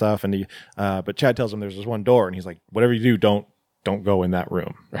videos and stuff, and but Chad tells him there's this one door, and he's like, "Whatever you do, don't go in that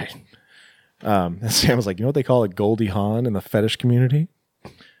room." Right. And Sam was like, "You know what they call a Goldie Hawn in the fetish community?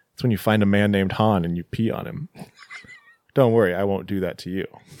 It's when you find a man named Han and you pee on him. Don't worry, I won't do that to you."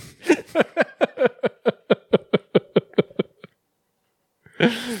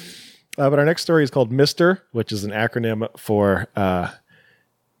 But our next story is called Mr., which is an acronym for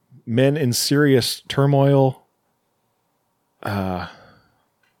Men in Serious Turmoil,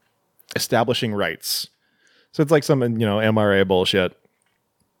 Establishing Rights. So it's like some MRA bullshit.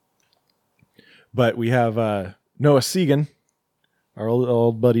 But we have Noah Segan, our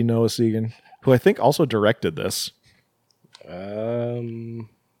old buddy Noah Segan, who I think also directed this. I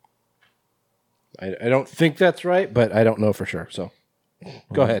don't think that's right, but I don't know for sure. So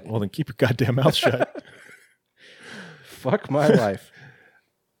go ahead. Well, then keep your goddamn mouth shut. Fuck my life.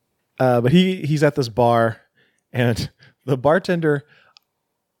 But he's at this bar, and the bartender,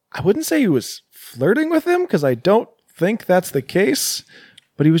 I wouldn't say he was flirting with him, because I don't think that's the case,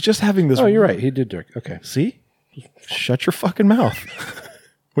 but he was just having this... Oh, you're right. He did direct. Okay. See? Shut your fucking mouth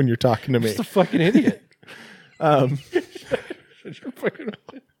when you're talking to me. Just a fucking idiot. Shut your fucking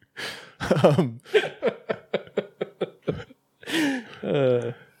mouth.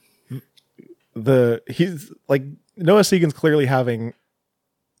 He's like Noah Segan's clearly having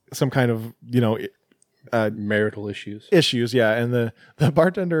some kind of marital issues. Yeah, and the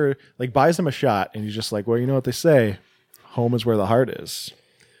bartender like buys him a shot, and he's just like, well, you know what they say, home is where the heart is,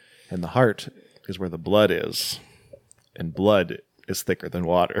 and the heart is where the blood is, and blood is thicker than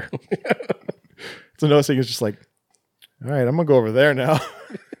water. So Noah Segan's just like, all right, I'm gonna go over there now.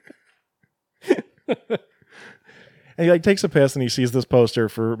 And he like takes a piss and he sees this poster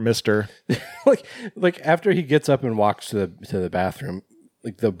for Mr. like after he gets up and walks to the bathroom,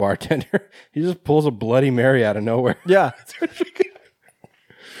 like the bartender, he just pulls a Bloody Mary out of nowhere. Yeah.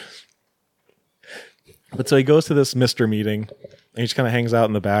 But so he goes to this Mr. meeting and he just kind of hangs out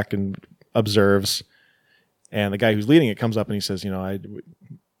in the back and observes. And the guy who's leading it comes up and he says, I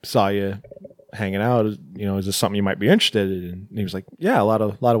saw you hanging out. Is this something you might be interested in? And he was like, yeah, a lot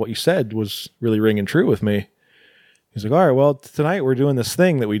of what you said was really ringing true with me. He's like, all right, well, tonight we're doing this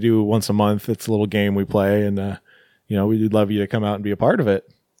thing that we do once a month. It's a little game we play, and we'd love you to come out and be a part of it.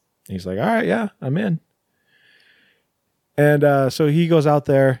 And he's like, all right, yeah, I'm in. And so he goes out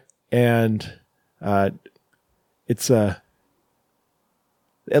there, and it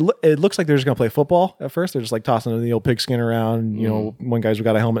looks like they're just gonna play football at first. They're just like tossing the old pigskin around. One guy's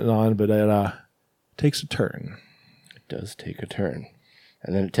got a helmet on, but it takes a turn. It does take a turn,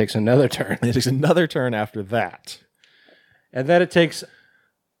 and then it takes another turn. And it takes another turn after that. And then it takes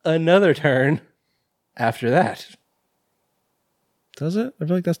another turn after that. Does it? I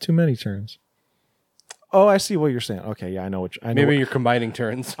feel like that's too many turns. Oh, I see what you're saying. Okay, yeah, I know. Maybe you're combining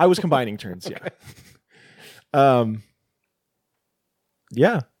turns. I was combining turns, Okay. Yeah.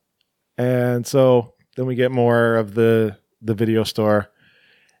 Yeah. And so then we get more of the video store.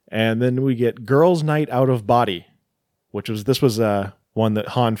 And then we get Girls' Night Out of Body, this was one that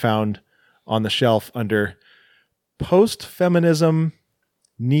Han found on the shelf under post-feminism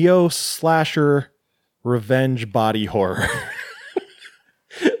neo-slasher revenge body horror.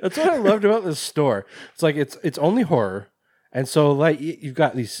 That's what I loved about this store. It's like it's only horror, and so like you've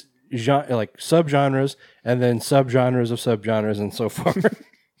got these subgenres and then subgenres of subgenres and so forth.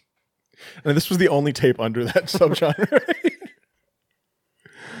 And this was the only tape under that subgenre.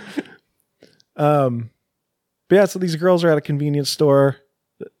 But yeah, so these girls are at a convenience store.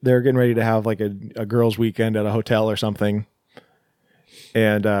 They're getting ready to have like a girls' weekend at a hotel or something.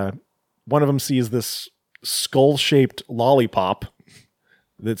 And one of them sees this skull-shaped lollipop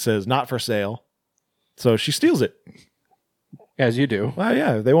that says "not for sale." So she steals it. As you do. Well,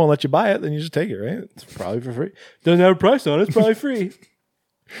 yeah, if they won't let you buy it, then you just take it, right? It's probably for free. Doesn't have a price on it. It's probably free.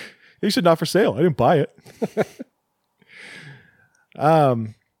 He said "not for sale." I didn't buy it.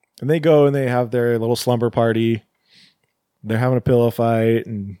 And they go and they have their little slumber party. They're having a pillow fight,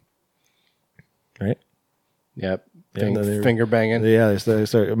 and right? Yep. Finger banging. Yeah, they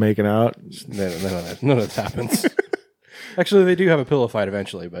start making out. None of this happens. Actually, they do have a pillow fight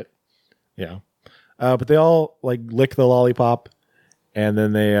eventually, but yeah. But they all like lick the lollipop, and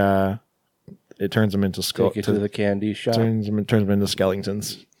then it turns them into take it to the candy shop. Turns them into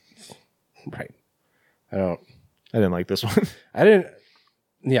skeletons. Right. I didn't like this one. I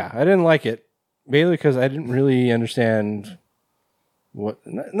didn't like it. Mainly because I didn't really understand what...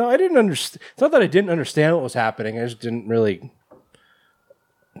 No, I didn't understand. It's not that I didn't understand what was happening. I just didn't really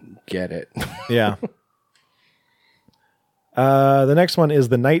get it. Yeah. The next one is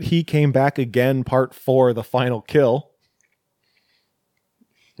The Night He Came Back Again, Part 4, The Final Kill.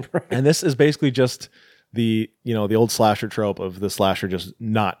 Right. And this is basically just the old slasher trope of the slasher just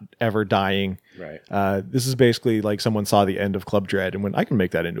not ever dying. Right. This is basically like someone saw the end of Club Dread and went, I can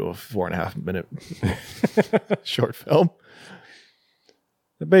make that into a 4.5 minute short film.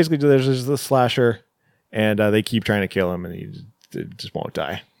 But basically, there's just the slasher, and they keep trying to kill him, and he just won't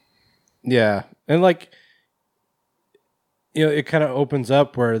die. Yeah, and like, it kind of opens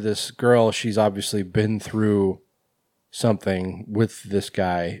up where this girl, she's obviously been through something with this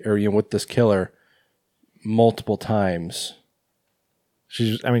guy, or with this killer, multiple times.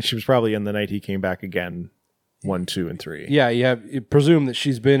 She was probably in The Night He Came Back Again, 1, 2, and 3. Yeah, you presume that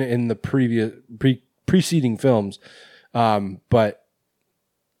she's been in the preceding films, but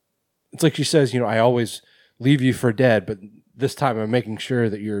it's like she says, I always leave you for dead, but this time I'm making sure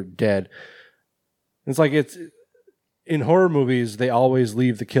that you're dead. It's like in horror movies, they always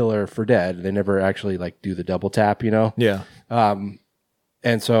leave the killer for dead. They never actually like do the double tap, Yeah.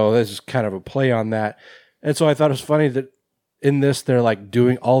 And so this is kind of a play on that. And so I thought it was funny that in this, they're like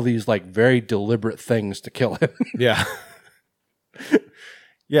doing all these like very deliberate things to kill him. Yeah.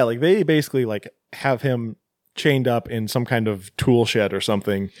 Yeah. Like they basically like have him chained up in some kind of tool shed or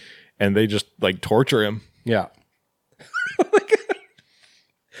something, and they just like torture him. Yeah.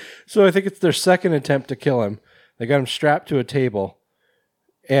 So I think it's their second attempt to kill him. They got him strapped to a table,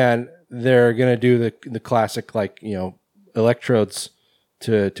 and they're gonna do the classic, like, you know, electrodes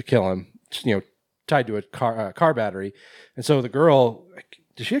to kill him. You know, tied to a car battery. And so the girl,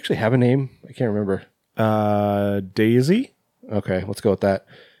 does she actually have a name? I can't remember. Daisy. Okay, let's go with that.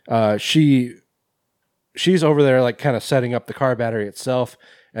 She's over there, like, kind of setting up the car battery itself,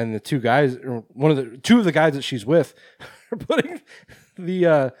 and the two of the guys that she's with are putting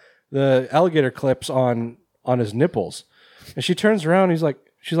the alligator clips on his nipples. And she turns around,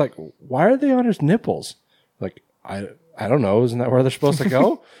 she's like, why are they on his nipples? Like, I don't know, isn't that where they're supposed to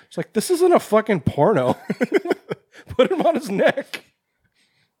go? It's like, this isn't a fucking porno. Put him on his neck.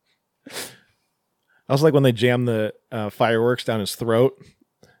 I was like when they jam the fireworks down his throat,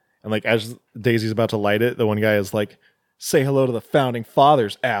 and like as Daisy's about to light it, the one guy is like, "Say hello to the founding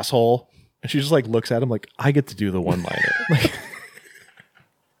fathers, asshole," and she just like looks at him like, "I get to do the one-liner." Like,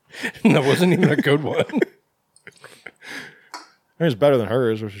 that wasn't even a good one. It was better than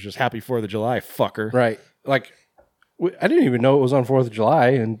hers, which was just "Happy 4th of July, fucker." Right? Like, I didn't even know it was on 4th of July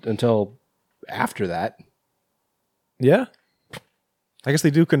until after that. Yeah. I guess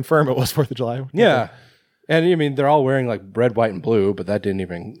they do confirm it was 4th of July. Yeah. And I mean, they're all wearing like red, white, and blue, but that didn't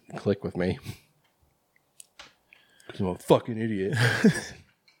even click with me. I'm a fucking idiot.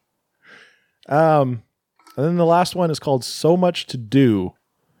 And then the last one is called So Much to Do,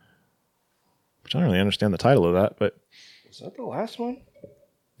 which I don't really understand the title of that, but. Is that the last one?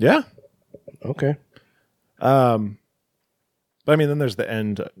 Yeah. Okay. But I mean, then there's the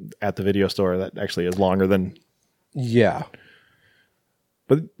end at the video store that actually is longer than. Yeah.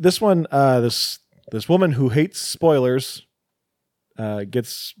 But this one, this woman who hates spoilers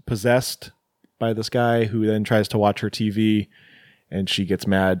gets possessed by this guy who then tries to watch her TV, and she gets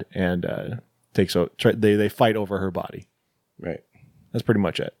mad and they fight over her body. Right. That's pretty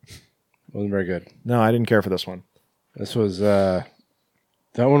much it. Wasn't very good. No, I didn't care for this one. This was that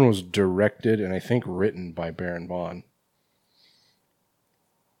one was directed and I think written by Baron Vaughn,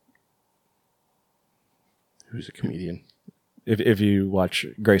 who's a comedian. If you watch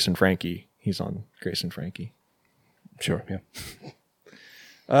Grace and Frankie, he's on Grace and Frankie. Sure, yeah.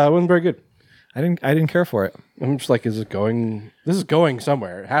 Wasn't very good. I didn't care for it. I'm just like, this is going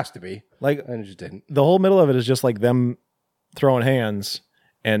somewhere. It has to be. Like, and it just didn't. The whole middle of it is just like them throwing hands,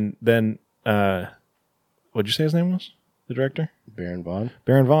 and then what'd you say his name was? The director? Baron Vaughn.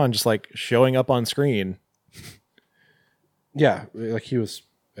 Baron Vaughn just like showing up on screen. Yeah, like he was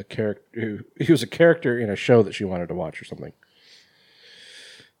a character. He was a character in a show that she wanted to watch or something.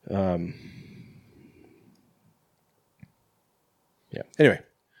 Yeah.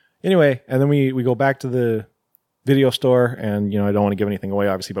 Anyway, and then we go back to the video store, and I don't want to give anything away,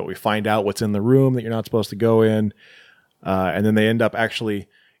 obviously, but we find out what's in the room that you're not supposed to go in, and then they end up actually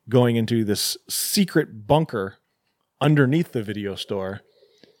going into this secret bunker underneath the video store,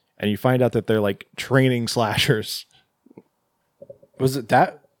 and you find out that they're like training slashers. Was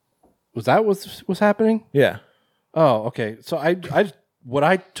that what's happening? Yeah. Oh, okay. So what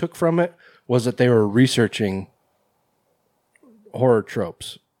I took from it was that they were researching horror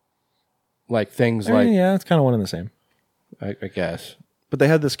tropes, like things like it's kind of one and the same, I guess. But they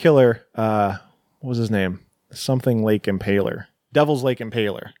had this killer. What was his name? Something Lake Impaler, Devil's Lake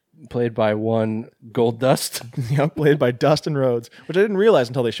Impaler, played by one Gold Dust. Yeah, played by Dustin Rhodes, which I didn't realize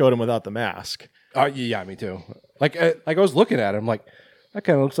until they showed him without the mask. Yeah, me too. Like I was looking at him, like that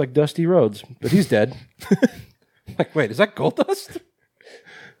kind of looks like Dusty Rhodes, but he's dead. Like, wait, is that Gold Dust?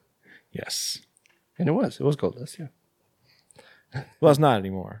 Yes, and it was Gold Dust. Yeah. Well, it's not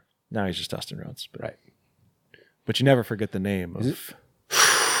anymore. Now he's just Dustin Rhodes. But, right. But you never forget the name of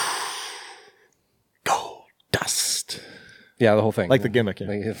Gold Dust. Yeah, the whole thing. Like the gimmick. Yeah.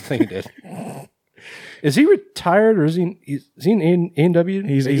 Like the thing he did. Is he retired or is he in A&W?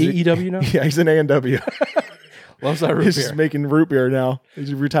 He's AEW now? Yeah, he's in A&W. Loves that root beer. He's just making root beer now.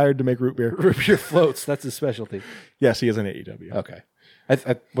 He's retired to make root beer. Root beer floats. That's his specialty. Yes, he is in AEW. Okay.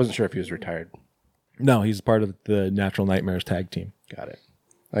 I wasn't sure if he was retired. No, he's part of the Natural Nightmares tag team. Got it.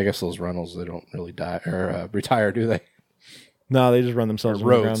 I guess those Runnels, they don't really die or retire, do they? No, they just run themselves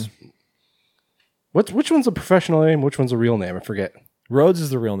Rhodes. Which one's a professional name? Which one's a real name? I forget. Rhodes is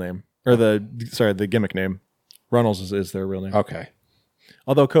the real name, or the gimmick name. Runnels is their real name. Okay.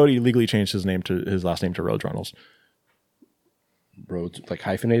 Although Cody legally changed his last name to Rhodes Runnels. Rhodes, like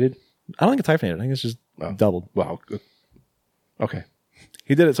hyphenated? I don't think it's hyphenated. I think it's just doubled. Wow. Okay.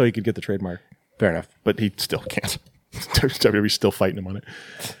 He did it so he could get the trademark. Fair enough. But he still can't. WWE's still fighting him on it.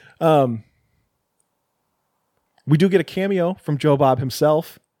 We do get a cameo from Joe Bob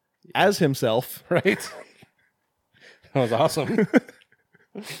himself, as himself. Right? That was awesome.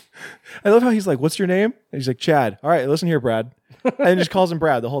 I love how he's like, "What's your name?" And he's like, "Chad." All right, listen here, Brad. And he just calls him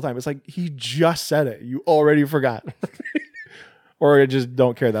Brad the whole time. It's like he just said it. You already forgot, or I just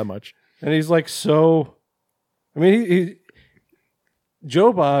don't care that much. And he's like, so. I mean, he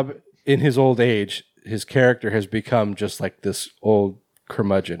Joe Bob in his old age, his character has become just like this old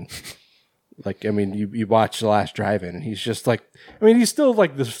curmudgeon. Like, I mean, you watch The Last Drive-In, and he's just like, I mean, he's still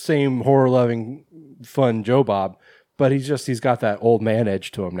like the same horror-loving, fun Joe Bob, but he's got that old man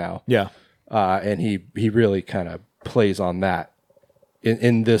edge to him now. Yeah. And he really kind of plays on that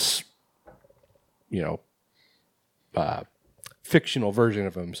in this, fictional version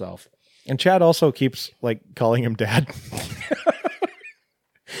of himself. And Chad also keeps like calling him Dad.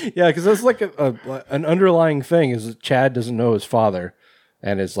 Yeah, because that's like an underlying thing is that Chad doesn't know his father.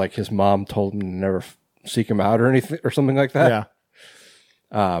 And it's like his mom told him to never seek him out or anything or something like that.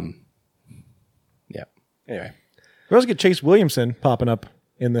 Yeah. Yeah. Anyway. We also get Chase Williamson popping up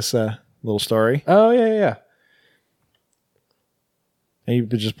in this little story. Oh, yeah.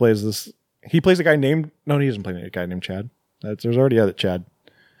 And he just plays this. He plays a guy named. No, he doesn't play a guy named Chad. There's already other Chad.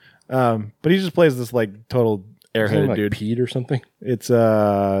 But he just plays this like total airheaded like dude. Pete or something? It's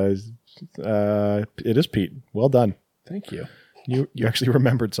it is Pete. Well done. Thank you. You actually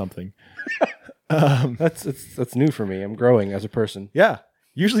remembered something. That's new for me. I'm growing as a person. Yeah.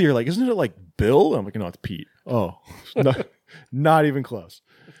 Usually you're like, isn't it like Bill? I'm like, no, it's Pete. Oh, not even close.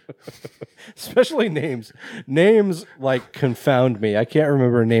 Especially names. Names like confound me. I can't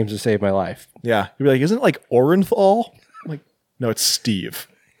remember names to save my life. Yeah. You'd be like, isn't it like Orenthal? I'm like, no, it's Steve.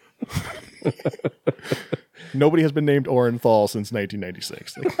 Nobody has been named Orenthal since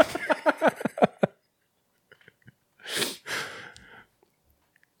 1996.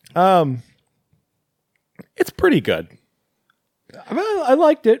 It's pretty good. I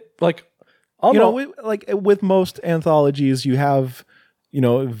liked it. Like, almost. With most anthologies, you have,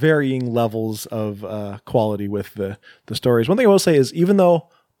 varying levels of quality with the stories. One thing I will say is, even though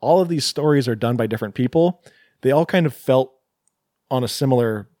all of these stories are done by different people, they all kind of felt on a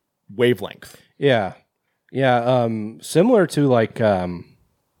similar wavelength. Yeah. Yeah. Similar to like,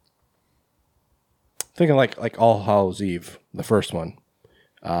 thinking like All Hallows Eve, the first one.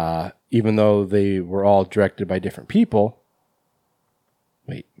 Even though they were all directed by different people.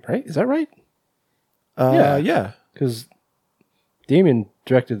 Wait, right? Is that right? Yeah. Because Damien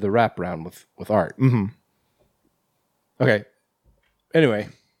directed the wraparound with art. Mm-hmm. Okay. Anyway,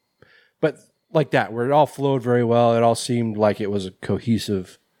 but like that, where it all flowed very well, it all seemed like it was a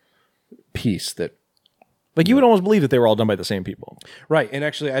cohesive piece that, like, you would almost believe that they were all done by the same people, right? And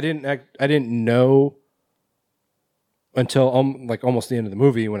actually, I didn't know until almost the end of the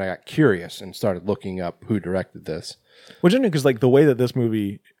movie when I got curious and started looking up who directed this. Which is interesting because like the way that this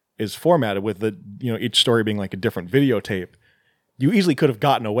movie is formatted with the each story being like a different videotape, you easily could have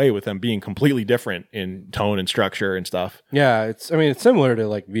gotten away with them being completely different in tone and structure and stuff. Yeah, it's similar to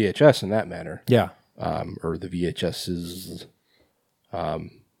like VHS in that manner. Yeah, or the VHSs,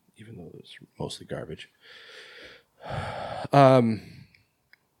 even though it's mostly garbage.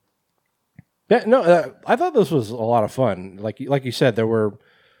 Yeah, no, I thought this was a lot of fun. Like you said, there were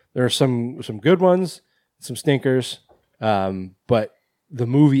some good ones, some stinkers, but the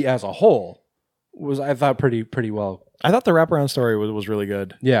movie as a whole was, I thought, pretty well. I thought the wraparound story was really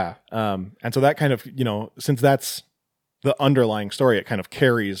good. Yeah, and so that kind of since that's the underlying story, it kind of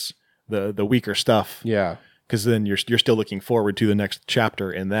carries the weaker stuff. Yeah, because then you're still looking forward to the next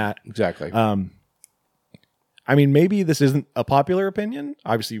chapter in that. Exactly. I mean, maybe this isn't a popular opinion.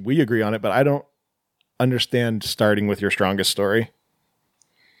 Obviously, we agree on it, but I don't understand starting with your strongest story.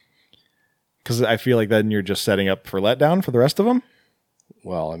 Because I feel like then you're just setting up for letdown for the rest of them.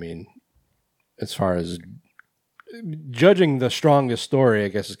 Well, I mean, as far as judging the strongest story, I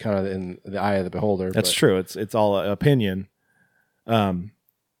guess is kind of in the eye of the beholder. That's true. It's all opinion.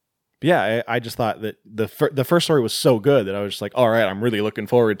 Yeah, I just thought that the first story was so good that I was just like, all right, I'm really looking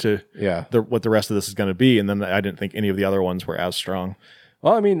forward to what the rest of this is going to be. And then I didn't think any of the other ones were as strong.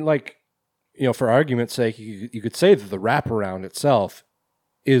 Well, I mean, like, for argument's sake, you could say that the wraparound itself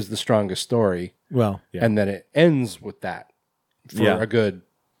is the strongest story. Well, yeah. And then it ends with that for a good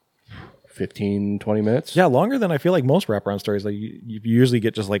 15, 20 minutes. Yeah, longer than I feel like most wraparound stories. Like you usually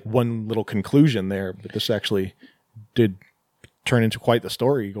get just like one little conclusion there, but this actually did turn into quite the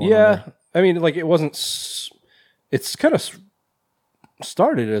story going on there. I mean, like, it wasn't, it's kind of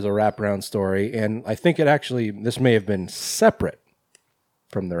started as a wraparound story, and I think this may have been separate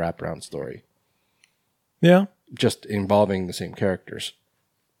from the wraparound story. Yeah. Just involving the same characters.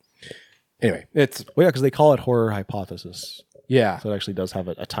 Anyway, it's... Well, yeah, because they call it Horror Hypothesis. Yeah. So it actually does have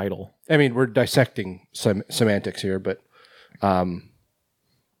a title. I mean, we're dissecting some semantics here, but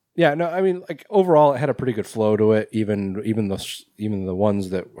Yeah, no, I mean, like overall, it had a pretty good flow to it. Even the ones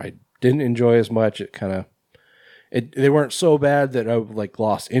that I didn't enjoy as much, it kind of they weren't so bad that I like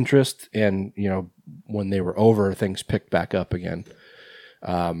lost interest. And when they were over, things picked back up again.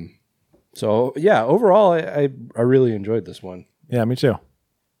 So yeah, overall, I really enjoyed this one. Yeah, me too.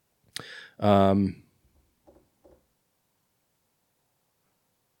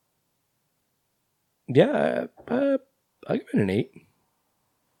 Yeah, I give it an 8.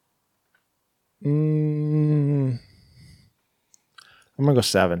 I'm gonna go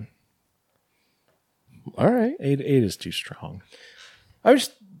 7. All right, 8 is too strong.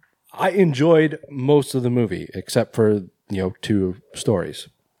 I enjoyed most of the movie except for 2 stories.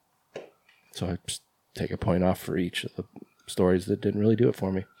 So I just take a point off for each of the stories that didn't really do it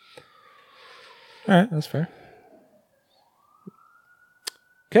for me. All right, that's fair.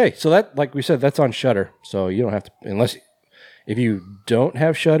 Okay, so that, like we said, that's on Shudder. So you don't have to, if you don't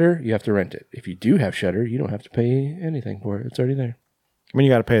have Shudder, you have to rent it. If you do have Shudder, you don't have to pay anything for it. It's already there. I mean,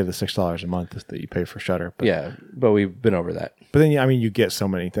 you got to pay the $6 a month that you pay for Shudder. But, yeah, but we've been over that. But then, I mean, you get so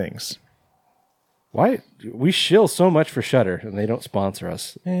many things. Why? We shill so much for Shudder, and they don't sponsor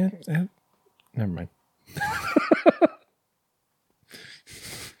us. Never mind. I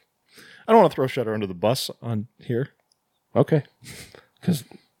don't want to throw Shudder under the bus on here. Okay. Because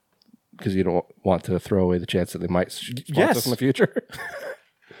you don't want to throw away the chance that they might sponsor us in the future.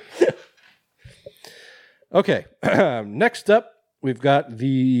 Okay. Next up, we've got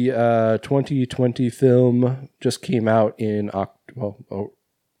the 2020 film just came out in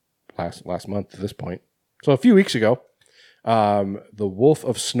last month at this point. So a few weeks ago, The Wolf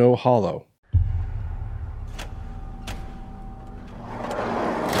of Snow Hollow.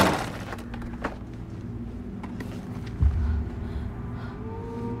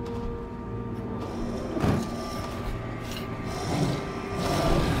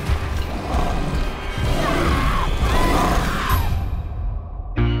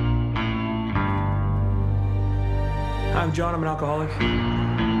 I'm John, I'm an alcoholic.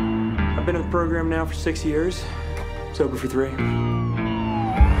 I've been in the program now for 6 years, sober for 3.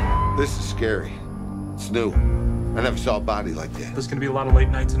 This is scary. It's new. I never saw a body like that. There's gonna be a lot of late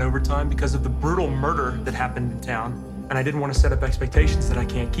nights and overtime because of the brutal murder that happened in town, and I didn't want to set up expectations that I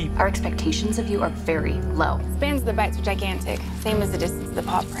can't keep. Our expectations of you are very low. Spans of the bites are gigantic, same as the distance of the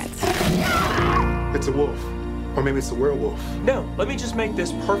paw prints. It's a wolf. Or maybe it's a werewolf. No, let me just make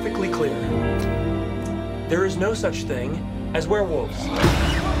this perfectly clear. There is no such thing as werewolves.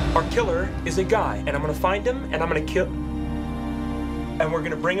 Our killer is a guy, and I'm gonna find him, and I'm gonna kill... And we're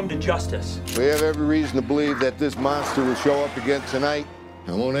gonna bring him to justice. We have every reason to believe that this monster will show up again tonight.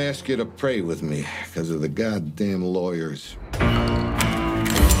 I won't ask you to pray with me, because of the goddamn lawyers.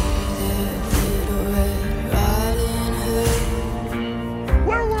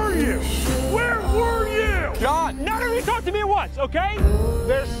 Where were you? Where were you? John! None of you talk to me at once, okay?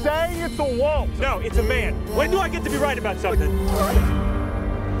 They're saying it's a wolf. No, it's a man. When do I get to be right about something? Do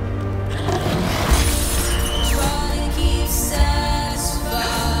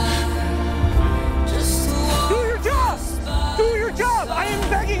your job! Do your job! I am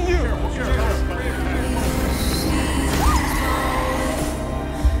begging you!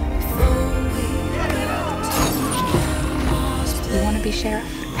 You want to be sheriff?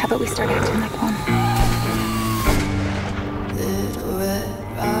 How about we start acting like one?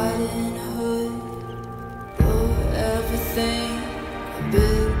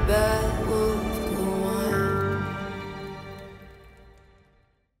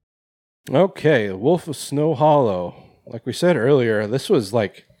 Okay, The Wolf of Snow Hollow. Like we said earlier, this was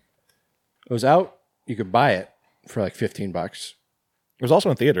like, it was out, you could buy it for like $15. It was also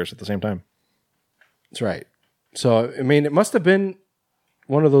in theaters at the same time. That's right. So, I mean, it must have been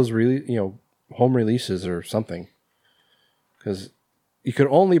one of those really, home releases or something. Because you could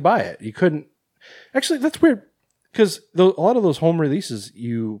only buy it. You couldn't. Actually, that's weird. Because a lot of those home releases,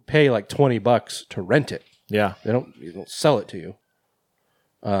 you pay like $20 to rent it. Yeah. They don't sell it to you.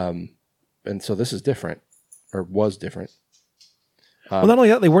 And so this is different, or was different. Well, not only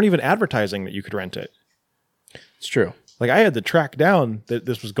that, they weren't even advertising that you could rent it. It's true. Like, I had to track down that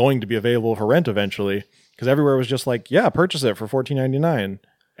this was going to be available for rent eventually, because everywhere was just like, yeah, purchase it for $14.99,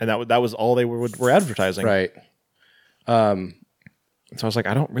 and that was all they were advertising. Right. So I was like,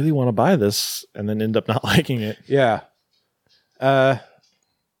 I don't really want to buy this, and then end up not liking it. Yeah. But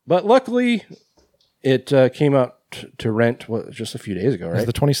luckily, it came out to rent just a few days ago, right? It was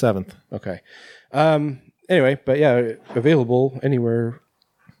the 27th. Okay. Anyway, but yeah, available anywhere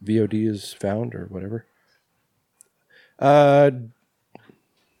VOD is found or whatever.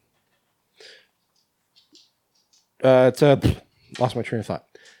 It's lost my train of thought.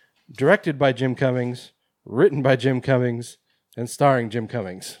 directed by Jim Cummings, written by Jim Cummings, and starring Jim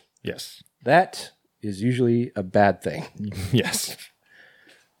Cummings. Yes. That is usually a bad thing. Yes.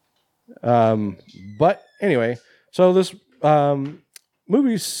 But anyway, so this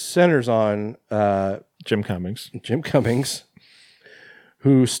movie centers on Jim Cummings. Jim Cummings,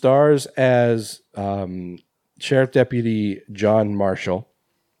 who stars as Sheriff Deputy John Marshall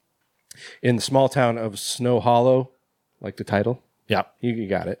in the small town of Snow Hollow, like the title. Yeah. You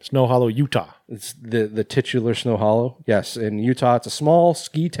got it. Snow Hollow, Utah. It's the titular Snow Hollow. Yes, in Utah, it's a small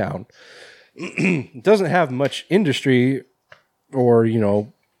ski town. It doesn't have much industry or,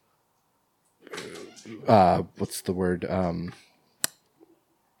 what's the word?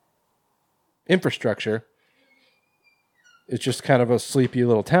 Infrastructure. It's just kind of a sleepy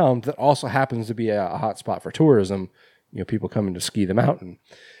little town that also happens to be a hot spot for tourism. People coming to ski the mountain.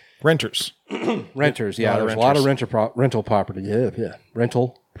 Renters. Renters, yeah. There's a lot of rental property. Yeah.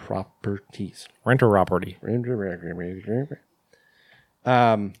 Rental properties. Renter property.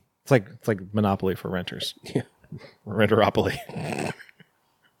 It's like Monopoly for renters. Yeah. Renteropoly.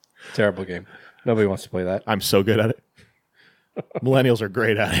 Terrible game. Nobody wants to play that. I'm so good at it. Millennials are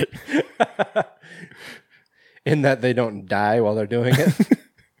great at it. In that they don't die while they're doing it.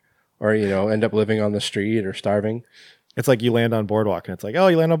 Or, end up living on the street or starving. It's like you land on Boardwalk, and it's like, oh,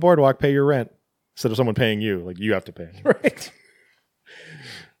 you land on Boardwalk, pay your rent. Instead of someone paying you, like you have to pay. Right.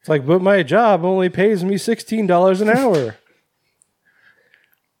 It's like, but my job only pays me $16 an hour.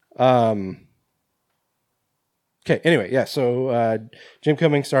 Okay, anyway, yeah, so Jim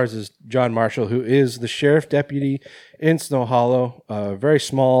Cummings stars as John Marshall, who is the sheriff deputy in Snow Hollow, a very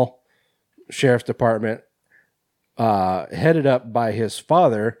small sheriff department, headed up by his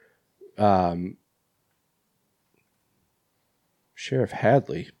father, Sheriff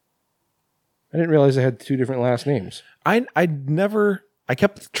Hadley. I didn't realize they had two different last names. I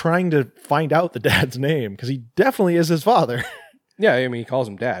kept trying to find out the dad's name because he definitely is his father. Yeah, I mean, he calls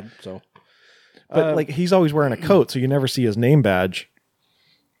him Dad, so. But he's always wearing a coat, so you never see his name badge.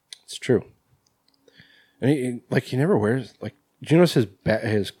 It's true. And he never wears, did you notice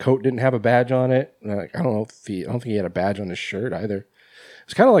his coat didn't have a badge on it? I don't think he had a badge on his shirt either.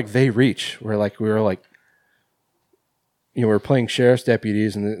 It's kind of like They Reach, where we were we were playing sheriff's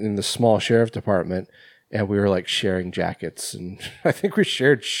deputies in the small sheriff department, and we were sharing jackets, and I think we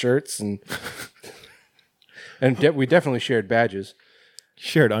shared shirts, and we definitely shared badges.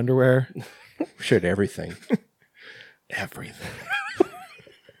 Shared underwear. We shared everything. Everything.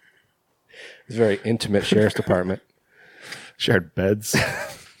 It's a very intimate sheriff's department. Shared beds.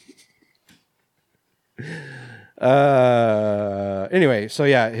 Anyway, so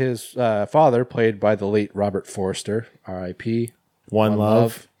yeah, his father, played by the late Robert Forster, R.I.P. One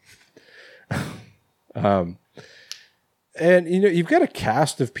Love. And you've got a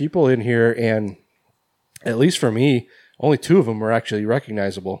cast of people in here, and at least for me, only two of them were actually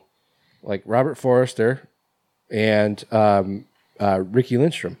recognizable, like Robert Forster and Ricky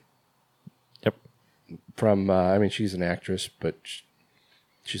Lindstrom. Yep. From she's an actress, but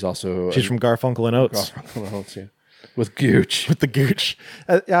she's also from Garfunkel and Oates. Garfunkel and Oates, yeah. With Gooch. With the Gooch.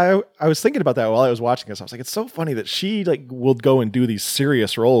 I was thinking about that while I was watching this. I was like, it's so funny that she will go and do these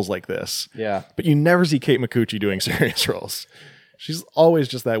serious roles like this. Yeah. But you never see Kate McCucci doing serious roles. She's always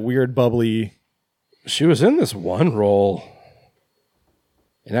just that weird, bubbly. She was in this one role,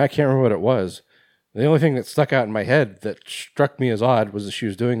 and I can't remember what it was. The only thing that stuck out in my head that struck me as odd was that she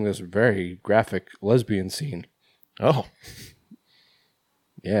was doing this very graphic lesbian scene. Oh.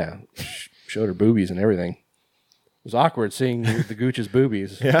 Yeah. Showed her boobies and everything. It was awkward seeing the Gooch's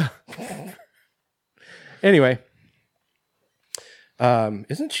boobies. Yeah. Anyway.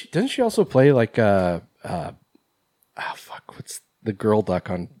 Doesn't she also play what's the girl duck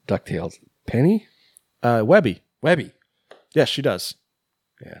on DuckTales? Penny? Webby. Webby. Yes, she does.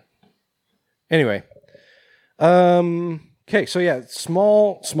 Yeah. Anyway. Okay, so yeah,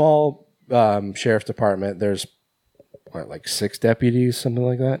 small sheriff's department. There's 6 deputies, something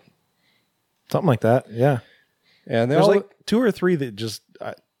like that? Something like that, yeah. And there's 2 or 3 that just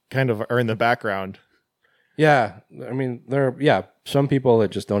kind of are in the background. Yeah, I mean, there are some people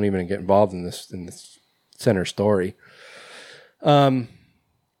that just don't even get involved in this center story. Anyway,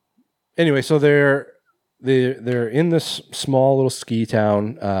 so they're in this small little ski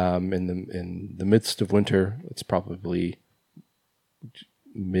town in the midst of winter. It's probably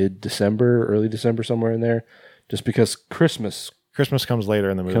mid-December, early December, somewhere in there. Just because Christmas comes later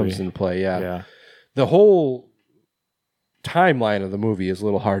in the movie. Comes into play, yeah. The whole timeline of the movie is a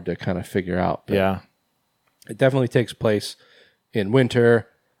little hard to kind of figure out. Yeah. It definitely takes place in winter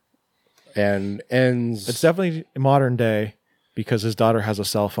and ends... It's definitely modern day. because his daughter has a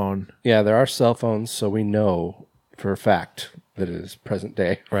cell phone. Yeah, there are cell phones, so we know for a fact that it is present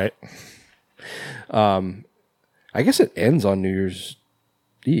day. Right. I guess it ends on New Year's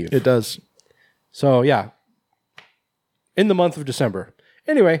Eve. It does. So, yeah. In the month of December.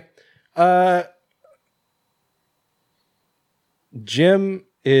 Anyway, John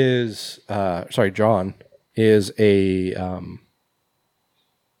is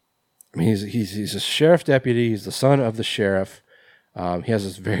he's a sheriff deputy. He's the son of the sheriff. He has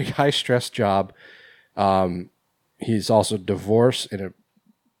this very high stress job. He's also divorced, in a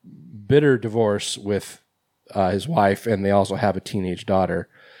bitter divorce with his wife, and they also have a teenage daughter.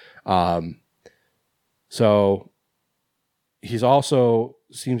 So he's also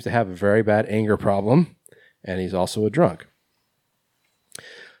seems to have a very bad anger problem, and he's also a drunk.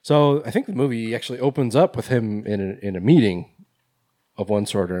 So I think the movie actually opens up with him in a meeting of one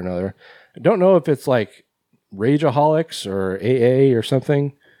sort or another. I don't know if it's like Rageaholics or AA or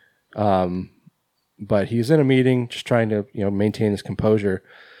something, but he's in a meeting just trying to maintain his composure,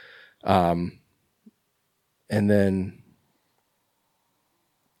 and then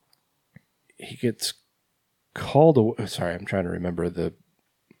he gets called away. Sorry, I'm trying to remember the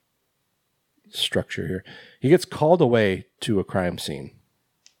structure here. He gets called away to a crime scene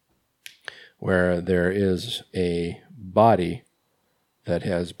where there is a body that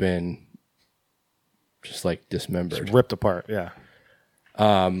has been just like dismembered. Just ripped apart, yeah.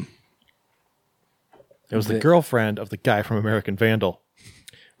 It was the girlfriend of the guy from American Vandal.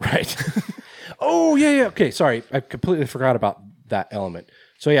 Right. Oh, yeah. Okay, sorry. I completely forgot about that element.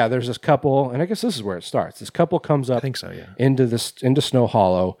 So, yeah, there's this couple, and I guess this is where it starts. This couple comes up, I think so, yeah, into Snow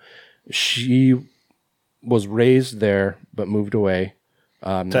Hollow. She was raised there, but moved away.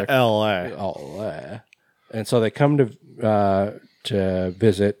 To L.A. And so they come to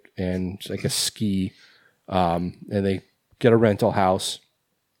visit and I guess ski, and they get a rental house.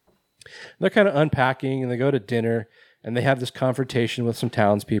 They're kind of unpacking, and they go to dinner, and they have this confrontation with some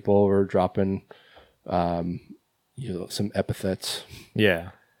townspeople who are dropping, some epithets. Yeah.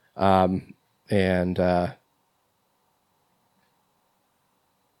 And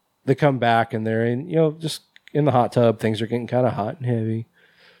they come back, and they're just in the hot tub. Things are getting kind of hot and heavy.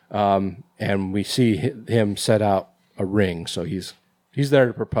 And we see him set out a ring. So he's there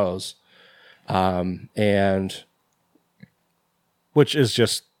to propose. And which is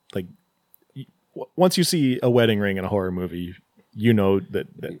just like, once you see a wedding ring in a horror movie, you know that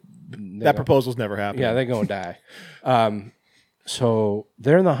proposal's never happening. Yeah, they're going to die. So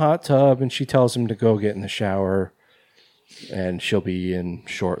they're in the hot tub, and she tells him to go get in the shower, and she'll be in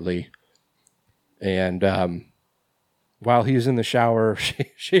shortly. And while he's in the shower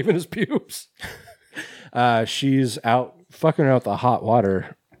shaving his pubes, she's out fucking out the hot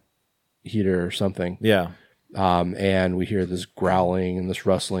water heater or something. Yeah. And we hear this growling and this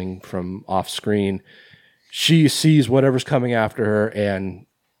rustling from off screen. She sees whatever's coming after her, and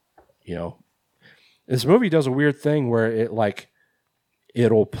this movie does a weird thing where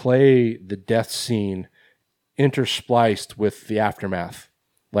it'll play the death scene interspliced with the aftermath,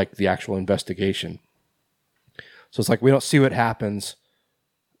 like the actual investigation. So it's like we don't see what happens,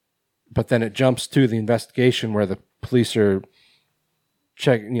 but then it jumps to the investigation where the police are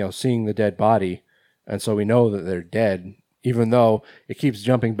seeing the dead body, and so we know that they're dead, even though it keeps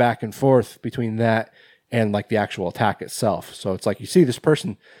jumping back and forth between that and like the actual attack itself. So it's like you see this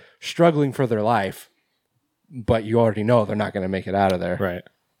person struggling for their life, but you already know they're not going to make it out of there. Right.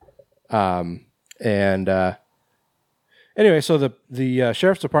 Anyway, so the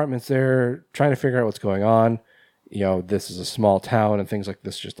sheriff's department's there trying to figure out what's going on. This is a small town, and things like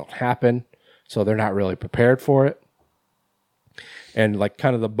this just don't happen, so they're not really prepared for it. And like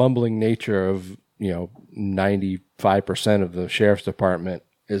kind of the bumbling nature of 95% of the sheriff's department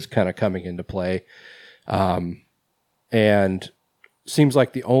is kind of coming into play, and seems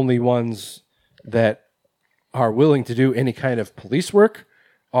like the only ones that are willing to do any kind of police work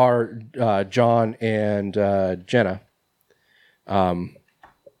are John and Jenna.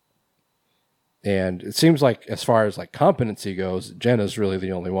 And it seems like as far as like competency goes, Jenna's really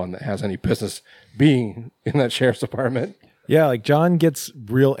the only one that has any business being in that sheriff's department. Yeah, like John gets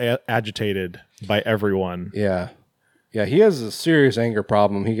real agitated by everyone. Yeah. Yeah, he has a serious anger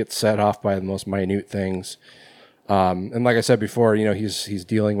problem. He gets set off by the most minute things. And like I said before, he's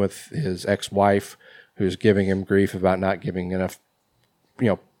dealing with his ex-wife who's giving him grief about not giving enough,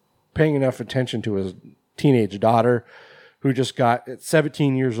 paying enough attention to his teenage daughter, who just got, at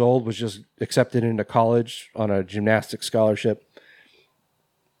 17 years old, was just accepted into college on a gymnastics scholarship.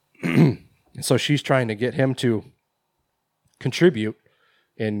 So she's trying to get him to contribute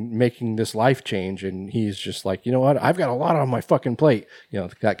in making this life change. And he's just like, you know what? I've got a lot on my fucking plate,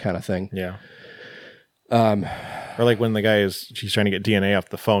 that kind of thing. Yeah. Or like when the guy he's trying to get DNA off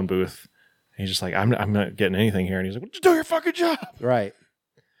the phone booth. And he's just like, I'm not getting anything here. And he's like, well, just do your fucking job. Right.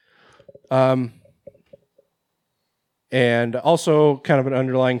 And also kind of an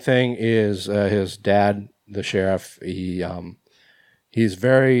underlying thing is his dad, the sheriff. He's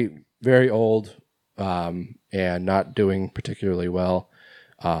very, very old and not doing particularly well.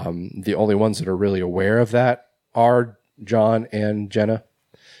 The only ones that are really aware of that are John and Jenna.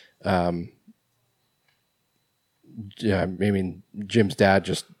 Yeah, I mean, Jim's dad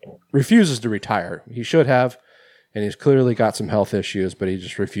just refuses to retire. He should have, and he's clearly got some health issues, but he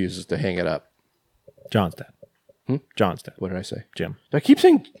just refuses to hang it up. John's dad. John's dad. What did I say? Jim. I keep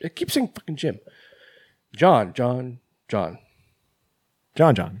saying fucking Jim. John.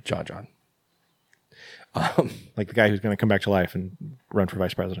 Like the guy who's going to come back to life and run for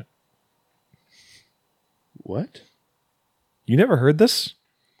vice president. What? You never heard this?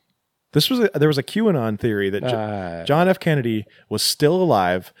 There was a QAnon theory that John F. Kennedy was still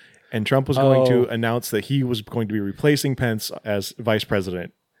alive and Trump was going to announce that he was going to be replacing Pence as vice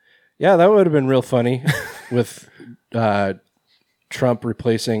president. Yeah, that would have been real funny with Trump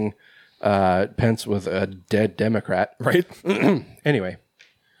replacing Pence with a dead Democrat. Right? Anyway.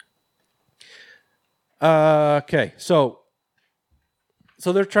 Okay, so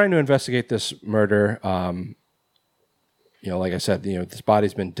they're trying to investigate this murder. Like I said, this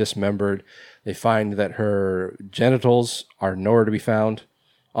body's been dismembered. They find that her genitals are nowhere to be found.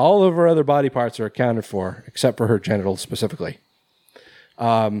 All of her other body parts are accounted for, except for her genitals specifically.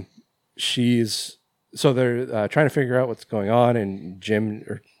 They're trying to figure out what's going on, and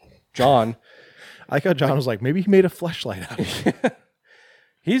John. I like how John was like, maybe he made a fleshlight out of it.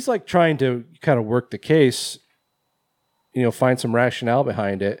 He's like trying to kind of work the case, find some rationale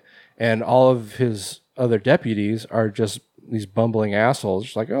behind it. And all of his other deputies are just these bumbling assholes.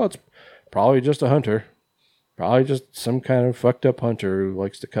 Just like, oh, it's probably just a hunter. Probably just some kind of fucked up hunter who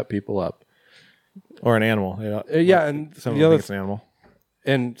likes to cut people up. Or an animal. Yeah. And some think it's an animal.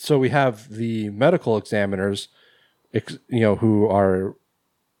 And so we have the medical examiners, who are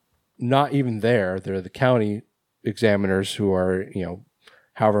not even there. They're the county examiners who are,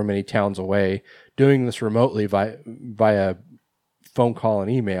 however many towns away, doing this remotely via phone call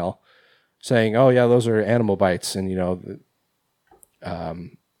and email, saying, oh yeah, those are animal bites. And,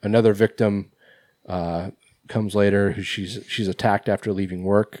 another victim comes later who she's attacked after leaving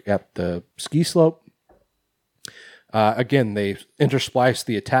work at the ski slope. Again, they intersplice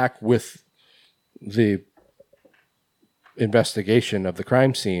the attack with the investigation of the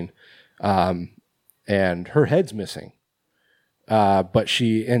crime scene, and her head's missing. But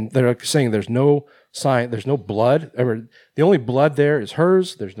they're saying there's no sign, there's no blood. The only blood there is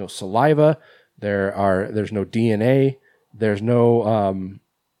hers. There's no saliva. There's no DNA. There's no,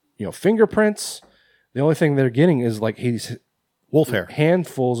 fingerprints. The only thing they're getting is like wolf hair,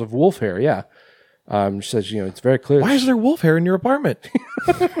 handfuls of wolf hair. Yeah. She says, it's very clear. Why is there wolf hair in your apartment?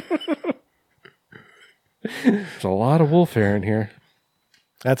 There's a lot of wolf hair in here.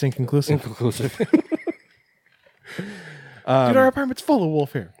 That's inconclusive. Dude, our apartment's full of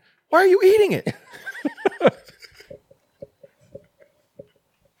wolf hair. Why are you eating it?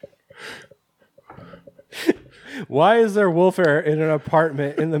 Why is there wolf hair in an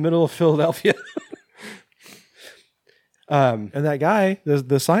apartment in the middle of Philadelphia? And that guy,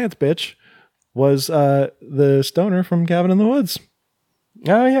 the science bitch, was the stoner from Cabin in the Woods.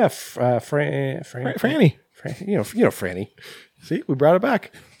 Oh yeah, Franny. Franny. See, we brought it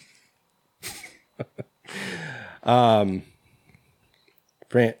back.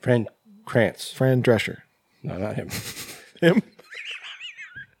 Fran Krantz. Fran Drescher. No, not him. Him?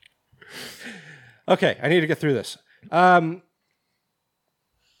 Okay, I need to get through this.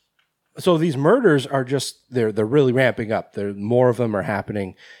 So these murders are they're really ramping up. More of them are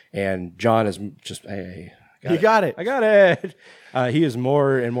happening, and John is just, hey, I got it. He is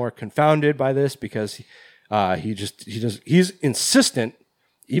more and more confounded by this because he's insistent,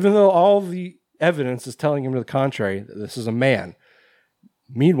 even though all the evidence is telling him to the contrary, that this is a man.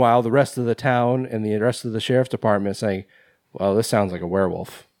 Meanwhile, the rest of the town and the rest of the sheriff's department is saying, well, this sounds like a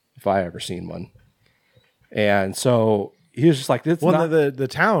werewolf if I ever seen one. And so he was just like, the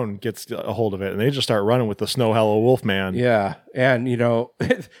town gets a hold of it and they just start running with the Snow Hollow Wolf Man. Yeah. And,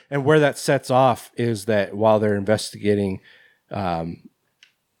 and where that sets off is that while they're investigating a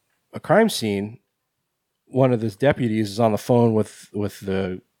crime scene, one of his deputies is on the phone with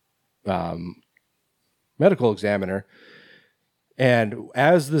the medical examiner. And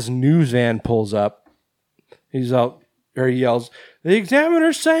as this news van pulls up, he's out, or he yells, "The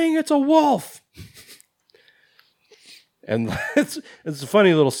examiner's saying it's a wolf." And it's a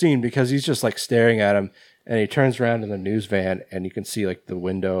funny little scene because he's just like staring at him, and he turns around in the news van, and you can see like the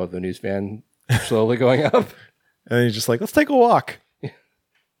window of the news van slowly going up. And he's just like, "Let's take a walk."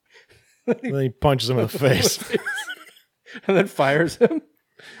 And then he punches him in the face. And then fires him.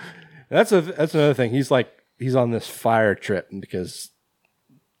 That's another thing. He's on this fire trip because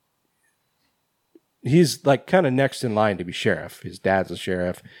he's like kind of next in line to be sheriff. His dad's a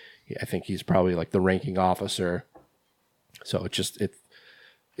sheriff. I think he's probably like the ranking officer. So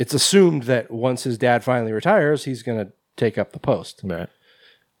it's assumed that once his dad finally retires, he's going to take up the post. Right.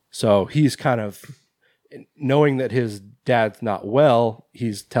 So he's kind of knowing that his dad's not well.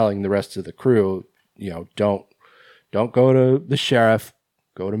 He's telling the rest of the crew, don't go to the sheriff,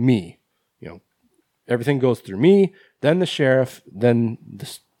 go to me. Everything goes through me, then the sheriff, then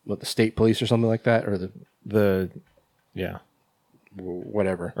the state police or something like that, or the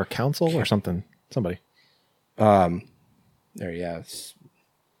whatever, or council or something, somebody. It's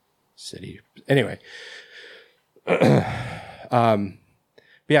city. Anyway,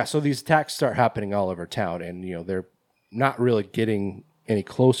 so these attacks start happening all over town, and they're not really getting any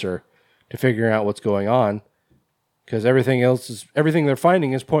closer to figuring out what's going on because everything they're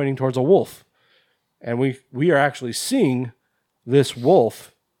finding is pointing towards a wolf. And we are actually seeing this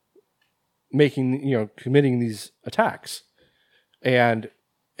wolf committing these attacks. And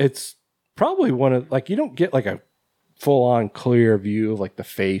it's probably one of, like, you don't get like a full-on clear view of like the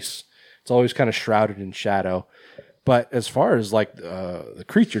face. It's always kind of shrouded in shadow. But as far as like the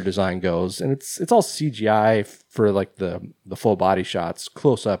creature design goes, and it's all CGI for like the full body shots.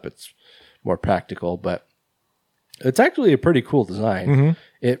 Close up, it's more practical, but it's actually a pretty cool design. Mm-hmm.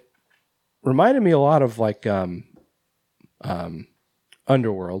 It reminded me a lot of like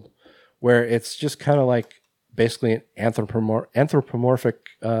Underworld, where it's just kind of like basically an anthropomorphic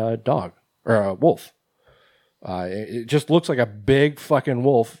dog or a wolf. It just looks like a big fucking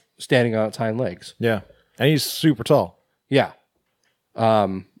wolf standing on its hind legs. Yeah, and he's super tall. Yeah,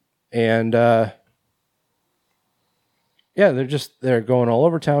 they're going all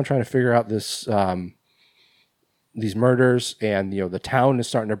over town trying to figure out this. These murders, and the town is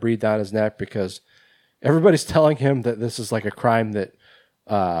starting to breathe down his neck because everybody's telling him that this is like a crime that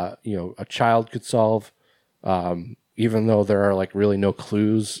a child could solve, even though there are like really no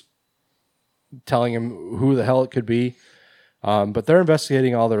clues telling him who the hell it could be. But they're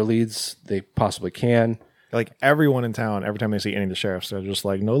investigating all their leads they possibly can. Like everyone in town, every time they see any of the sheriffs, they're just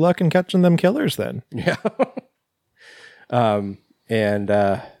like, "No luck in catching them killers then." Yeah.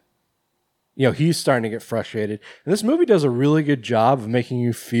 He's starting to get frustrated. And this movie does a really good job of making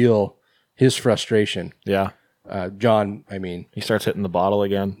you feel his frustration. Yeah. John, I mean. He starts hitting the bottle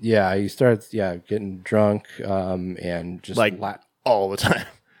again. Yeah, he starts getting drunk and just... Like all the time.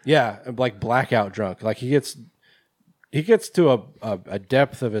 Yeah, like blackout drunk. Like he gets to a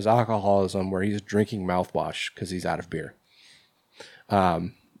depth of his alcoholism where he's drinking mouthwash because he's out of beer. That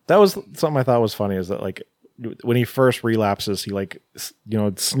was something I thought was funny, is that like when he first relapses, he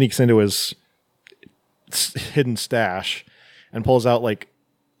sneaks into his hidden stash and pulls out like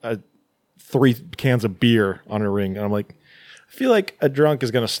 3 cans of beer on a ring. And I'm like, I feel like a drunk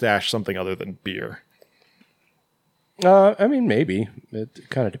is going to stash something other than beer. I mean, maybe it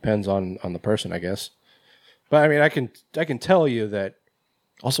kind of depends on the person, I guess. But I mean, I can tell you that.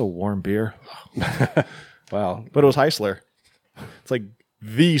 Also, warm beer. Wow. But it was Heisler. It's like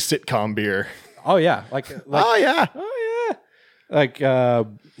the sitcom beer. Oh yeah, oh yeah, like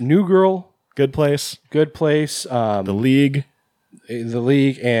New Girl, Good Place, The League,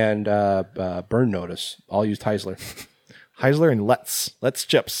 and Burn Notice all used Heisler. Heisler and Let's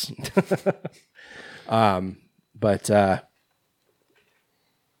chips. I mean,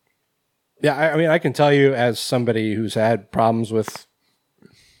 I can tell you as somebody who's had problems with,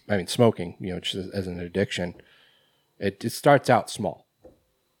 smoking, just as an addiction, it starts out small.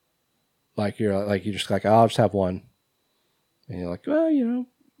 You're just like, I'll just have one. And you're like, well,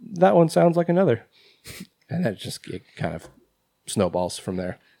 that one sounds like another. And then it kind of snowballs from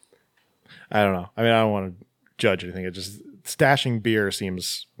there. I don't know. I mean, I don't want to judge anything. It just, stashing beer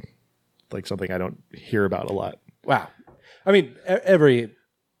seems like something I don't hear about a lot. Wow. I mean,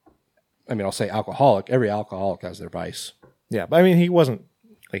 I'll say alcoholic. Every alcoholic has their vice. Yeah. But I mean, he wasn't,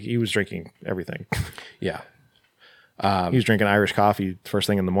 he was drinking everything. Yeah. He was drinking Irish coffee first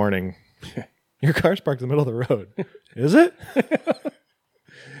thing in the morning. Your car's parked in the middle of the road. Is it?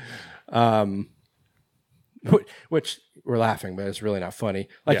 Which we're laughing, but it's really not funny.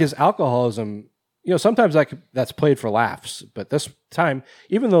 His alcoholism, sometimes that's played for laughs, but this time,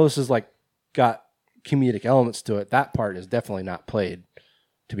 even though this is got comedic elements to it, that part is definitely not played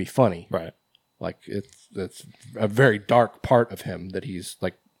to be funny. Right. Like it's a very dark part of him that he's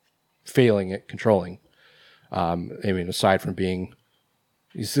like failing at controlling. I mean, aside from being,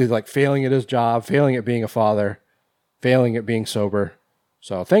 you see, like failing at his job, failing at being a father, failing at being sober.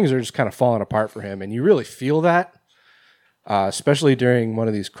 So things are just kind of falling apart for him. And you really feel that, especially during one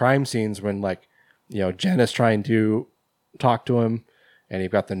of these crime scenes when, like, you know, Jen is trying to talk to him and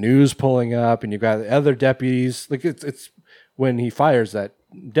you've got the news pulling up and you've got the other deputies. Like it's when he fires that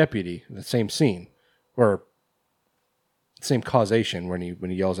deputy, the same scene or same causation when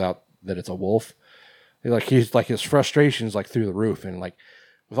he yells out that it's a wolf. He's like his frustration is like through the roof, and like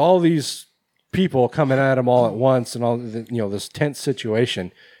with all these people coming at him all at once and all the, you know, this tense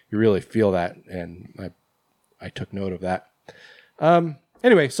situation, you really feel that, and I took note of that.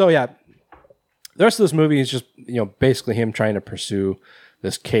 Anyway, so yeah, the rest of this movie is just, you know, basically him trying to pursue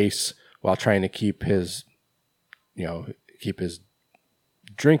this case while trying to keep his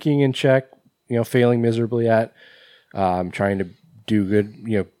drinking in check, you know, failing miserably at, trying to do good,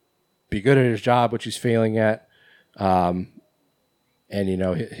 you know, be good at his job, which he's failing at. And, you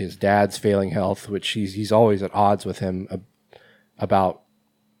know, his dad's failing health, which he's always at odds with him about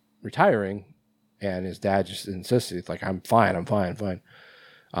retiring. And his dad just insists, it's like, I'm fine.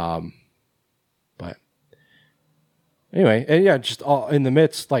 But anyway, and yeah, just all in the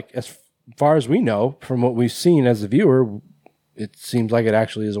midst, like as far as we know, from what we've seen as a viewer, it seems like it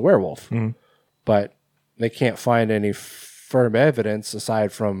actually is a werewolf. Mm-hmm. But they can't find any firm evidence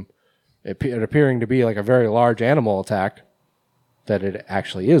aside from it appearing to be like a very large animal attack that it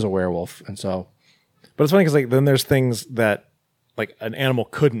actually is a werewolf. And so, but it's funny because like then there's things that like an animal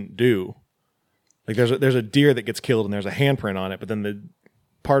couldn't do. Like there's a deer that gets killed and there's a handprint on it, but then the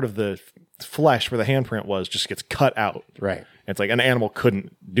part of the flesh where the handprint was just gets cut out. Right. And it's like an animal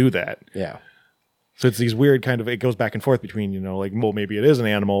couldn't do that. Yeah. So it's these weird kind of, it goes back and forth between, you know, like, well, maybe it is an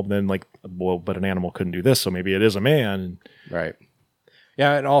animal, then like, well, but an animal couldn't do this, so maybe it is a man. Right.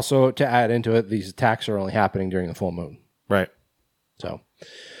 Yeah, and also to add into it, these attacks are only happening during the full moon. Right. So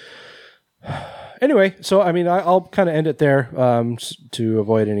anyway, so I mean, I'll kind of end it there to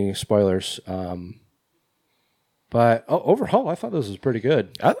avoid any spoilers. But overall, I thought this was pretty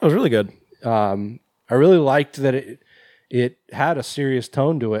good. I thought it was really good. I really liked that it had a serious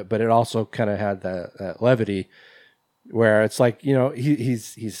tone to it, but it also kind of had that levity where it's like, you know,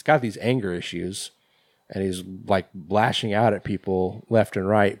 he's got these anger issues and he's like lashing out at people left and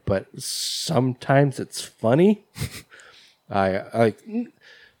right, but sometimes it's funny. I like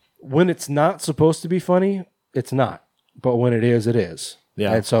when it's not supposed to be funny, it's not, but when it is, it is.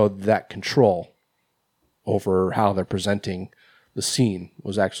 Yeah. And so that control over how they're presenting the scene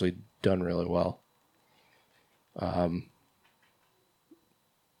was actually done really well.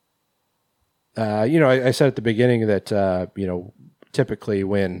 You know, I said at the beginning that, you know, typically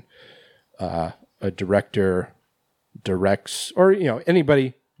when a director directs, or, you know,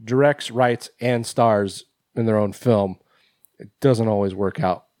 anybody directs, writes, and stars in their own film, it doesn't always work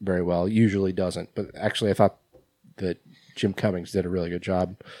out very well. It usually doesn't. But actually, I thought that Jim Cummings did a really good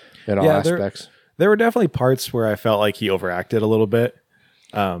job in all aspects. There were definitely parts where I felt like he overacted a little bit.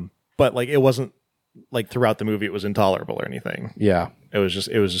 But like, it wasn't like throughout the movie, it was intolerable or anything. Yeah. It was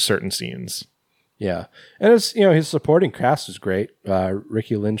just certain scenes. Yeah. And it's, you know, his supporting cast is great.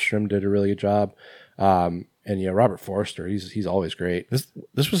 Ricky Lindstrom did a really good job. And, you know, Robert Forster, he's always great.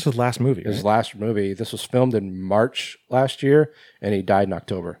 This was his last movie. His last movie. This was filmed in March last year, and he died in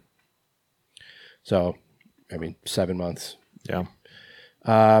October. So, I mean, 7 months. Yeah.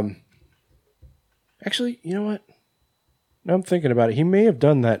 Actually, you know what? Now I'm thinking about it. He may have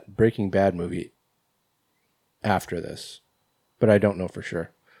done that Breaking Bad movie after this, but I don't know for sure.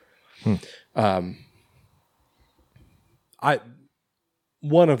 One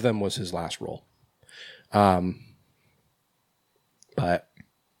of them was his last role. But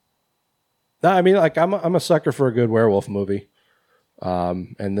I mean, like I'm a sucker for a good werewolf movie.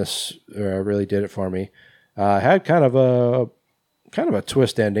 And this really did it for me. Had kind of a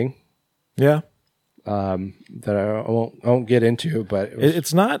twist ending. Yeah. That I won't get into, but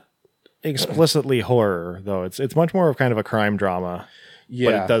it's not explicitly horror though. It's much more of kind of a crime drama.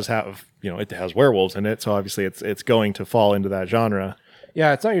 Yeah. But it does have, you know, it has werewolves in it, so obviously it's going to fall into that genre.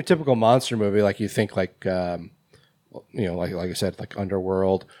 Yeah, it's not your typical monster movie like you think, like you know, like I said, like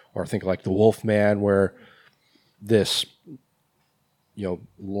Underworld, or think like The Wolfman, where this, you know,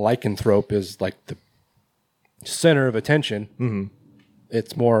 lycanthrope is like the center of attention. Mm-hmm.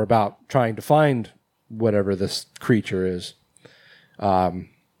 It's more about trying to find whatever this creature is.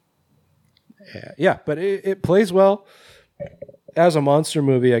 Yeah, but it plays well. as a monster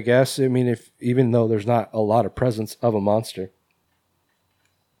movie, I guess. I mean, even though there's not a lot of presence of a monster,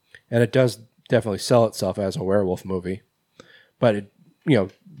 and it does definitely sell itself as a werewolf movie, but it,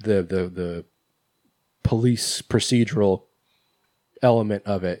 the police procedural element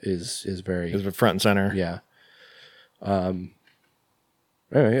of it is very front and center. Yeah.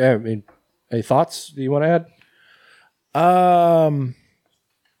 Anyway, I mean, any thoughts do you want to add? I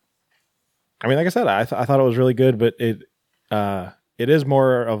mean, like I said, I thought it was really good, but it is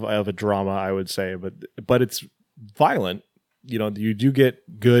more of a drama, I would say, but it's violent. You do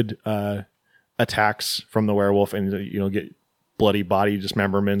get good attacks from the werewolf, and get bloody body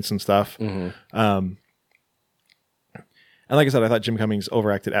dismemberments and stuff. Mm-hmm. And like I said, I thought Jim Cummings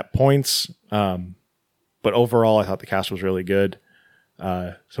overacted at points, but overall, I thought the cast was really good.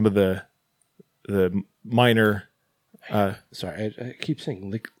 Some of the minor. Sorry, I keep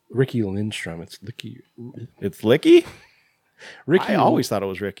saying Ricky Lindstrom. It's Licky. It's Licky? Ricky. I always thought it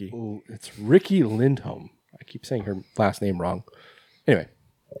was Ricky. Oh, it's Ricky Lindholm. I keep saying her last name wrong.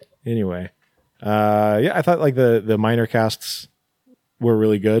 Anyway. Yeah, I thought like the minor casts were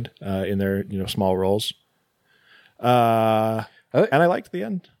really good in their small roles. And I liked the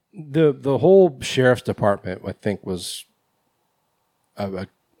end. The whole sheriff's department, I think, was a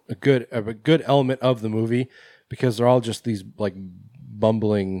good element of the movie, because they're all just these like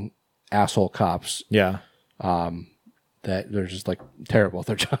bumbling asshole cops. Yeah. That they're just like terrible at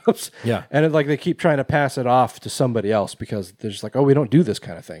their jobs. Yeah. And they keep trying to pass it off to somebody else because they're just like, oh, we don't do this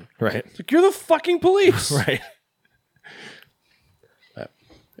kind of thing. Right. It's like, you're the fucking police. Right.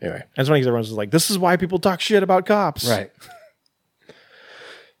 Anyway. And it's funny because everyone's just like, this is why people talk shit about cops. Right.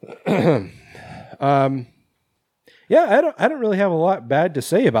 Yeah, I don't really have a lot bad to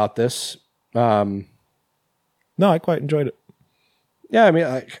say about this. No, I quite enjoyed it. Yeah, I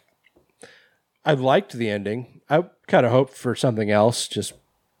mean, I liked the ending. I kind of hoped for something else, just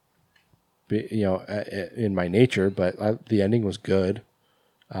in my nature, but the ending was good.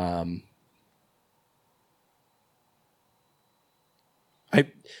 One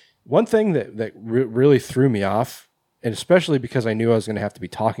thing that really threw me off, and especially because I knew I was going to have to be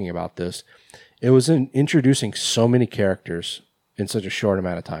talking about this, it was in introducing so many characters in such a short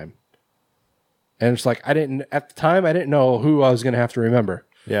amount of time. And it's like, at the time, I didn't know who I was going to have to remember.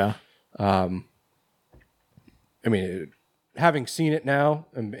 Yeah. I mean, having seen it now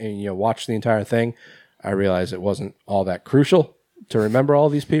and watched the entire thing, I realized it wasn't all that crucial to remember all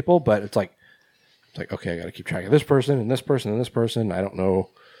these people, but it's like, okay, I got to keep track of this person and this person and this person. I don't know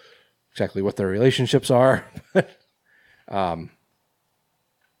exactly what their relationships are.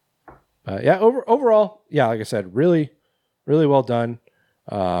 Yeah, overall, yeah, like I said, really, really well done.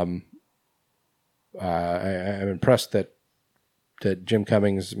 I'm impressed that Jim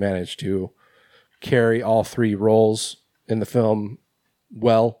Cummings managed to carry all three roles in the film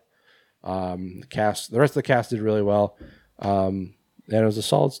well. The rest of the cast did really well. And it was a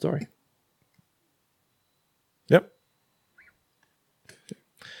solid story. Yep.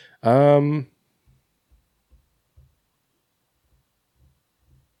 I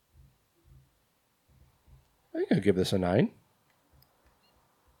think I'll give this a 9.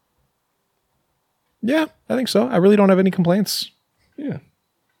 Yeah, I think so. I really don't have any complaints. Yeah.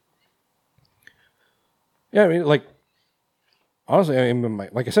 Yeah, I mean, honestly,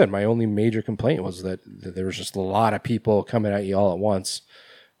 like I said, my only major complaint was that there was just a lot of people coming at you all at once,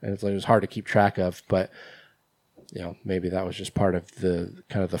 and it was hard to keep track of. But maybe that was just part of the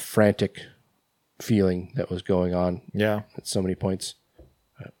kind of the frantic feeling that was going on. Yeah, at so many points.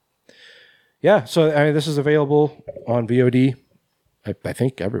 Yeah, so I mean, this is available on VOD. I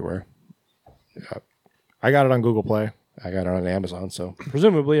think everywhere. I got it on Google Play. I got it on Amazon, so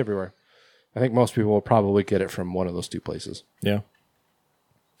presumably everywhere. I think most people will probably get it from one of those two places. Yeah.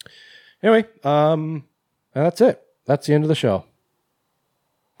 Anyway, that's it. That's the end of the show.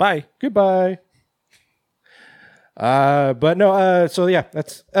 Bye. Goodbye. But no, so yeah,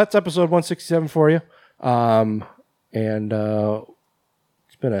 that's episode 167 for you. And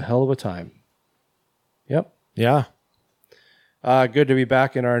it's been a hell of a time. Yep. Yeah. Good to be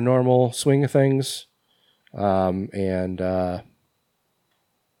back in our normal swing of things. And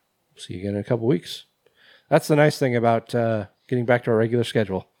see you again in a couple weeks. That's the nice thing about getting back to our regular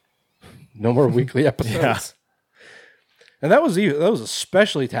schedule. No more weekly episodes. Yeah. And that was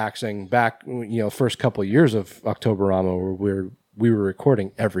especially taxing back, first couple of years of Octoberama, where we were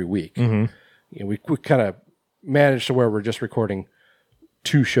recording every week. Mm-hmm. We kind of managed to where we're just recording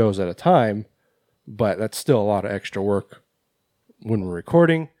 2 shows at a time, but that's still a lot of extra work when we're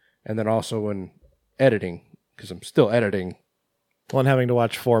recording, and then also when editing, because I'm still editing. Well, and having to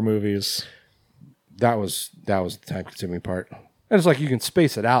watch 4 movies. That was the time-consuming part. And it's like you can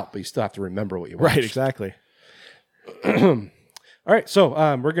space it out, but you still have to remember what you watched. Right, exactly. All right, so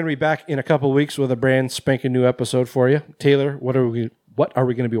we're going to be back in a couple of weeks with a brand spanking new episode for you. Taylor, what are we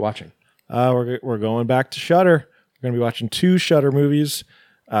going to be watching? We're going back to Shudder. We're going to be watching 2 Shudder movies,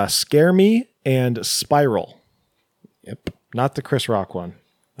 Scare Me and Spiral. Yep. Not the Chris Rock one.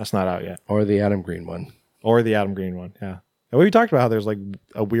 That's not out yet. Or the Adam Green one. Yeah. And we talked about how there's like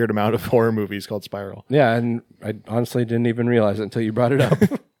a weird amount of horror movies called Spiral. Yeah, and I honestly didn't even realize it until you brought it up.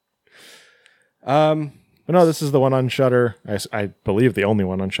 But no, this is the one on Shudder. I believe the only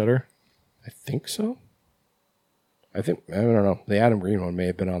one on Shudder. I think so. I don't know. The Adam Green one may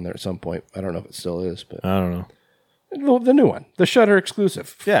have been on there at some point. I don't know if it still is, but I don't know. The new one, the Shudder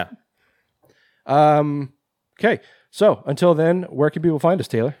exclusive. Yeah. Okay. So until then, where can people find us,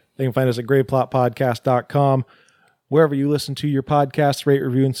 Taylor? They can find us at greatplotpodcast.com. Wherever you listen to your podcasts, rate,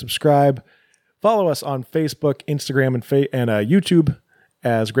 review, and subscribe. Follow us on Facebook, Instagram, and YouTube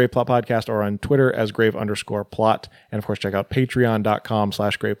as Grave Plot Podcast, or on Twitter as Grave_plot. And of course, check out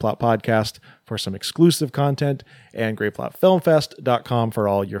patreon.com/GravePlotPodcast for some exclusive content, and GravePlotFilmFest.com for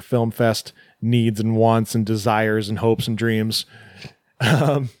all your Film Fest needs and wants and desires and hopes and dreams.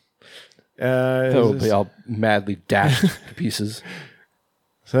 That will be all madly dashed to pieces.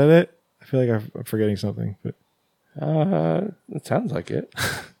 Is that it? I feel like I'm forgetting something, but it sounds like it.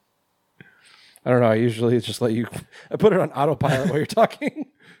 I don't know. I usually just let you. I put it on autopilot while you're talking.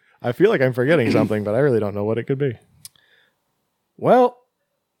 I feel like I'm forgetting something, but I really don't know what it could be. Well,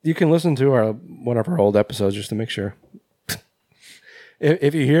 you can listen to one of our old episodes just to make sure.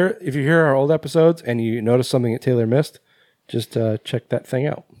 If you hear our old episodes and you notice something that Taylor missed, just check that thing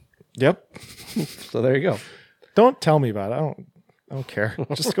out. Yep. So there you go. Don't tell me about it. I don't care.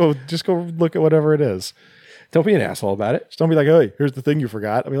 Just go look at whatever it is. Don't be an asshole about it. Just don't be like, "Hey, here's the thing you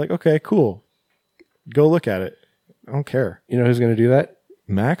forgot." I'll be like, "Okay, cool. Go look at it." I don't care. You know who's going to do that?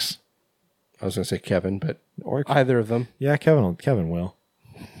 Max? I was going to say Kevin, but or either of them. Yeah, Kevin will.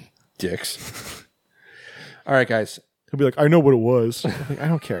 Dicks. All right, guys. He'll be like, "I know what it was." I'm like, I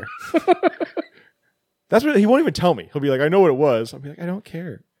don't care. That's what he won't even tell me. He'll be like, "I know what it was." I'll be like, "I don't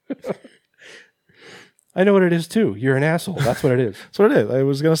care." I know what it is too. You're an asshole. That's what it is. That's what it is. I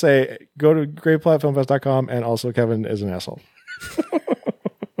was going to say, go to GreatPlotFilmFest.com, and also Kevin is an asshole.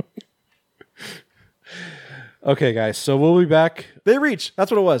 Okay, guys. So we'll be back. They Reach.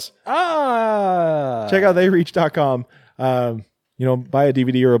 That's what it was. Check out theyreach.com. Buy a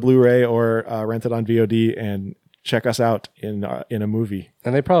DVD or a Blu-ray or rent it on VOD and check us out in a movie.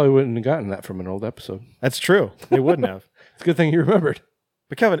 And they probably wouldn't have gotten that from an old episode. That's true. They wouldn't have. It's a good thing you remembered.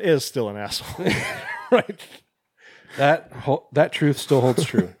 But Kevin is still an asshole. Right. That truth still holds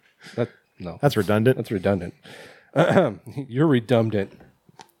true. That's redundant. That's redundant. You're redundant.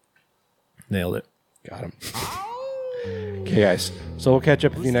 Nailed it. Got him. Okay, guys. So we'll catch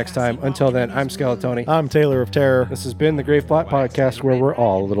up with you next time. Until then, I'm Skeletoni. I'm Taylor of Terror. This has been the Grave Plot Podcast, where we're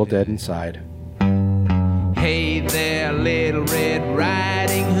all a little dead inside. Hey there, Little Red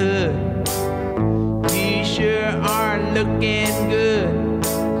Riding Hood. You sure are looking good.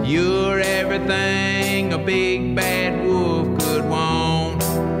 You're everything a big bad wolf could want.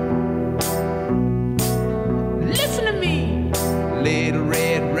 Listen to me, Little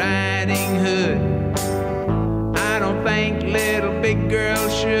Red Riding Hood. I don't think little big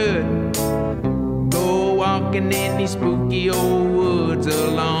girls should go walking in these spooky old woods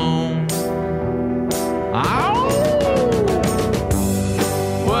alone. Oh,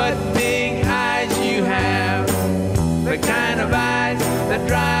 what big eyes you have, the kind of eyes that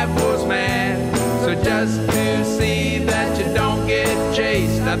drive wolves mad. So just to see that you don't get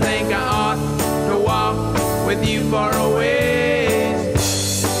chased, I think I ought to walk with you for a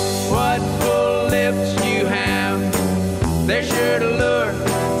ways. What full lips you have, they're sure to lure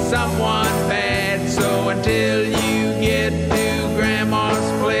someone bad. So until you get to Grandma's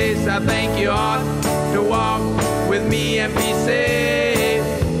place, I think you ought to walk with me and be safe.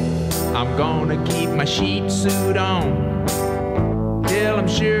 I'm gonna keep my sheet suit on till I'm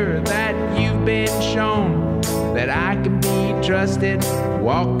sure that you've been shown that I can be trusted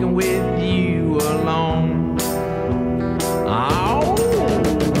walking with you alone. Oh,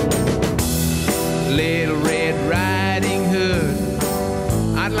 Little Red Riding Hood,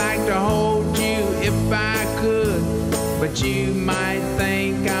 I'd like to hold you if I could, but you might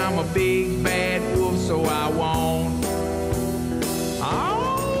think I'm a big bad